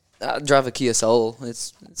drive a Kia Soul.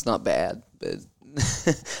 It's not bad, but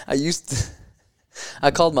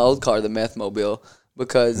I called my old car the Meth Mobile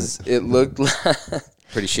because it looked like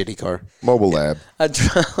pretty shitty car. Mobile Lab. I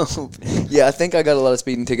drove. Yeah, I think I got a lot of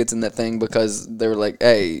speeding tickets in that thing because they were like,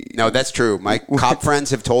 "Hey." No, that's true. My cop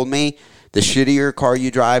friends have told me the shittier car you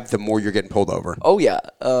drive, the more you're getting pulled over. Oh yeah.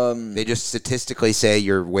 They just statistically say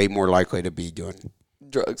you're way more likely to be doing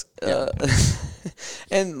drugs. Yeah.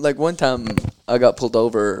 And like one time I got pulled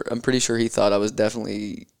over. I'm pretty sure he thought I was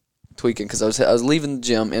definitely tweaking because I was leaving the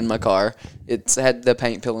gym in my car. It's had the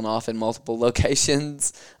paint peeling off in multiple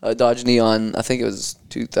locations. Dodge Neon, I think it was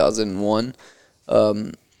 2001,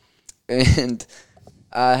 and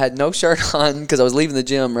I had no shirt on because I was leaving the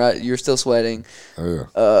gym. Right, you're still sweating. Oh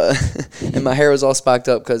yeah. And my hair was all spiked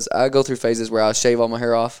up because I go through phases where I shave all my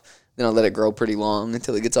hair off, then I let it grow pretty long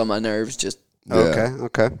until it gets on my nerves. Just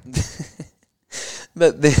okay.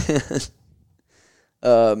 But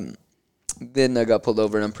then I got pulled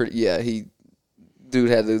over, and dude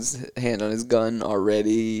had his hand on his gun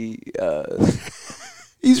already.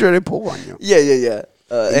 He's ready to pull on you. Yeah.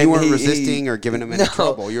 And you weren't resisting or giving him any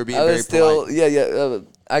trouble. You were being very polite. Yeah.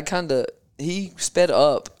 He sped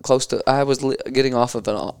up close to. I was getting off of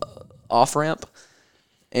an off ramp,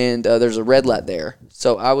 and there's a red light there.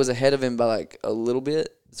 So I was ahead of him by like a little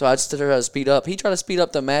bit. So I just tried to speed up. He tried to speed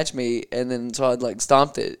up to match me, and then so I like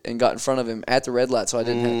stomped it and got in front of him at the red light. So I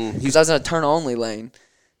didn't because I was in a turn only lane.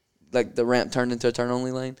 Like the ramp turned into a turn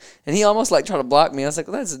only lane, and he almost like tried to block me. I was like,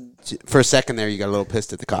 For a second there, you got a little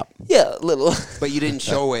pissed at the cop. Yeah, a little. But you didn't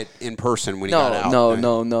show it in person when he got out.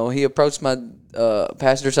 No. He approached my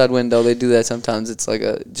passenger side window. They do that sometimes. It's like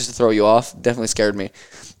just to throw you off. Definitely scared me.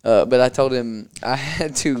 But I told him I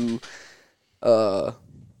had to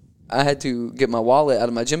get my wallet out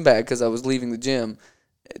of my gym bag because I was leaving the gym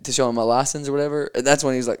to show him my license or whatever. And that's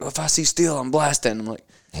when he's like, if I see steel, I'm blasting. I'm like,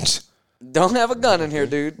 don't have a gun in here,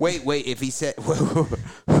 dude. Wait. If he said,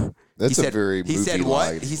 that's a very movie. He said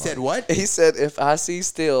what? He said what? He said, if I see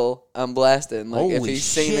steel, I'm blasting. Like Holy if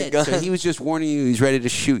he's shit. seen the gun. So he was just warning you. He's ready to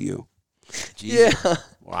shoot you. Jesus. Yeah.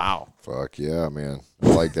 Wow. Fuck yeah, man. I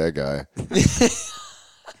like that guy.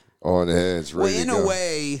 On the head, it's ready in to go. a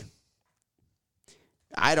way,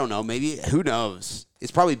 I don't know. Maybe who knows?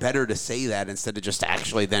 It's probably better to say that instead of just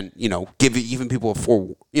actually then give even people a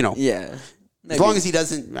Yeah. Maybe. As long as he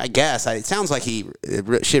doesn't, I guess. It sounds like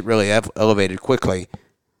shit really elevated quickly.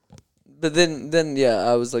 But then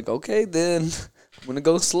I was like, okay, then I'm gonna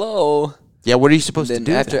go slow. Yeah, what are you supposed to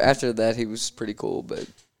do? After that, he was pretty cool. But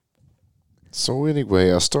so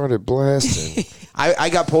anyway, I started blasting.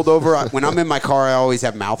 I got pulled over when I'm in my car. I always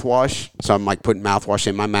have mouthwash, so I'm like putting mouthwash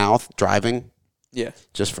in my mouth driving. Yeah,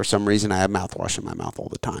 just for some reason, I have mouthwash in my mouth all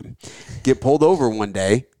the time. Get pulled over one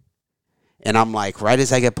day. And I'm like, right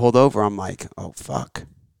as I get pulled over, I'm like, oh, fuck.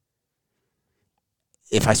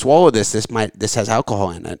 If I swallow this has alcohol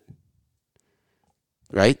in it.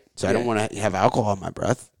 Right? So I don't want to have alcohol in my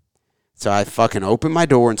breath. So I fucking open my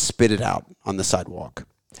door and spit it out on the sidewalk.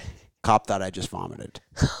 Cop thought I just vomited.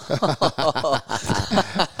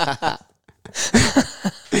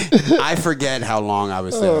 I forget how long I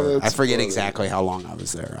was there. I forget exactly how long I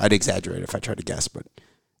was there. I'd exaggerate if I tried to guess, but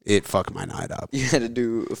it fucked my night up. You had to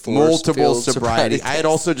do multiple sobriety. I had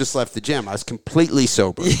also just left the gym. I was completely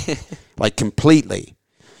sober. Like completely.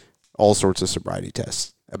 All sorts of sobriety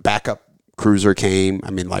tests. A backup cruiser came. I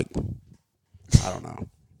mean, like, I don't know.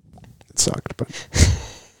 It sucked, but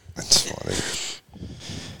that's funny.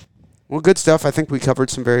 Well, good stuff. I think we covered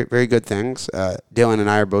some very, very good things. Dylan and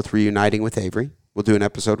I are both reuniting with Avery. We'll do an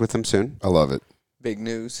episode with him soon. I love it. Big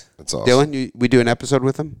news. That's awesome. Dylan, we do an episode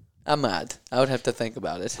with him? I might. I would have to think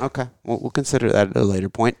about it. Okay. Well, we'll consider that at a later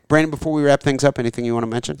point. Brandon, before we wrap things up, anything you want to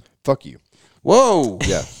mention? Fuck you. Whoa.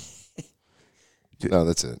 Yeah. No,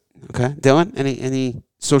 that's it. Okay. Dylan, any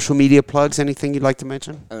social media plugs, anything you'd like to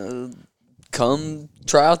mention? Come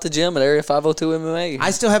try out the gym at Area 502 MMA.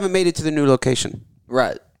 I still haven't made it to the new location.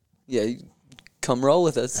 Right. Yeah, you come roll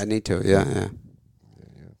with us. I need to, yeah.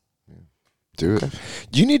 Do it.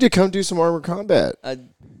 You need to come do some Armored Combat.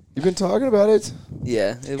 You've been talking about it.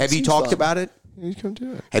 Yeah. Have you talked about it? You come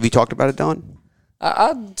do it. Have you talked about it, Dylan?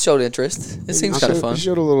 I showed interest. It seems kind of fun. You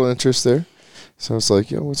showed a little interest there. So it's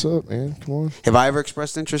like, yo, what's up, man? Come on. Have I ever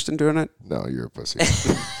expressed interest in doing it? No, you're a pussy.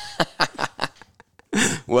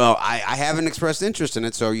 Well, I haven't expressed interest in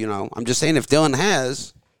it, so, I'm just saying if Dylan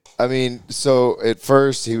has. I mean, so at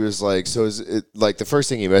first he was like, so is it, like the first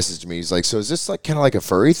thing he messaged me, he's like, so is this like kind of like a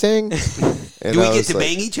furry thing? And Do we I get was to like-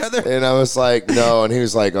 bang each other? And I was like, no. And he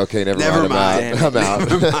was like, okay, never mind. I'm out.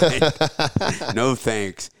 Never mind. No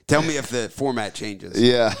thanks. Tell me if the format changes.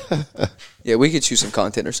 Yeah. Yeah, we could choose some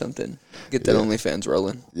content or something. Get that OnlyFans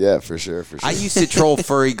rolling. Yeah, for sure. I used to troll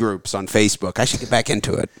furry groups on Facebook. I should get back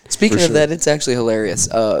into it. Speaking of that, it's actually hilarious.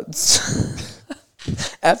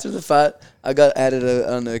 After the fight, I got added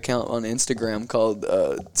on an account on Instagram called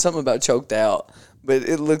something about choked out, but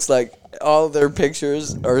it looks like all their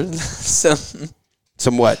pictures are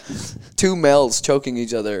Some what? two males choking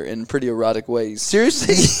each other in pretty erotic ways.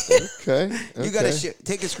 Seriously? Okay. You got to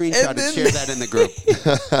take a screenshot and then- share that in the group.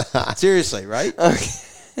 Seriously, right?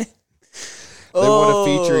 They want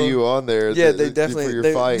to feature you on there. Yeah, they definitely- for your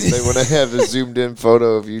they- fight. They want to have a zoomed in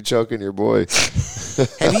photo of you choking your boy.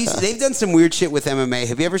 They've done some weird shit with MMA.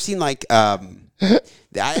 Have you ever seen like? I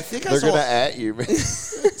think I They're saw gonna at you, man.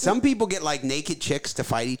 some people get like naked chicks to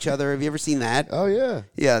fight each other. Have you ever seen that? Oh yeah.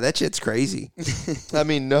 Yeah, that shit's crazy. I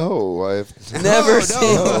mean, no, I've Never No,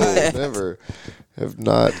 seen no. that. never, have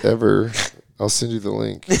not ever. I'll send you the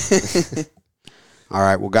link. All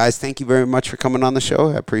right, well, guys, thank you very much for coming on the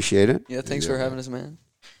show. I appreciate it. Yeah, thanks for having us, man.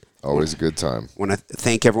 Always a good time. I want to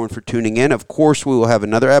thank everyone for tuning in. Of course, we will have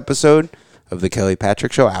another episode of the Kelly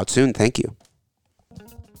Patrick Show out soon. Thank you.